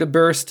big coup de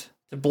burst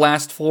to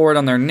blast forward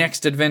on their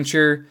next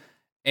adventure,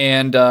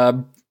 and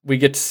we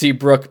get to see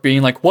Brook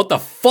being like, "What the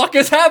fuck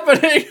is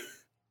happening?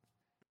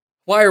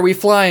 Why are we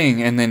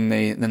flying?" And then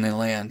they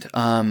land.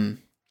 Or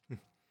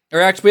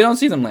actually, we don't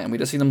see them land. We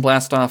just see them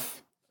blast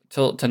off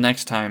to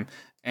next time.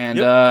 And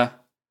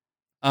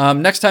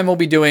next time we'll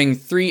be doing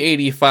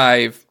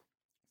 385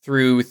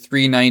 through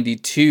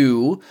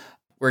 392.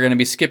 We're going to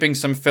be skipping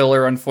some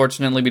filler.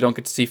 Unfortunately, we don't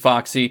get to see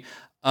Foxy.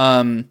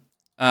 But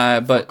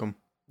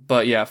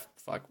yeah,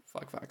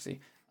 fuck Foxy.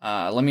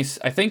 Let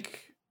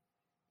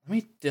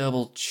me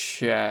double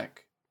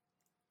check.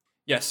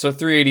 Yes, so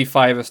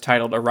 385 is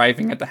titled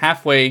 "Arriving at the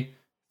Halfway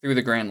Through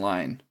the Grand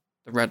Line,"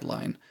 the red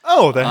line.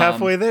 Oh, they're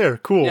halfway there.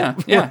 Cool.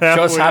 Yeah,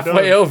 show us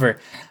halfway over.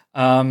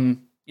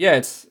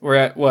 We're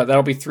at what?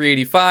 That'll be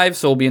 385,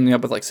 so we'll be ending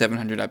up with like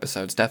 700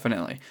 episodes,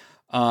 definitely.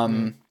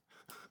 But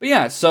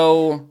yeah,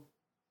 so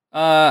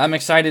I'm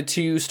excited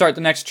to start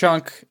the next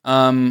chunk,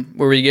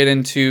 where we get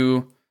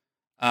into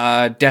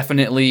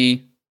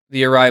definitely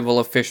the arrival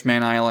of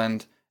Fishman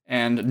Island,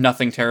 and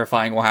nothing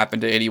terrifying will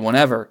happen to anyone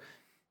ever.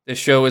 This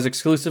show is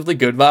exclusively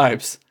good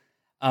vibes.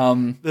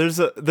 There's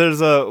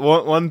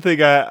one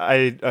thing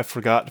I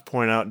forgot to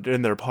point out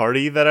in their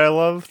party that I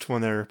loved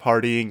when they're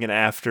partying and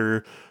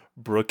after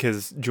Brook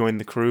has joined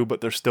the crew, but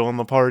they're still in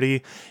the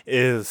party,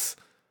 is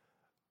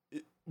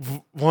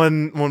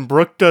when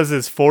Brook does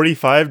his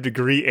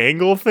 45-degree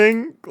angle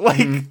thing,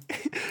 like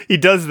he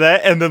does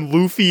that, and then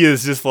Luffy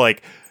is just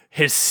like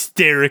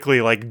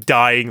hysterically like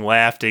dying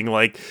laughing,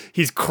 like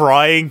he's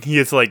crying, he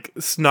has like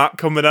snot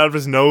coming out of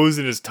his nose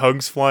and his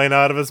tongue's flying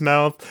out of his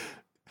mouth.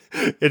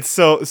 It's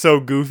so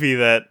goofy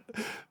that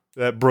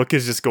Brooke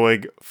is just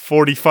going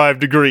 45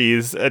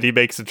 degrees and he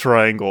makes a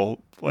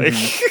triangle. Like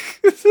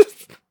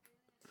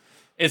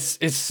it's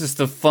just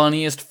the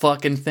funniest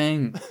fucking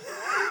thing.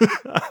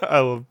 I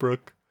love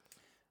Brooke.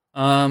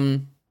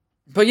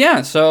 But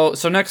yeah, so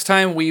next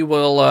time we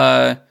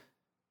will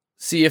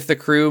see if the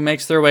crew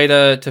makes their way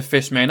to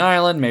Fishman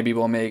Island. Maybe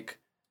we'll make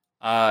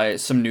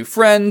some new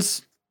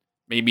friends.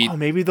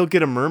 Maybe they'll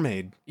get a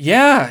mermaid.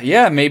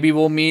 Yeah. Maybe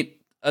we'll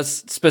meet a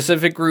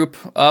specific group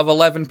of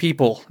 11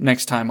 people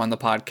next time on the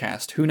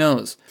podcast. Who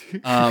knows?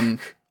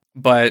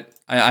 But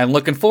I'm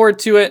looking forward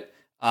to it.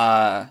 We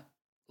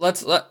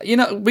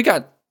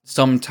got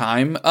some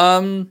time.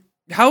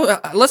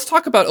 Let's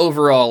talk about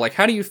overall. Like,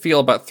 how do you feel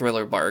about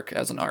Thriller Bark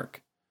as an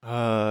arc?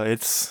 I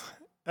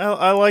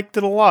liked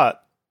it a lot.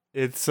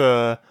 It's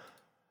I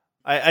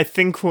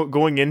think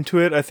going into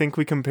it, I think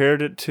we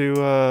compared it to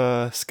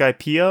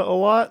Skypiea a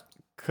lot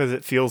because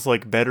it feels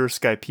like better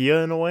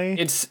Skypiea in a way.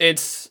 It's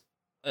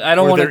I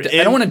don't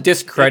want to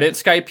discredit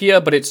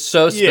Skypiea, but it's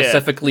so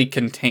specifically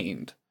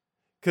contained.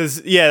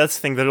 Because that's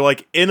the thing. They're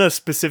like in a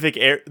specific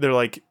they're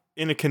like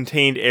in a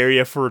contained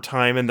area for a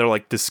time, and they're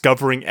like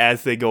discovering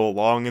as they go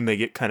along, and they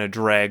get kind of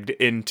dragged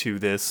into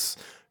this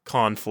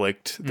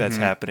conflict that's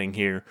happening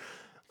here.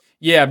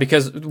 Yeah,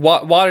 because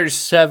Waters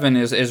 7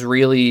 is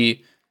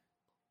really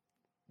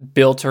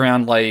built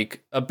around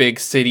like a big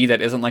city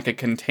that isn't like a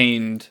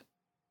contained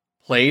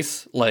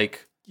place.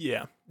 Like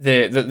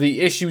the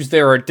issues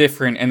there are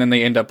different, and then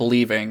they end up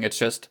leaving. It's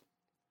just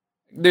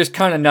there's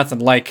kind of nothing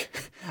like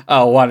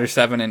Water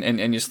 7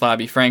 and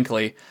Yslavi,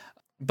 frankly.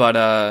 But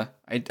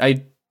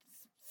I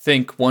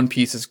think One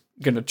Piece is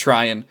gonna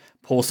try and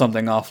pull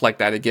something off like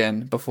that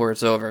again before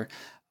it's over.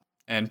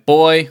 And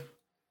boy,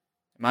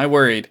 am I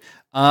worried.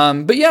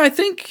 But yeah, I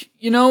think,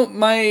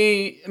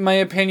 my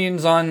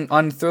opinions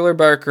on Thriller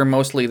Bark are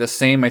mostly the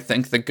same. I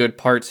think the good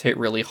parts hit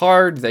really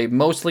hard. They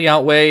mostly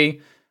outweigh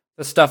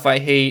the stuff I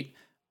hate.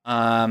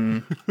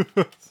 I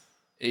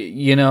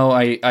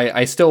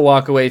still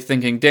walk away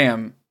thinking,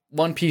 damn,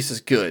 One Piece is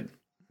good.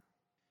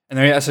 And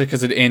that's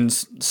because it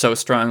ends so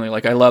strongly.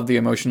 Like, I love the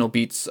emotional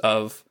beats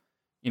of,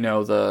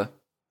 the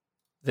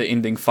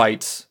ending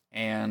fights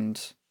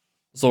and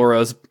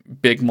Zoro's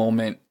big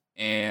moment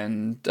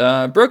and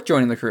Brooke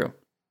joining the crew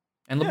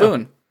and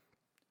Laboon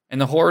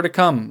and the horror to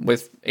come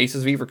with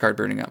Ace's Beaver card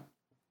burning up.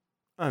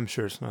 I'm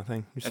sure it's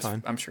nothing. It's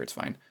fine. I'm sure it's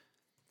fine.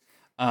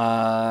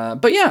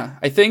 But yeah,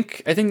 I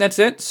think that's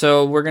it.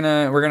 So we're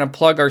gonna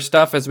plug our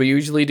stuff as we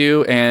usually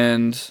do,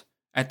 and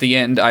at the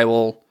end I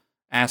will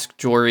ask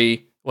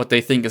Jory what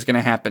they think is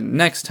gonna happen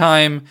next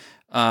time.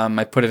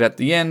 I put it at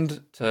the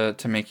end to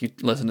make you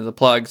listen to the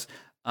plugs.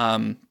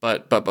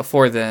 But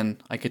before then,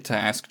 I get to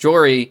ask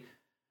Jory,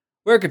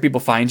 where can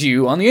people find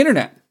you on the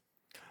internet?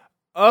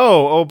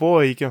 Oh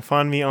boy, you can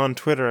find me on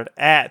Twitter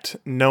at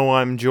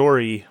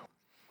 @KnowI'mJory.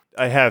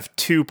 I have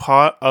two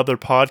other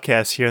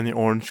podcasts here in the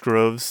Orange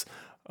Groves.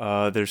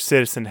 There's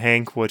Citizen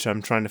Hank, which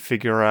I'm trying to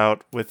figure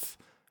out with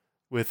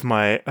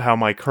how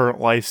my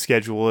current life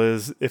schedule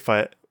is, if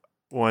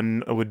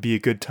one would be a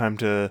good time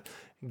to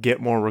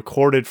get more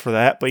recorded for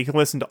that. But you can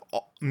listen to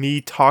me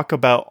talk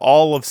about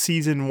all of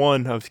season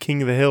 1 of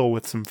King of the Hill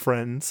with some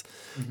friends.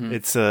 Mm-hmm.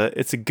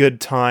 It's a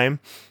good time.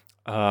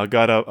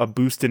 Got a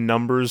boost in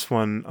numbers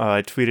when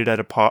I tweeted at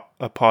a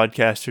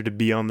podcaster to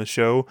be on the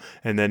show,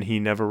 and then he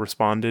never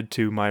responded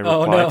to my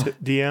reply to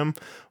DM,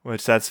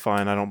 which that's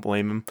fine. I don't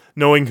blame him.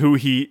 Knowing who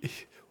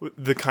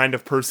the kind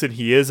of person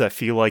he is, I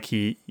feel like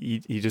he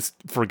just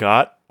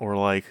forgot, or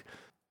like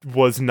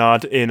was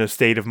not in a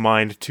state of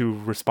mind to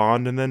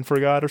respond and then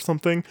forgot or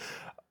something.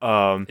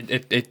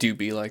 It do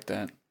be like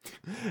that.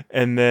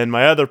 And then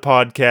my other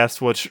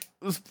podcast, which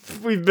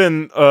we've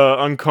been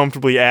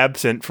uncomfortably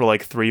absent for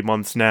like 3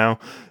 months now,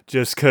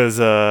 just because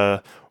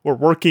we're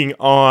working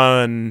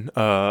on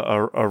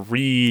a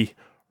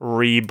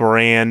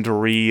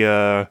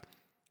rebrand,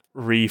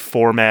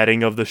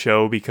 reformatting of the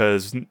show,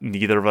 because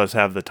neither of us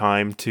have the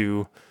time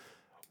to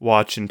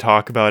watch and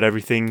talk about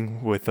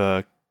everything, with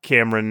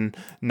Cameron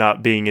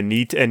not being a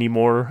NEET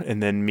anymore,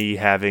 and then me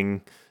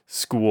having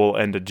school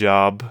and a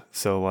job.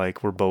 So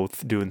like we're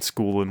both doing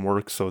school and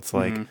work, so it's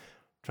like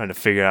trying to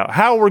figure out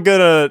how we're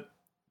gonna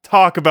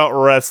talk about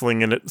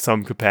wrestling in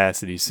some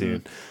capacity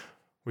soon.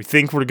 We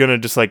think we're gonna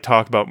just like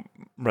talk about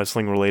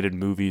wrestling related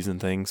movies and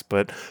things,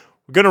 but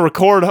we're gonna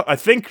record, I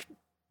think,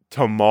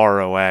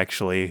 tomorrow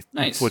actually.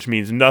 Nice. Which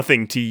means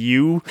nothing to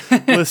you,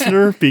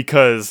 listener,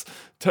 because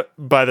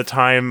by the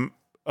time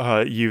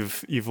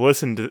you've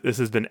listened to this,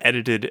 has been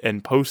edited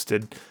and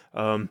posted,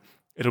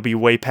 it'll be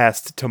way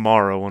past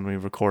tomorrow when we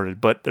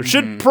recorded, but there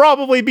should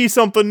probably be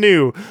something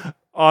new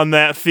on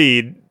that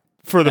feed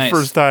for the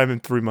first time in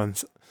 3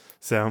 months.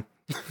 So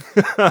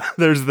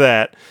there's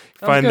that.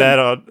 Find that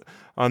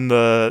on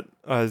the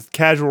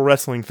Casual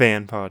Wrestling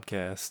Fan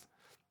podcast.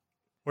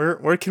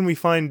 Where can we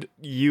find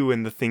you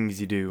and the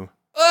things you do?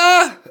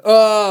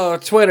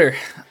 Twitter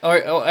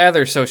or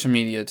other social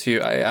media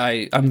too.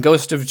 I'm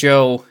Ghost of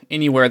Joe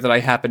anywhere that I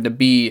happen to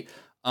be.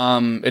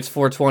 It's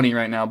 420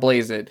 right now.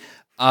 Blaze it.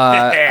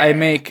 I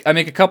make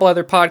a couple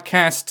other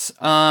podcasts.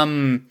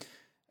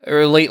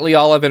 Or lately,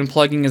 all I've been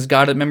plugging is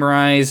Got It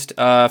Memorized.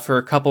 For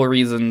a couple of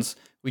reasons.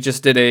 We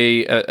just did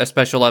a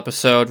special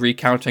episode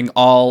recounting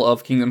all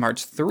of Kingdom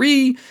Hearts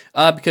 3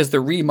 because the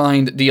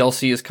Remind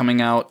DLC is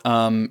coming out,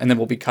 and then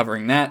we'll be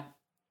covering that.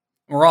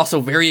 We're also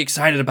very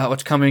excited about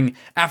what's coming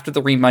after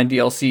the Remind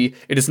DLC.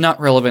 It is not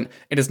relevant.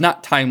 It is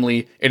not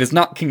timely. It is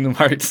not Kingdom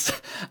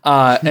Hearts,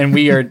 and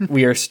we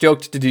are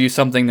stoked to do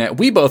something that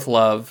we both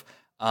love,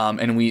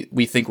 and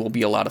we think will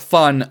be a lot of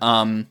fun.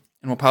 And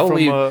we'll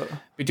probably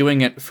be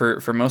doing it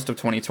for most of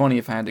 2020,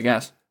 if I had to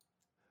guess.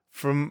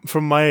 From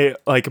my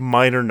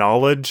minor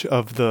knowledge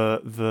of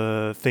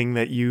the thing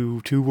that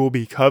you two will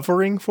be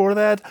covering for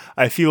that,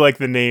 I feel like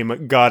the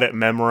name Got It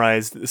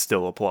Memorized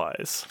still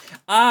applies.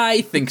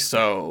 I think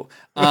so.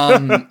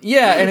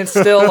 Yeah, and it's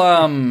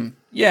still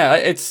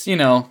it's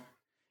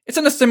it's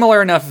in a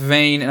similar enough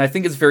vein, and I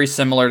think it's very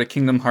similar to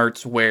Kingdom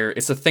Hearts, where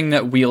it's a thing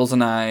that Wheels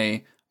and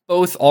I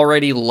both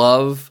already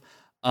love,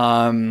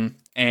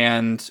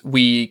 and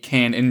we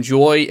can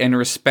enjoy and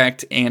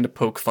respect and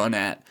poke fun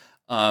at.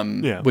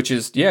 Which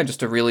is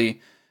just a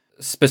really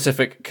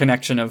specific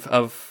connection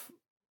of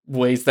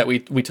ways that we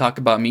talk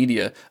about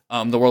media.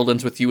 The World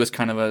Ends With You is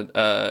kind of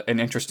an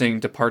interesting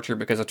departure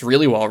because it's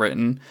really well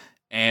written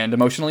and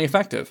emotionally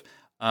effective,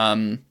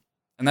 and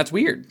that's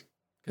weird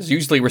because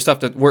usually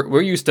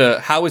we're used to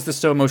how is this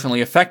so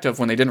emotionally effective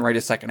when they didn't write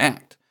a second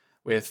act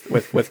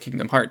with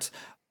Kingdom Hearts.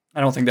 I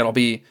don't think that'll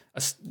be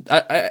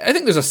I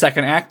think there's a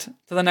second act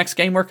to the next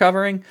game we're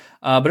covering,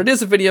 but it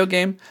is a video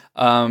game.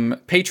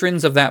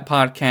 Patrons of that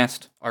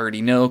podcast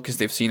already know because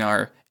they've seen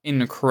our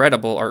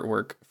incredible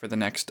artwork for the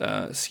next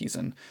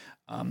season.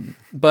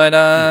 But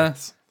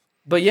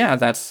yeah,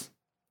 that's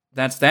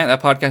that.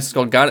 That podcast is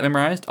called Got It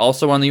Memorized,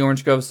 also on the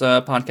Orange Groves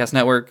Podcast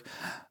Network.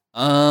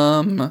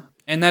 And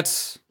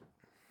that's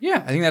I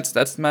think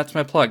that's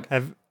my plug.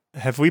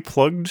 Have we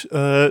plugged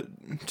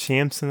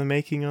Champs in the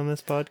Making on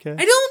this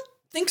podcast? I don't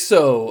think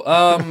so.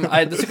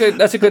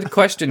 That's a good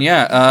question.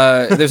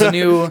 Yeah. There's a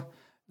new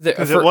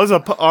because it was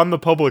on the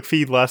public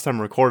feed last time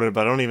recorded,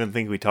 but I don't even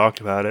think we talked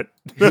about it.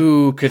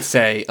 Who could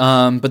say?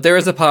 But there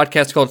is a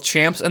podcast called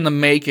Champs in the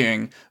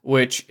Making,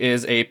 which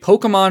is a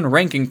Pokemon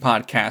ranking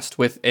podcast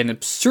with an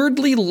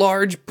absurdly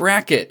large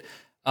bracket.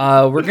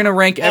 We're gonna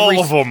rank all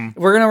of them.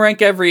 We're gonna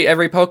rank every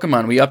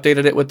Pokemon. We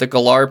updated it with the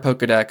Galar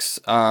Pokedex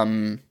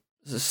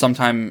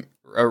sometime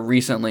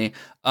recently,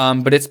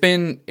 but it's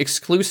been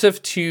exclusive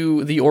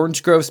to the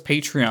Orange Groves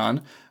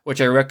Patreon,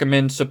 which I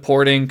recommend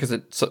supporting because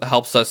it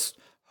helps us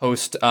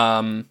host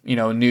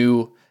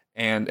new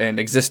and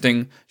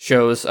existing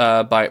shows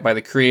by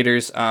the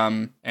creators,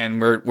 and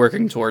we're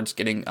working towards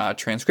getting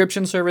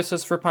transcription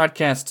services for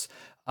podcasts,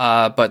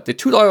 but the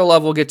 $2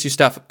 level gets you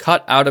stuff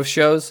cut out of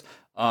shows,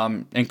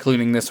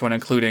 including this one,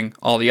 including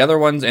all the other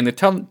ones, and the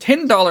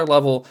 $10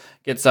 level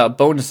gets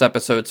bonus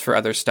episodes for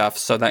other stuff,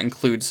 so that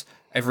includes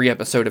every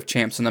episode of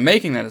Champs in the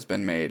Making that has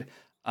been made.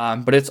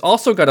 But it's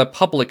also got a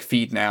public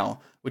feed now,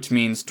 which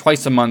means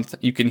twice a month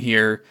you can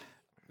hear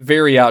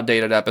very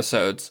outdated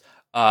episodes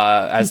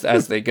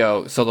as they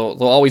go. So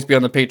they'll always be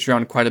on the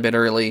Patreon quite a bit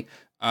early.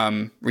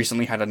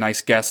 Recently had a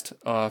nice guest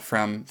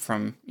from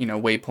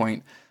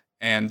Waypoint,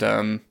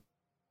 and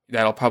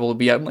that'll probably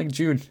be out in like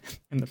June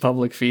in the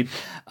public feed.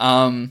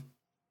 But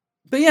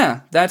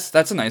yeah, that's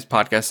a nice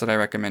podcast that I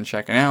recommend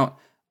checking out.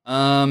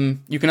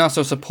 You can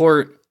also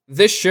support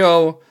this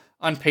show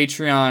on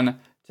Patreon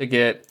to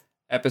get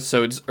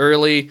episodes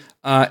early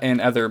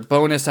and other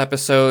bonus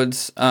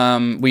episodes.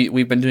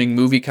 We've been doing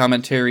movie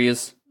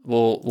commentaries.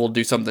 We'll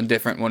do something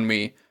different when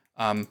we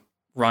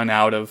run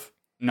out of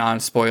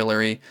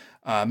non-spoilery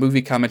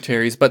movie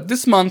commentaries. But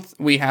this month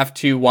we have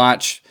to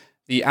watch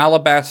the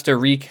Alabaster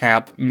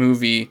Recap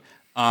movie,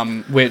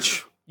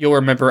 which you'll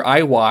remember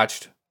I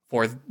watched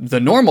for the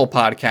normal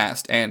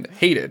podcast and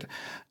hated.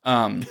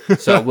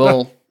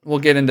 So we'll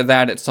get into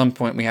that at some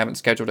point. We haven't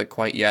scheduled it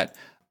quite yet,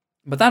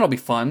 but that'll be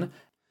fun.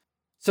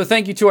 So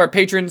thank you to our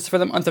patrons for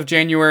the month of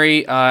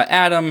January: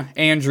 Adam,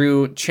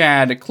 Andrew,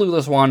 Chad,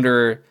 Clueless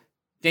Wanderer,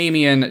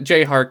 Damien,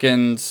 Jay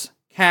Harkins,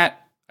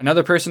 Kat,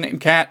 another person named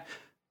Kat,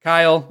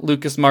 Kyle,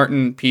 Lucas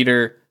Martin,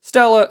 Peter,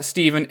 Stella,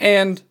 Steven,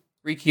 and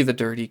Riki the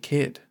Dirty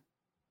Kid.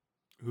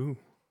 Ooh.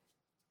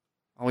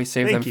 Always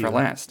save them for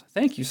last.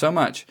 Thank you so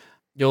much.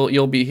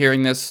 You'll be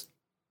hearing this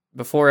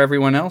before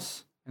everyone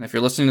else, and if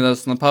you're listening to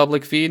this in the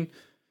public feed,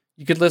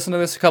 you could listen to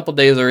this a couple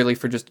days early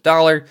for just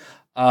 $1.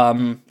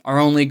 Our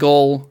only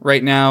goal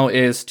right now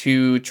is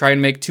to try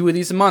and make 2 of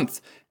these a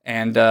month.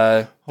 And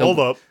hold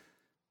up.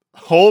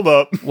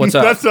 What's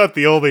up? That's not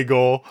the only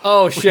goal.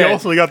 Oh shit! We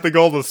also got the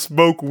goal to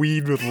smoke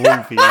weed with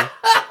Luffy.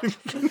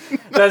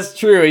 That's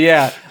true.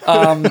 Yeah.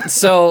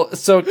 So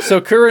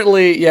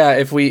currently, yeah.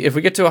 If we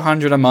get to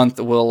 100 a month,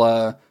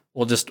 we'll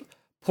just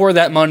pour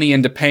that money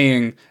into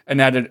paying an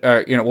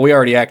editor. We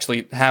already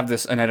actually have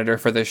an editor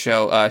for this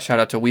show. Shout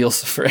out to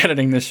Wheels for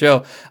editing this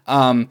show.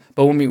 But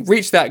when we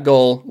reach that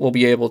goal, we'll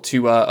be able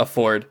to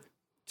afford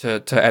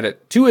to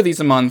edit 2 of these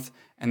a month,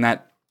 and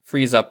that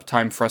frees up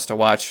time for us to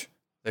watch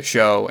the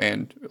show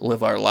and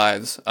live our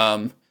lives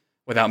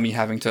without me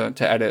having to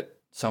edit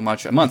so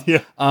much a month.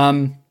 Yeah.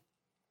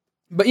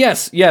 But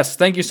yes,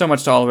 thank you so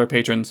much to all of our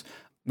patrons.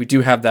 We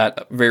do have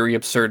that very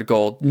absurd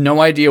goal.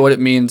 No idea what it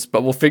means,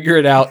 but we'll figure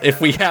it out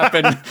if we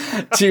happen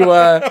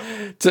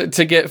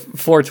to get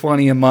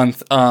 $4.20 a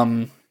month.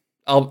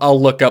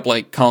 I'll look up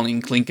like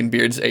Colleen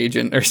Klinkenbeard's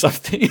agent or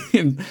something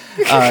and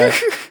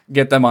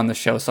get them on the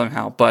show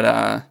somehow.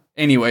 But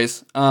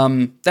anyways,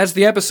 that's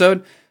the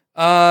episode.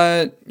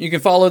 You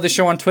can follow the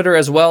show on Twitter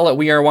as well at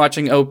We Are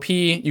Watching OP.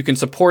 You can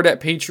support at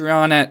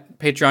Patreon at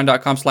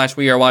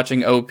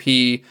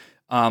patreon.com/wearewatchingop.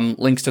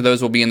 Links to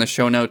those will be in the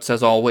show notes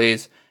as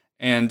always.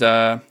 And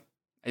you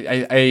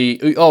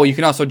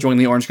can also join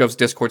the Orange Groves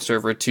Discord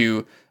server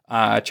to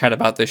chat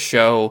about this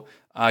show,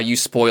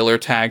 use spoiler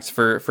tags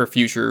for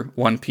future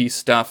One Piece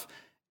stuff.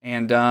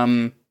 And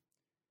I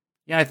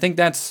think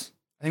that's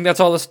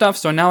all the stuff.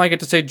 So now I get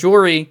to say,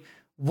 Jory,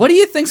 what do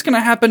you think's going to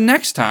happen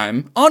next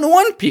time on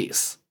One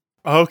Piece?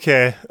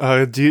 Okay.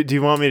 Do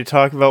you want me to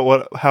talk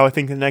about how I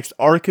think the next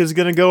arc is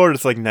gonna go, or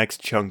just like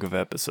next chunk of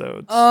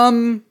episodes?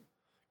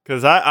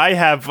 Because I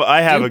have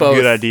a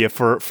good idea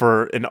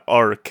for an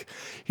arc.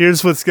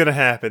 Here's what's gonna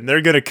happen. They're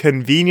gonna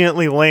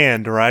conveniently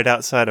land right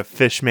outside of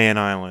Fishman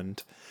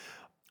Island.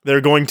 They're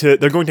going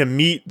to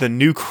meet the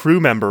new crew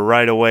member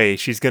right away.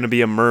 She's going to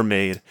be a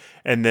mermaid.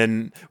 And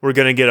then we're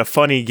going to get a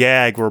funny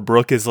gag where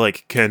Brooke is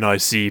like, "Can I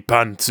see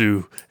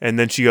Pantsu?" And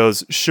then she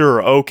goes,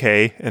 "Sure,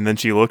 okay." And then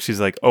she looks, she's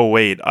like, "Oh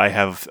wait, I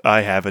have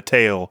a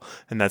tail."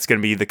 And that's going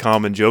to be the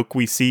common joke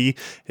we see,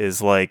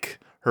 is like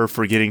her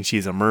forgetting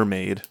she's a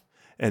mermaid.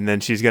 And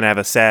then she's going to have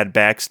a sad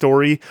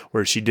backstory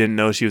where she didn't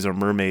know she was a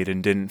mermaid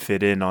and didn't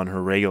fit in on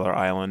her regular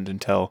island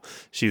until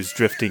she was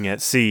drifting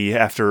at sea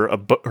after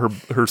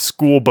her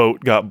school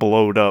boat got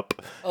blowed up.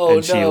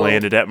 She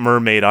landed at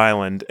Mermaid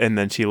Island, and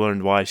then she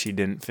learned why she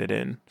didn't fit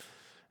in.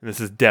 And this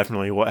is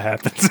definitely what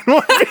happens in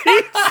One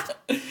Piece.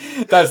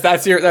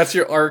 That's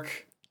your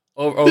arc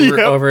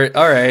over it.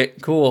 All right,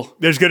 cool.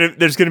 There's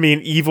gonna be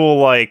an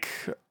evil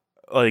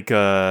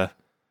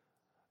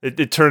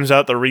It turns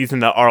out the reason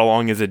that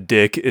Arlong is a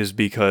dick is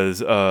because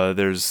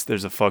there's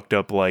a fucked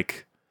up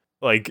like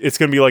it's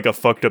gonna be like a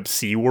fucked up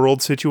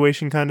SeaWorld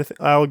situation kind of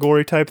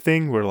allegory type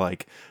thing where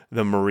like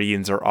the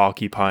Marines are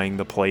occupying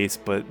the place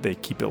but they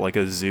keep it like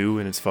a zoo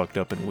and it's fucked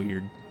up and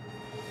weird.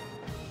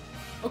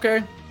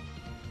 Okay.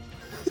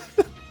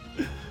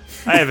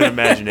 I have an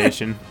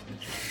imagination.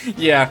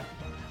 Yeah.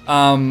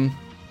 I'm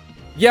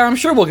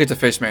sure we'll get to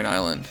Fishman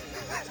Island.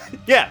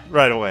 Yeah,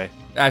 right away.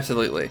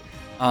 Absolutely.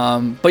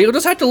 But you'll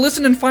just have to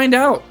listen and find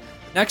out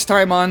next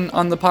time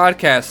on the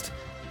podcast.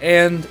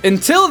 And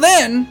until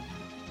then,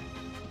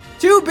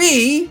 to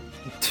be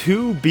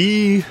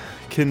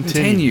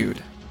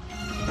continued.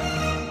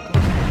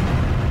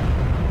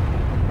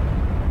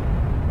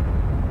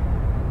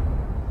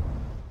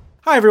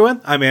 Hi everyone,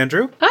 I'm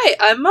Andrew. Hi,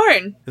 I'm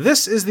Marn.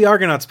 This is the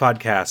Argonauts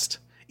podcast.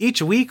 Each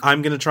week,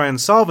 I'm going to try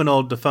and solve an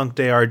old defunct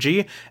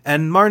ARG,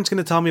 and Marn's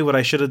going to tell me what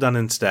I should have done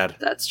instead.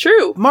 That's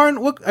true.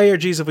 Marn, what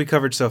ARGs have we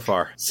covered so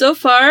far? So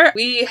far,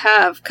 we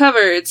have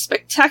covered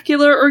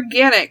Spectacular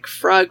Organic,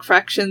 Frog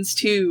Fractions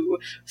 2,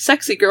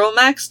 Sexy Girl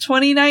Max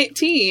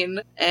 2019,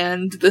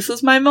 and This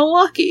Is My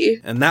Milwaukee.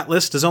 And that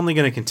list is only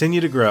going to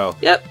continue to grow.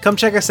 Yep. Come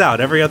check us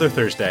out every other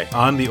Thursday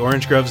on the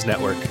Orange Groves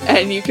Network.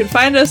 And you can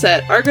find us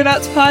at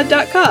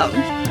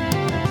argonautspod.com.